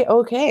just say,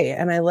 okay.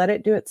 And I let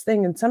it do its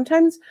thing. And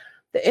sometimes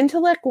the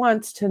intellect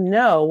wants to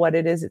know what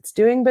it is it's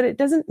doing, but it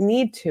doesn't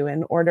need to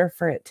in order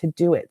for it to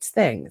do its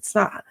thing. It's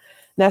not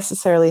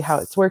necessarily how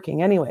it's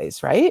working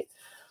anyways, right?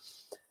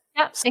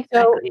 Yeah, exactly.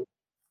 So,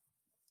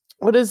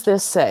 what does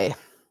this say?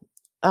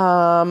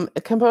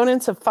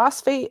 Components of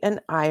phosphate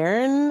and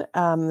iron.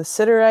 The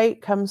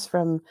siderite comes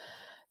from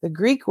the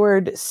Greek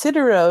word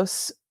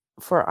sideros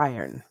for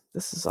iron.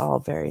 This is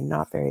all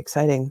not very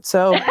exciting.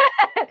 So,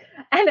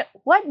 and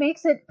what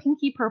makes it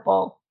pinky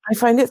purple? I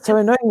find it so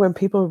annoying when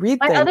people read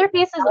My things. other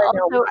piece is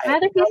also my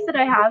other piece that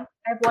I have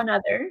one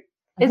other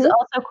is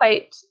also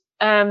quite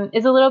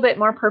is a little bit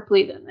more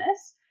purpley than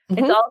this.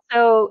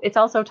 It's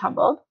also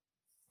tumbled.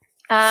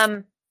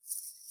 But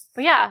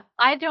yeah,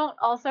 I don't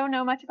also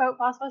know much about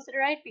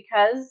phosphosiderite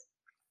because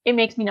it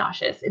makes me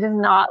nauseous. It is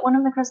not one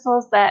of the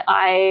crystals that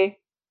I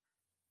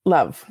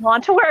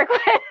want to work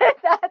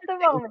with at the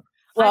moment.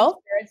 Well,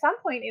 sure at some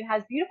point it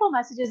has beautiful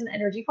messages and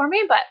energy for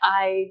me, but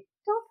I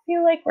don't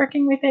feel like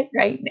working with it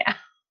right now.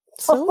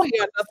 So we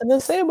got nothing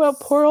to say about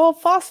poor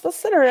old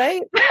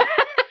phosphosiderite.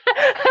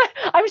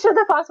 I'm sure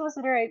the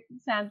phosphosiderite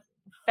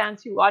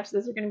fans who watch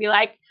this are going to be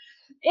like,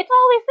 it's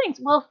all these things.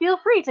 Well, feel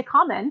free to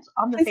comment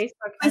on the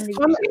Facebook and the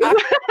YouTube.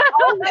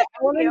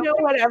 I want to know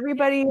what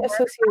everybody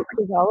associates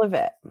with all of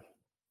it.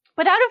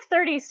 But out of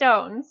 30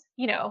 stones,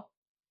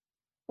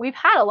 we've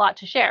had a lot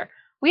to share.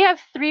 We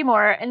have 3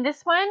 more, and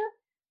this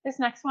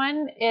next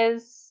one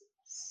is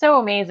so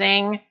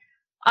amazing.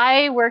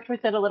 I worked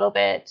with it a little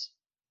bit.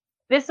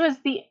 This was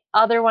the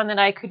other one that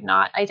I could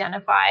not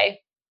identify.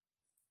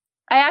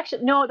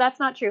 No, that's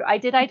not true. I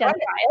did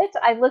identify it.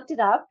 I looked it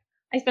up.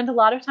 I spent a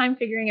lot of time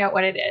figuring out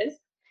what it is.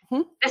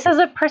 This is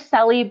a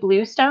Preseli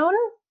blue stone,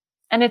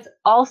 and it's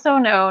also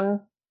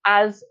known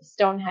as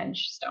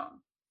Stonehenge stone.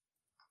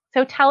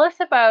 So tell us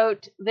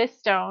about this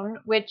stone,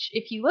 which,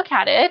 if you look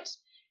at it,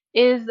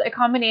 is a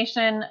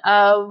combination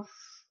of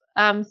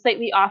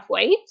slightly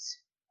off-white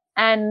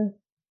and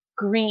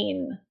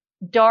green,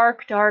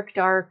 dark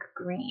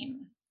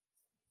green.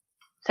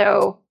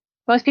 So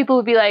most people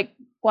would be like,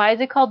 why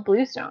is it called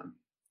blue stone?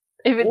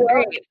 If it's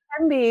green. It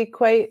can be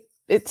quite,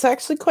 it's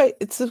actually quite,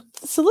 it's a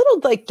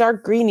little like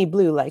dark greeny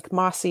blue, like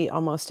mossy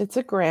almost. It's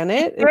a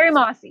granite. It's very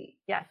mossy.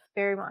 Yes,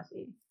 very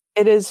mossy.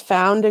 It is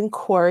found and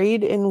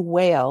quarried in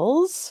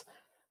Wales,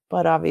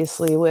 but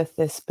obviously with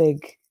this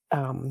big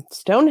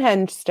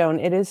Stonehenge stone,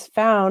 it is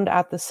found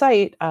at the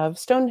site of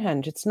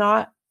Stonehenge. It's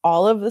not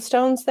all of the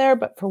stones there,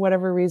 but for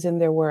whatever reason,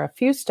 there were a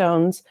few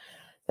stones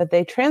that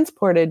they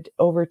transported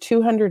over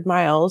 200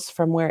 miles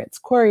from where it's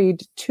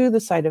quarried to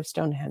the site of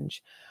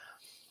Stonehenge.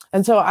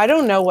 And so I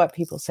don't know what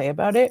people say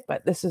about it,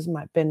 but this has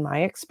been my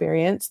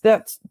experience.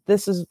 That's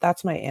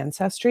my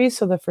ancestry.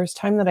 So the first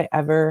time that I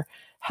ever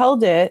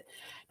held it,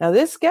 now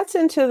this gets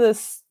into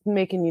this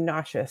making you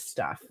nauseous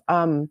stuff.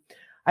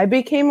 I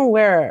became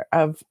aware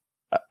of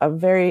a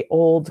very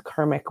old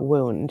karmic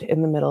wound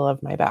in the middle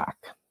of my back,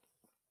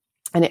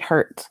 and it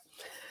hurt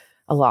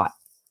a lot.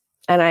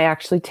 And I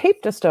actually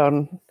taped a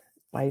stone.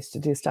 I used to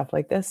do stuff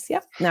like this.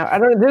 Yep. Now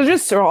they're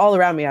just all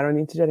around me. I don't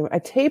need to do anything. I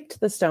taped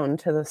the stone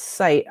to the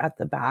site at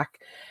the back,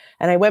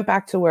 and I went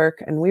back to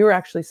work, and we were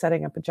actually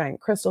setting up a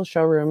giant crystal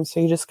showroom. So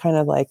you just kind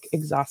of like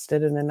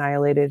exhausted and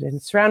annihilated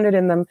and surrounded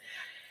in them.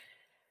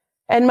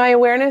 And my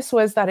awareness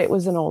was that it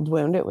was an old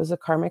wound. It was a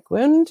karmic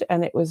wound,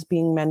 and it was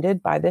being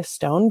mended by this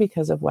stone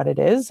because of what it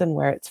is and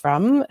where it's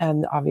from.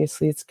 And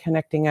obviously it's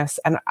connecting us.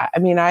 And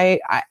I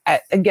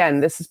again,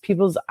 this is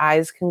people's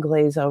eyes can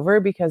glaze over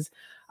because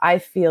I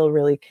feel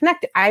really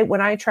connected. When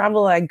I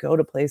travel, I go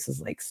to places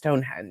like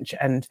Stonehenge,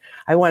 and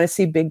I want to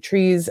see big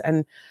trees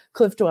and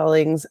cliff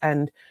dwellings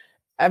and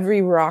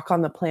every rock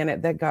on the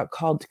planet that got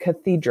called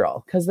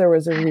cathedral, because there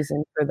was a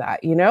reason for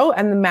that,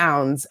 and the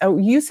mounds. Oh,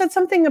 you said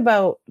something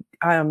about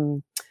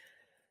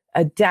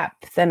a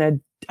depth and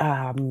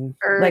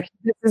like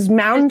this is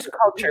mound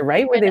culture,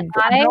 right?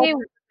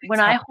 When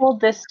I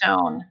hold this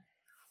stone,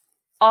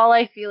 all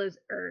I feel is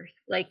earth,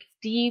 like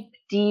deep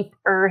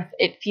earth.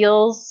 It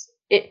feels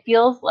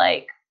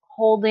like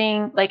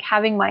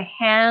having my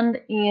hand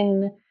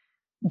in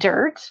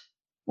dirt,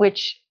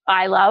 which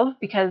I love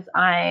because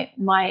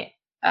my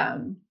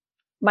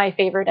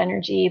favorite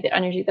energy, the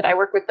energy that I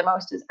work with the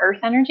most, is earth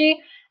energy.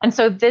 And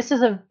so this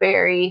is a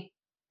very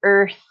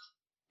earth,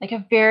 like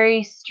a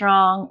very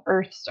strong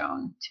earth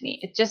stone to me.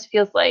 It just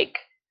feels like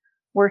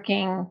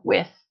working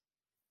with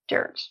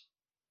dirt,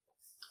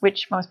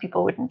 which most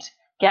people wouldn't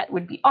get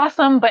would be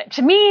awesome. But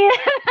to me,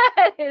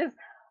 it is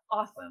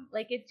awesome.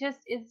 Like it's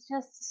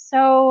just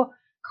so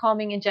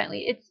calming and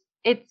gently.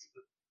 It's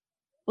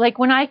like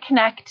when I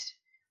connect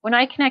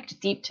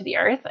deep to the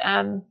earth,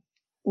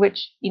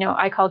 which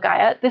I call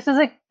Gaia. This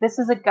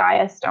is a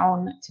Gaia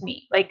stone to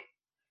me. Like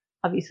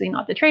obviously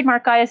not the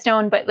trademark Gaia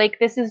stone, but like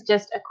this is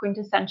just a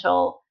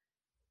quintessential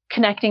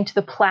connecting to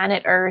the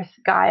planet Earth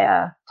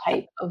Gaia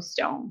type of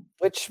stone.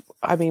 Which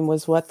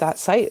was what that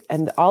site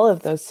and all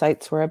of those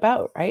sites were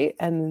about, right?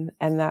 And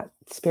that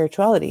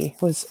spirituality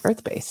was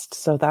earth-based.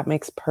 So that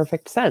makes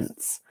perfect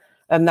sense.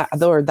 And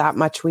that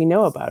much we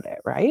know about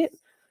it, right?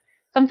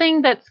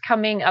 Something that's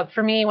coming up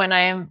for me when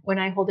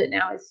I hold it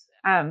now is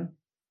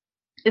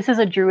this is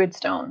a druid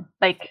stone.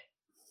 Like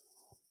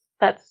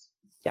that's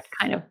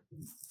kind of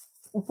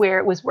where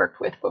it was worked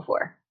with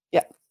before.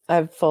 Yeah. I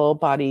have full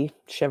body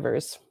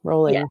shivers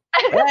rolling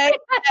right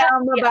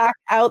down the back,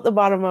 out the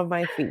bottom of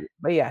my feet.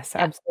 But yes,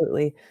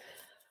 absolutely.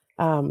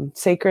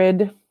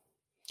 Sacred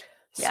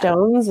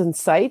stones and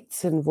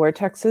sites and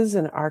vortexes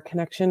and our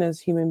connection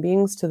as human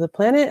beings to the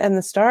planet and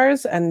the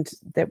stars, and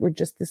that we're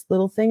just this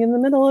little thing in the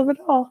middle of it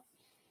all.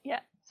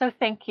 Yeah. So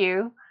thank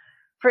you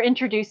for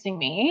introducing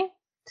me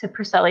to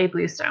Preseli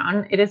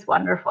Bluestone. It is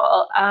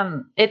wonderful.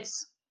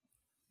 It's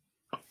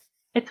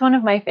one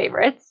of my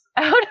favorites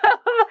out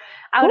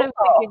of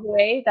the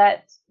giveaway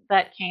that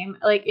came.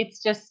 Like,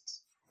 it's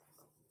just,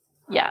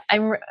 yeah,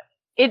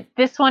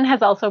 this one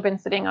has also been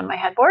sitting on my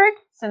headboard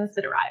since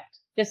it arrived,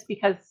 just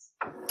because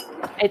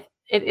it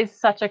is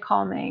such a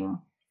calming,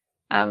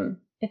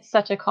 it's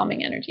such a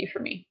calming energy for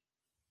me.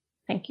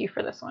 Thank you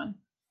for this one.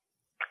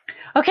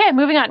 Okay,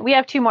 moving on. We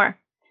have two more.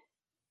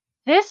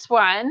 This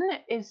one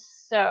is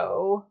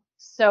so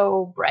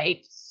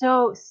bright,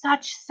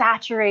 such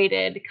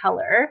saturated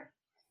color.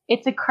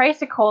 It's a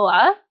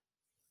chrysocolla,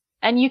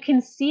 and you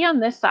can see on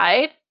this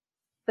side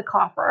the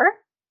copper,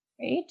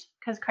 right?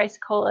 Because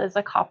chrysocolla is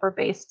a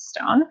copper-based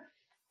stone.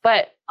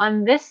 But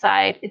on this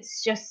side,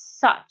 it's just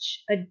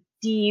such a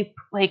deep,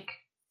 like,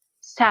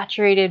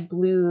 saturated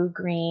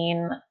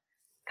blue-green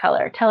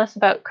color. Tell us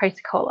about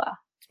chrysocolla.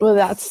 Well,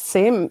 that's the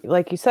same.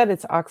 Like you said,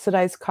 it's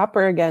oxidized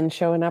copper again,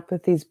 showing up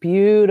with these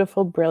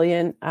beautiful,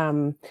 brilliant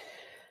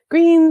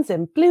greens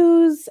and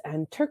blues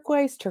and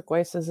turquoise.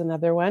 Turquoise is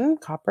another one,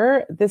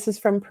 copper. This is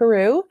from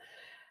Peru.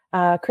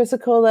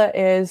 Chrysocolla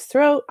is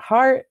throat,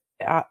 heart,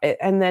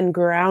 and then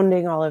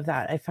grounding all of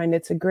that. I find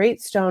it's a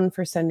great stone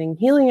for sending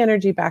healing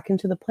energy back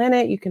into the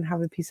planet. You can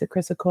have a piece of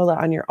chrysocolla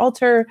on your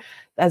altar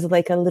as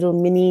like a little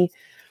mini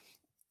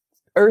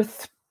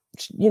earth,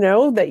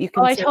 that you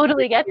can. Oh, I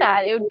totally get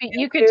that. It would be,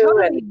 you could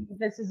totally,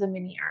 this is a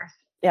mini earth.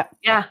 Yeah.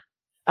 Yeah.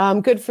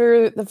 Good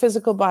for the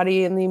physical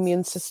body and the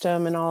immune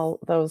system and all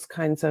those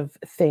kinds of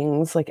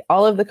things. Like,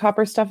 all of the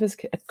copper stuff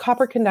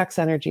copper conducts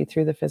energy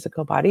through the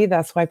physical body.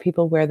 That's why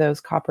people wear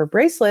those copper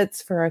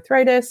bracelets for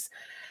arthritis.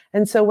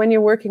 And so when you're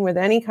working with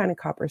any kind of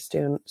copper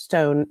stone, it's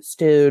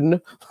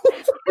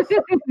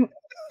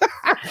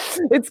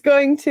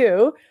going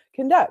to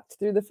conduct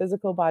through the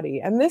physical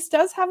body. And this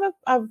does have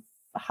a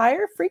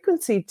higher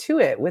frequency to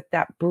it with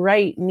that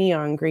bright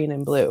neon green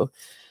and blue.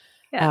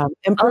 Yeah.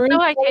 And Peru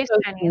also, I taste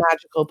pennies.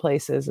 Magical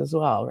places as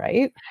well,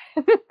 right?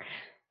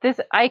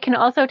 I can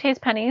also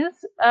taste pennies.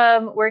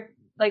 We're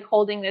like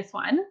holding this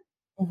one.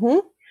 Mm-hmm.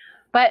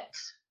 But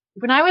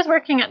when I was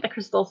working at the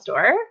crystal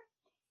store,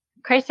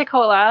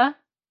 chrysocolla,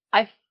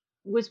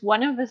 was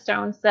one of the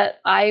stones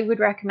that I would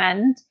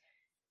recommend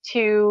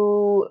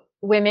to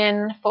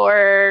women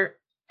for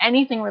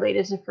anything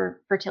related to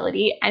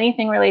fertility,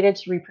 anything related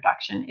to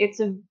reproduction.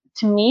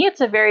 To me,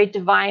 it's a very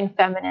divine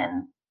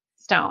feminine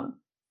stone.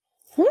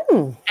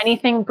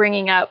 Anything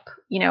bringing up,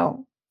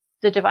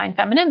 the divine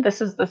feminine, this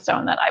is the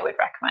stone that I would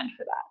recommend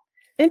for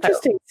that.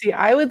 Interesting. So, see,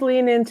 I would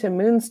lean into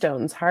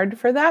moonstones hard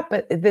for that,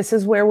 but this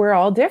is where we're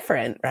all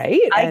different,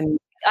 right?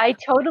 I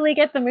totally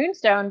get the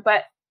moonstone,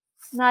 but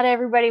not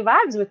everybody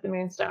vibes with the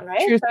moonstone, right?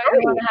 True so I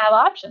want to have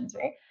options,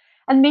 right?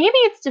 And maybe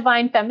it's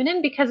divine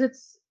feminine because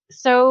it's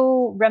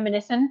so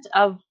reminiscent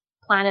of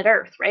planet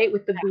Earth, right?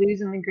 With the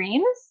blues and the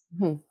greens.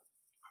 Mm-hmm.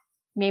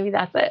 Maybe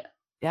that's it.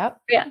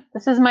 Yep. Yeah.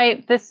 This is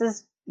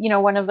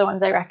one of the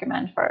ones I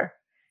recommend for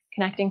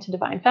connecting to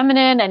divine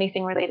feminine,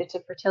 anything related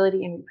to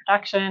fertility and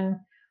reproduction,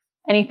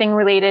 anything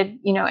related,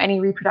 any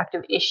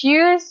reproductive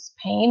issues,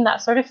 pain,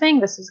 that sort of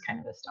thing. This is kind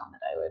of the stone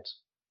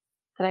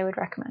that I would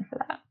recommend for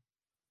that.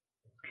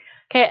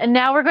 Okay, and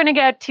now we're going to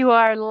get to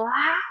our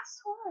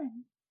last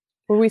one.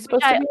 Were we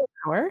supposed to be an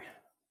hour?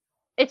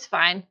 It's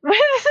fine. This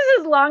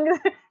is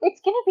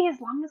it's going to be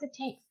as long as it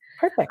takes.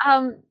 Perfect.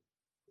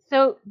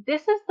 So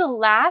this is the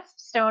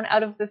last stone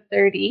out of the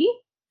 30.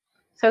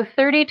 So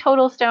 30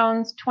 total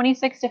stones,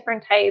 26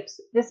 different types.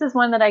 This is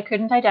one that I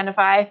couldn't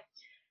identify.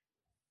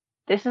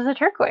 This is a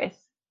turquoise.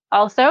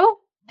 Also,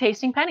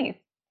 tasting pennies.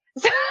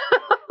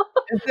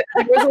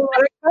 There's a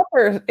lot of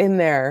copper in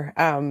there,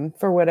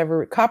 for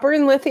whatever. Copper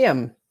and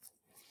lithium.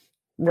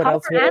 What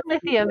else? Copper and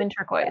lithium in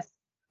turquoise.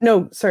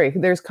 No, sorry.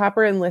 There's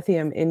copper and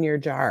lithium in your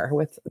jar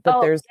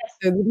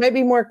there might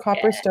be more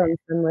copper stones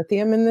than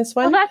lithium in this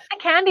one. Well, that's the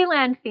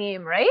Candyland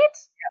theme, right?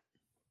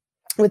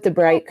 With the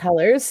bright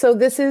colors. So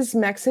this is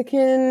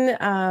Mexican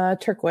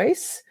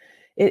turquoise.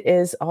 It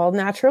is all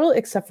natural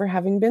except for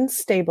having been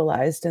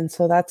stabilized. And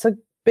so that's a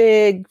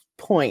big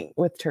point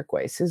with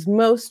turquoise, is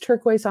most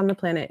turquoise on the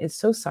planet is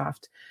so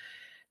soft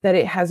that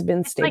it has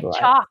been stabilized. Like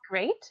chalk,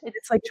 right?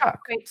 It's like chalk.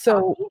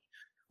 So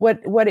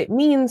what it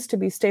means to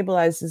be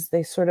stabilized is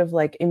they sort of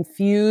like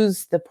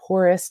infuse the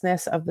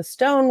porousness of the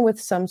stone with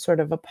some sort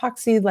of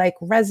epoxy like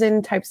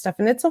resin type stuff.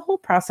 And it's a whole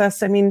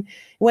process. I mean,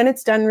 when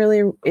it's done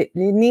it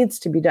needs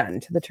to be done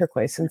to the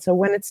turquoise. And so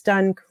when it's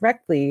done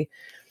correctly,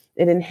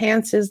 it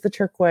enhances the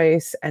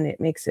turquoise and it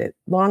makes it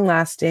long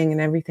lasting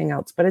and everything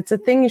else. But it's a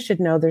thing you should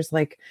know. There's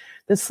like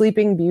the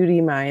Sleeping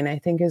Beauty mine, I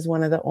think, is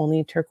one of the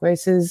only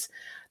turquoises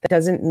that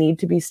doesn't need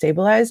to be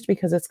stabilized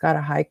because it's got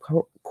a high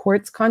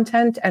quartz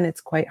content and it's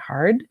quite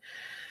hard.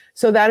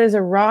 So that is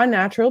a raw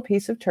natural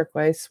piece of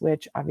turquoise,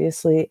 which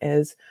obviously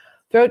is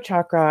throat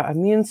chakra,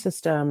 immune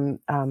system.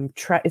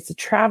 It's a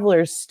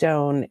traveler's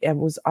stone. It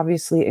was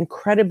obviously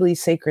incredibly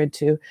sacred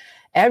to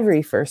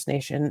every First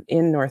Nation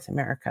in North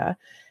America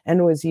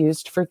and was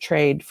used for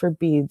trade, for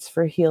beads,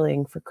 for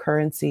healing, for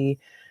currency.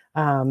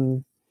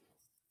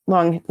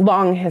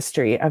 long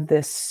history of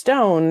this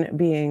stone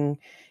being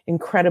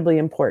incredibly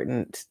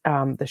important.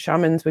 The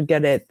shamans would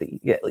get it,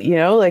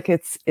 like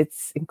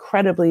it's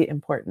incredibly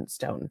important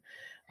stone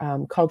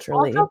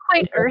culturally. Also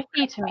quite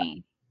earthy to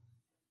me.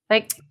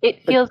 Like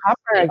it feels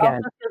copper again.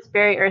 Also feels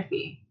very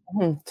earthy.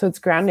 Mm-hmm. So it's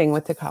grounding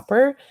with the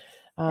copper.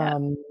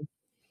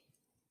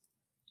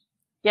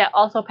 Yeah,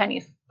 also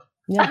pennies.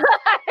 Yeah.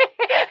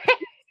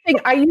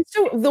 I used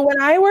to,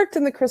 when I worked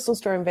in the crystal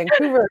store in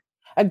Vancouver,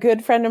 a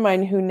good friend of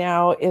mine who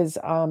now is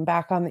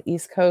back on the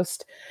East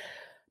Coast,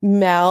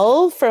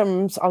 Mel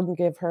from, I'll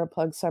give her a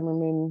plug, Summer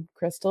Moon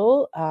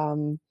Crystal.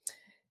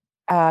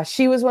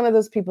 She was one of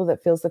those people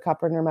that feels the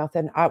copper in her mouth,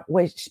 and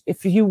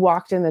if you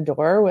walked in the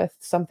door with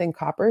something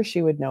copper,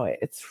 she would know it.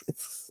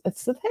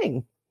 It's the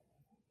thing.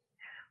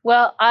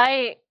 Well,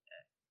 I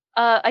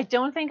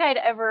don't think I'd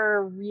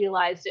ever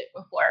realized it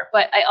before,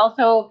 but I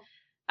also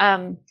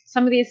some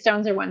of these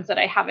stones are ones that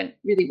I haven't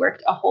really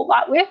worked a whole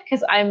lot with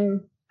because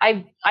I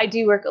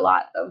do work a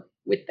lot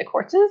with the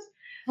quartzes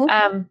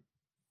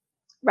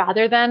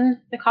rather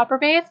than the copper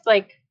base.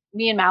 Like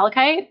me and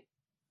malachite,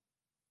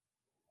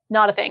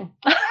 not a thing.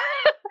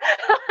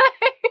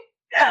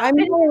 I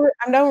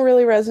don't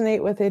really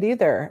resonate with it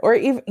either, or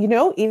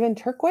even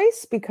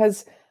turquoise,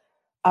 because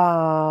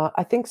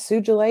I think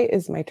sugilite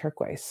is my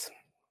turquoise.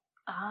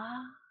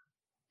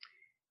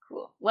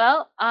 Cool.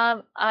 Well,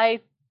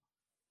 I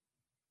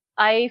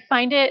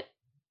find it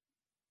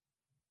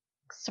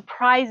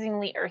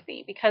surprisingly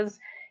earthy because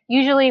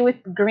usually with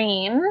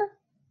green,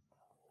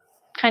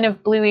 kind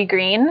of bluey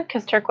green,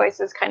 because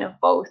turquoise is kind of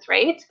both,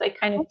 right? Like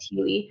kind of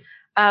tealy.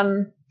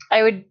 I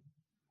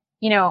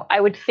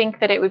would think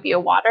that it would be a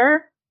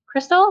water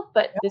crystal,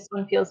 but this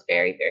one feels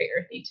very, very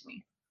earthy to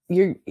me.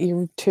 You're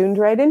tuned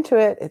right into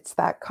it. It's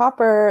that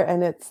copper,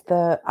 and it's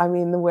the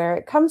where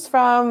it comes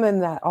from,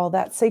 and that all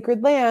that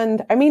sacred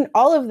land.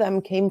 All of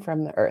them came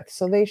from the earth,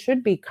 so they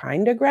should be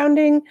kind of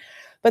grounding.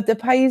 But the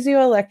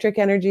piezoelectric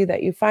energy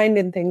that you find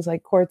in things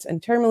like quartz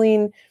and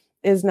tourmaline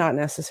is not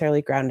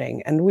necessarily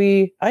grounding. And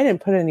I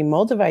didn't put any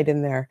moldavite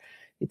in there.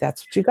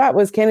 That's what you got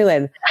was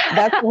Candyland.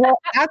 That's a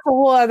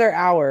whole other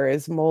hour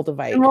is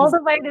moldavite.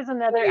 Moldavite is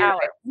another hour.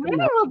 Maybe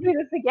we'll do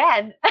this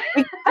again.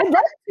 I'd love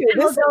to.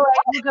 We'll go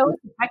with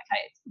the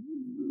Tektite.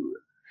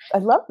 I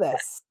love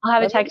this. I'll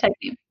have a Tektite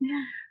theme.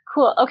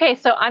 Cool. Okay,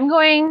 so I'm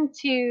going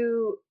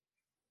to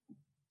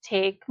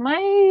take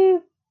my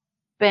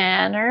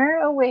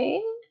banner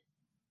away.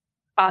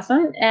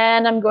 Awesome.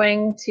 And I'm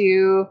going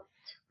to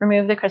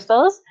remove the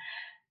crystals.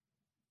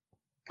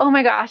 Oh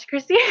my gosh,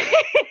 Christine.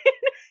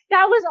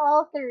 That was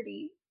all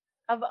 30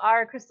 of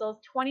our crystals,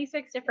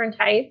 26 different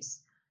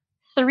types,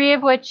 3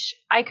 of which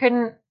I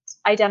couldn't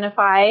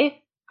identify.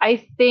 I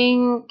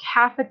think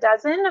half a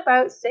dozen,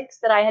 about 6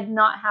 that I had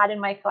not had in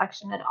my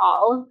collection at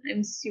all.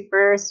 I'm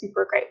super,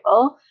 super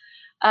grateful.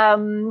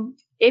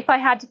 If I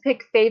had to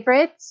pick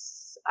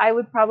favorites, I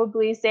would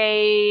probably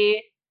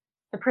say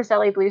the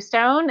Preseli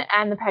Bluestone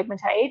and the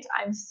Pegmatite.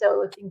 I'm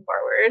so looking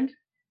forward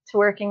to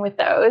working with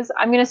those.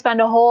 I'm going to spend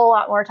a whole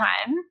lot more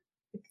time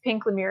with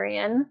Pink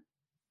Lemurian.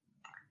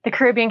 The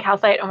Caribbean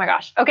calcite. Oh my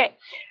gosh. Okay.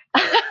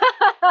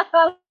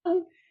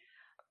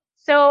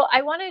 So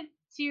I wanted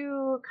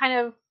to kind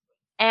of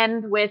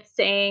end with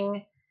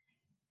saying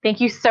thank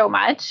you so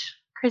much,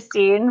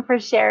 Christine, for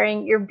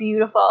sharing your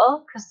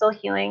beautiful crystal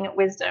healing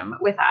wisdom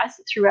with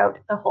us throughout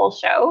the whole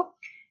show.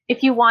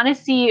 If you want to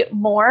see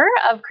more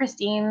of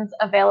Christine's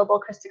available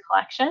crystal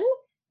collection,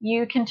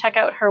 you can check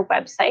out her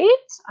website.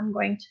 I'm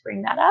going to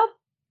bring that up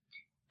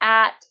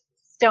at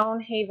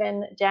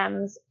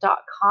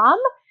stonehavengems.com.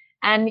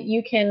 And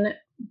you can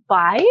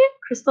buy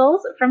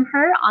crystals from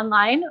her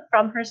online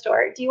from her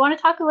store. Do you want to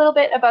talk a little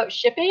bit about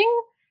shipping?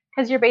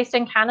 Because you're based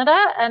in Canada,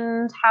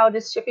 and how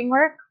does shipping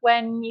work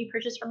when you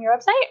purchase from your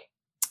website?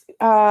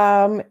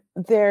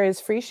 There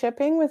is free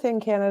shipping within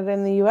Canada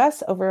and the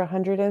US over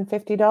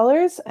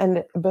 $150.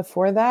 And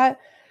before that,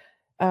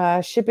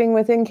 shipping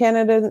within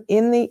Canada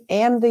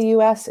and the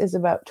US is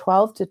about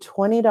 $12 to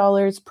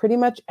 $20 pretty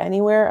much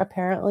anywhere,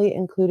 apparently,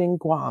 including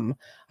Guam.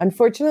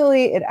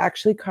 Unfortunately, it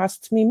actually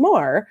costs me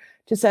more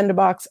to send a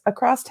box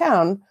across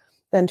town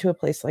than to a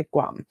place like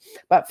Guam.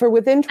 But for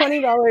within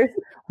 $20,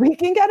 we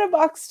can get a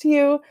box to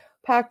you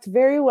packed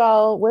very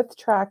well with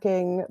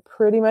tracking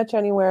pretty much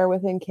anywhere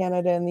within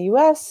Canada and the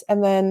US.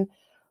 And then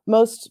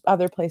most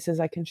other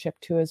places I can ship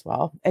to as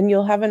well. And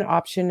you'll have an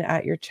option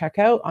at your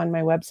checkout on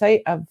my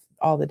website of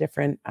all the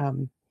different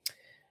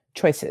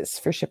choices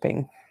for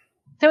shipping.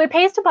 So it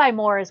pays to buy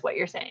more is what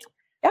you're saying.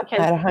 Yep,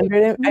 at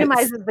 100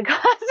 minimizes the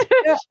cost.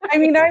 Yeah,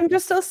 I'm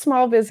just a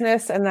small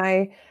business,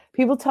 and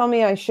people tell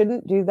me I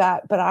shouldn't do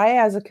that, but I,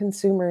 as a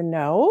consumer,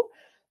 know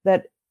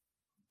that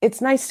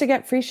it's nice to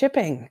get free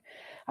shipping.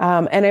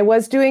 And I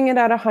was doing it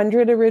at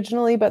 100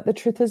 originally, but the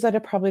truth is that I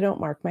probably don't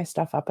mark my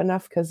stuff up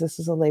enough because this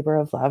is a labor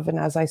of love. And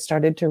as I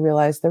started to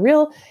realize the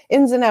real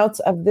ins and outs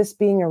of this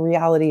being a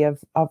reality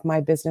of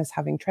my business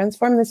having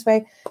transformed this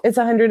way, it's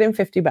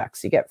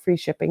 $150. You get free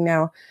shipping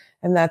now,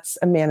 and that's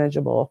a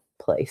manageable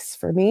place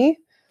for me.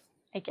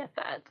 I get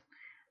that.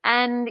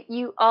 And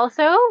you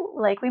also,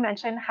 like we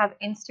mentioned, have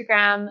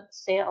Instagram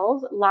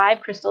sales,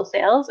 live crystal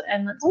sales.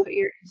 And let's put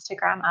your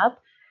Instagram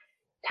up.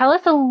 Tell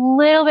us a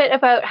little bit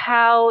about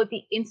how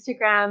the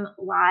Instagram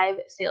live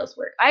sales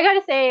work. I got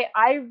to say,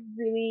 I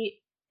really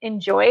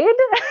enjoyed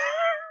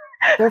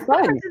They're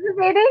fun.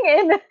 participating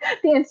in the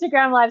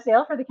Instagram live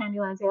sale for the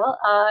Candyland sale.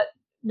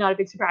 Not a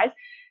big surprise.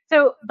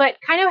 So, but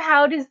kind of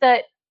how does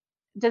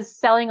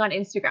selling on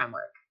Instagram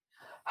work?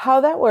 How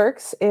that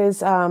works is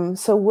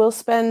so we'll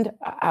spend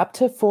up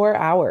to 4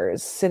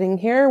 hours sitting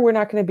here. We're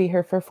not going to be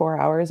here for 4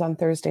 hours on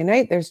Thursday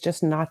night. There's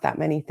just not that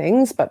many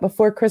things. But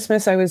before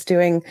Christmas, I was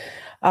doing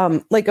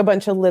like a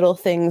bunch of little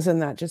things,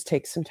 and that just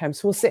takes some time.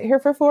 So we'll sit here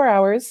for 4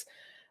 hours.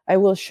 I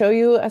will show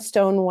you a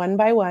stone one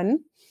by one.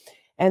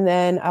 And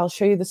then I'll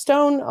show you the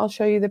stone, I'll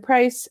show you the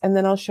price, and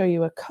then I'll show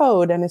you a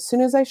code. And as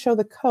soon as I show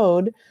the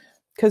code,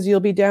 because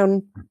you'll be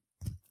down,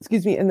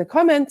 in the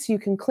comments, you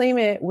can claim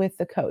it with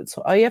the code.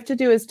 So all you have to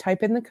do is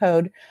type in the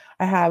code.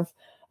 I have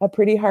a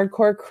pretty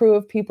hardcore crew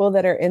of people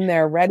that are in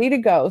there ready to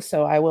go.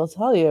 So I will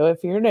tell you,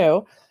 if you're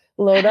new,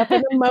 load up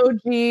an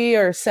emoji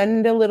or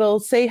send a little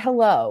say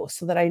hello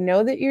so that I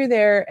know that you're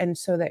there and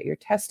so that you're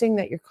testing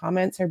that your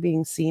comments are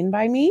being seen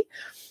by me.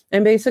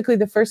 And basically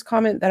the first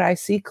comment that I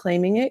see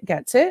claiming it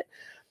gets it.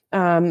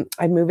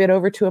 I move it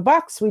over to a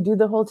box. We do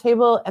the whole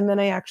table. And then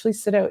I actually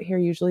sit out here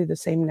usually the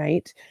same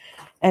night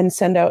and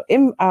send out,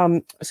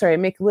 I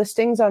make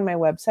listings on my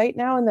website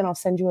now, and then I'll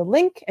send you a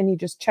link and you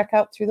just check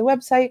out through the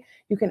website.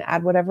 You can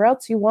add whatever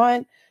else you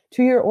want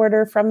to your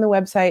order from the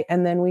website,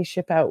 and then we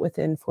ship out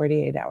within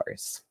 48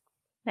 hours.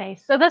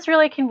 Nice. So that's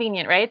really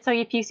convenient, right? So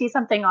if you see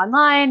something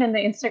online in the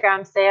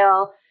Instagram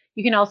sale,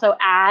 you can also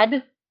add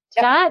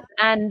to that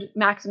and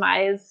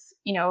maximize,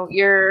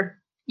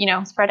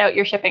 spread out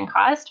your shipping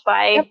cost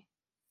by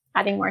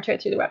adding more to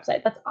it through the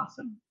website. That's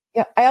awesome.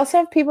 Yeah. I also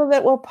have people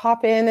that will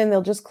pop in and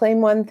they'll just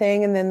claim one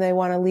thing and then they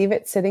want to leave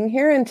it sitting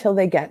here until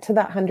they get to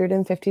that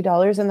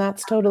 $150. And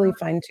that's totally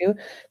fine too.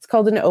 It's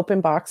called an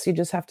open box. You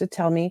just have to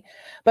tell me.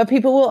 But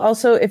people will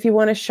also, if you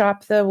want to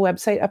shop the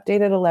website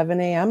update at 11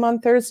 a.m. on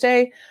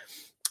Thursday,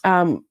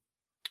 and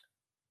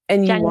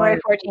January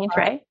 14th,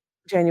 right?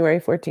 January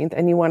 14th.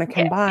 And you want to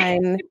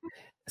combine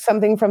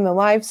something from the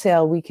live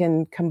sale, we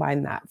can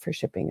combine that for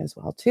shipping as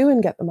well too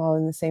and get them all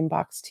in the same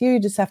box too. You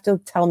just have to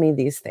tell me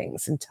these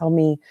things and tell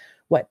me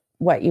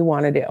what you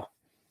want to do.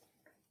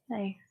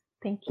 Nice.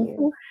 Thank you.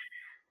 Mm-hmm.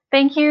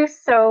 Thank you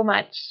so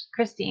much,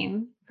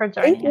 Christine, for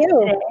joining us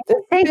today.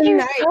 Thank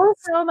you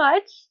so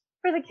much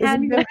for the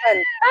candy.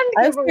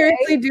 I'll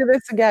seriously do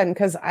this again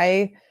because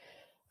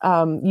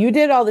you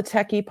did all the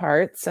techie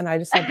parts and I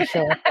just had to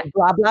show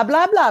blah, blah,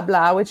 blah, blah,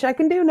 blah, which I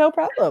can do no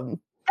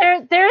problem.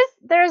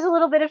 There's a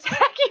little bit of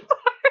techie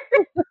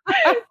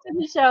part to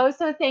the show.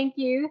 So thank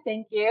you.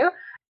 Thank you.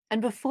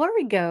 And before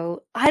we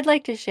go, I'd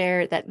like to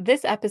share that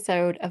this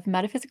episode of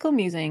Metaphysical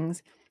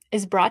Musings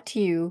is brought to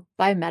you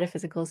by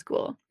Metaphysical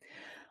School,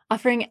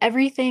 offering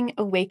everything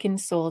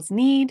awakened souls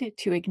need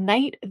to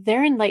ignite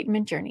their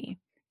enlightenment journey,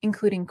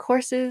 including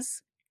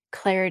courses,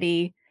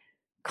 clarity,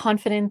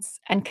 confidence,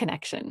 and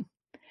connection.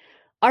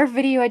 Our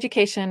video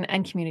education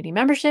and community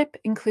membership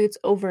includes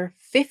over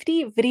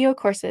 50 video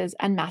courses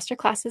and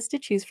masterclasses to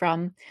choose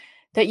from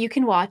that you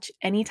can watch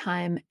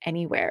anytime,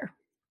 anywhere.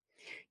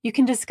 You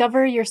can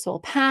discover your soul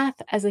path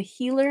as a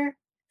healer,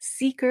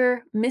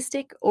 seeker,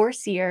 mystic, or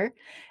seer,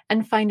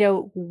 and find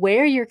out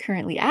where you're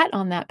currently at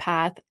on that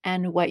path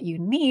and what you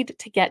need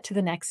to get to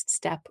the next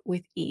step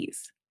with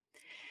ease.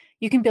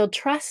 You can build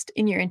trust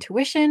in your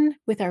intuition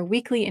with our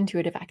weekly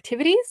intuitive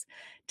activities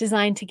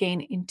designed to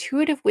gain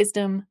intuitive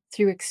wisdom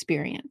through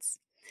experience,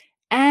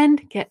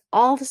 and get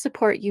all the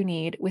support you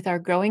need with our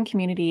growing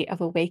community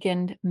of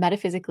awakened,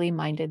 metaphysically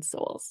minded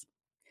souls.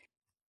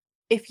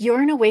 If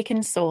you're an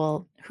awakened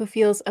soul who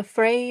feels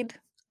afraid,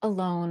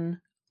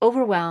 alone,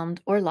 overwhelmed,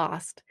 or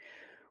lost,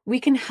 we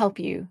can help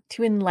you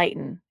to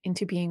enlighten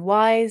into being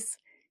wise,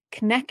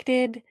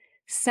 connected,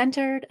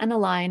 centered, and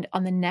aligned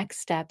on the next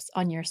steps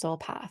on your soul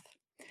path.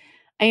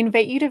 I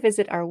invite you to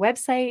visit our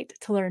website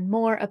to learn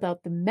more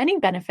about the many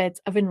benefits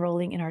of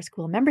enrolling in our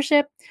school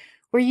membership,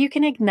 where you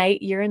can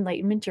ignite your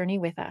enlightenment journey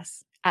with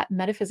us at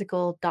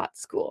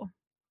metaphysical.school.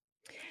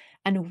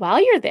 And while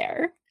you're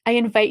there, I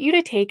invite you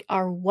to take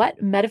our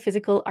What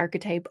Metaphysical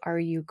Archetype Are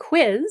You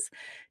quiz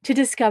to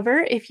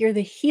discover if you're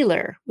the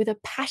healer with a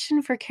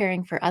passion for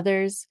caring for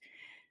others,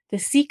 the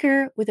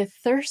seeker with a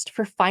thirst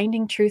for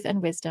finding truth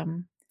and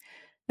wisdom,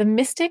 the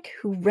mystic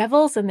who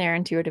revels in their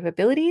intuitive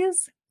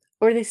abilities,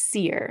 or the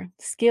seer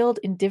skilled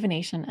in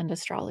divination and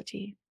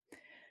astrology.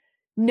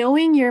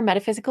 Knowing your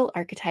metaphysical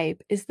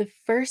archetype is the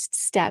first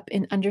step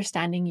in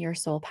understanding your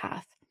soul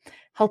path,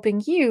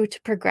 helping you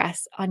to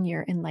progress on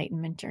your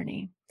enlightenment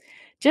journey.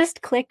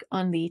 Just click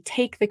on the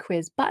Take the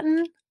Quiz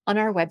button on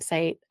our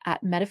website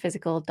at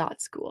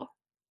metaphysical.school.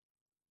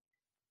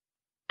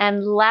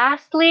 And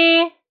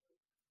lastly,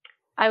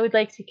 I would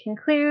like to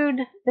conclude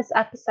this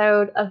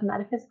episode of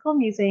Metaphysical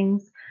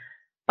Musings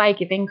by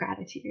giving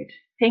gratitude.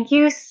 Thank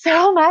you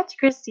so much,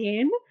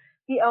 Christine,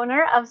 the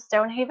owner of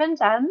Stonehaven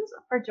Gems,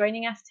 for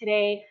joining us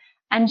today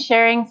and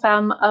sharing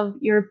some of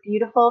your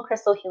beautiful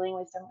crystal healing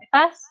wisdom with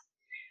us.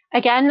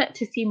 Again,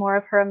 to see more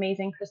of her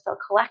amazing crystal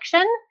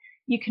collection,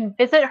 you can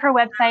visit her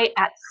website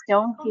at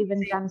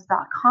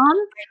stonehavengems.com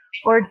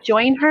or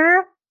join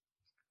her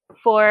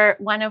for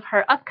one of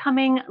her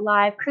upcoming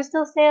live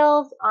crystal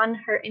sales on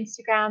her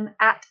Instagram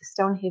at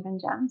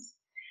stonehavengems.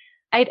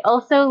 I'd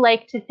also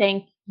like to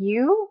thank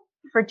you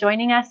for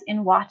joining us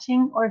in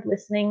watching or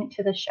listening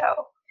to the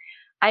show.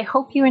 I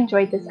hope you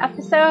enjoyed this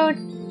episode,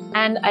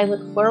 and I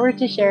look forward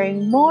to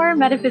sharing more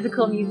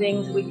metaphysical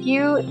musings with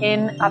you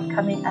in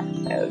upcoming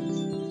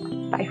episodes.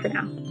 Bye for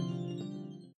now.